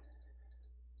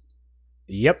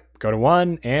 Yep, go to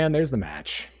 1, and there's the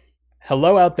match.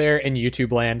 Hello out there in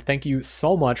YouTube land. Thank you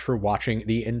so much for watching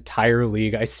the entire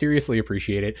league. I seriously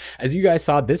appreciate it. As you guys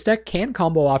saw, this deck can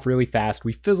combo off really fast.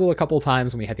 We fizzled a couple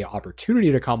times when we had the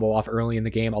opportunity to combo off early in the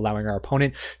game, allowing our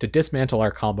opponent to dismantle our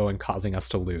combo and causing us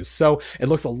to lose. So it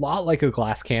looks a lot like a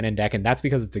Glass Cannon deck, and that's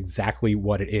because it's exactly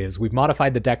what it is. We've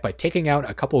modified the deck by taking out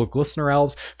a couple of Glistener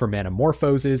Elves for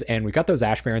Manamorphoses, and we got those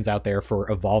Ash Barrens out there for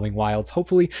Evolving Wilds.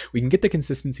 Hopefully we can get the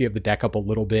consistency of the deck up a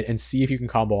little bit and see if you can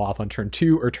combo off on turn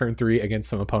 2 or turn 3 against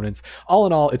some opponents. All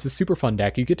in all, it's a super fun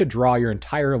deck. You get to draw your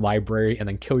entire library and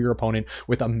then kill your opponent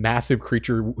with a massive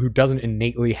creature who doesn't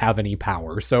innately have any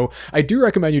power. So I do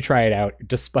recommend you try it out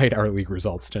despite our league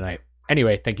results tonight.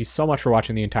 Anyway, thank you so much for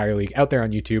watching the entire league out there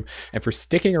on YouTube and for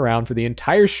sticking around for the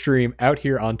entire stream out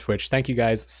here on Twitch. Thank you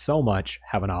guys so much.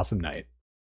 Have an awesome night.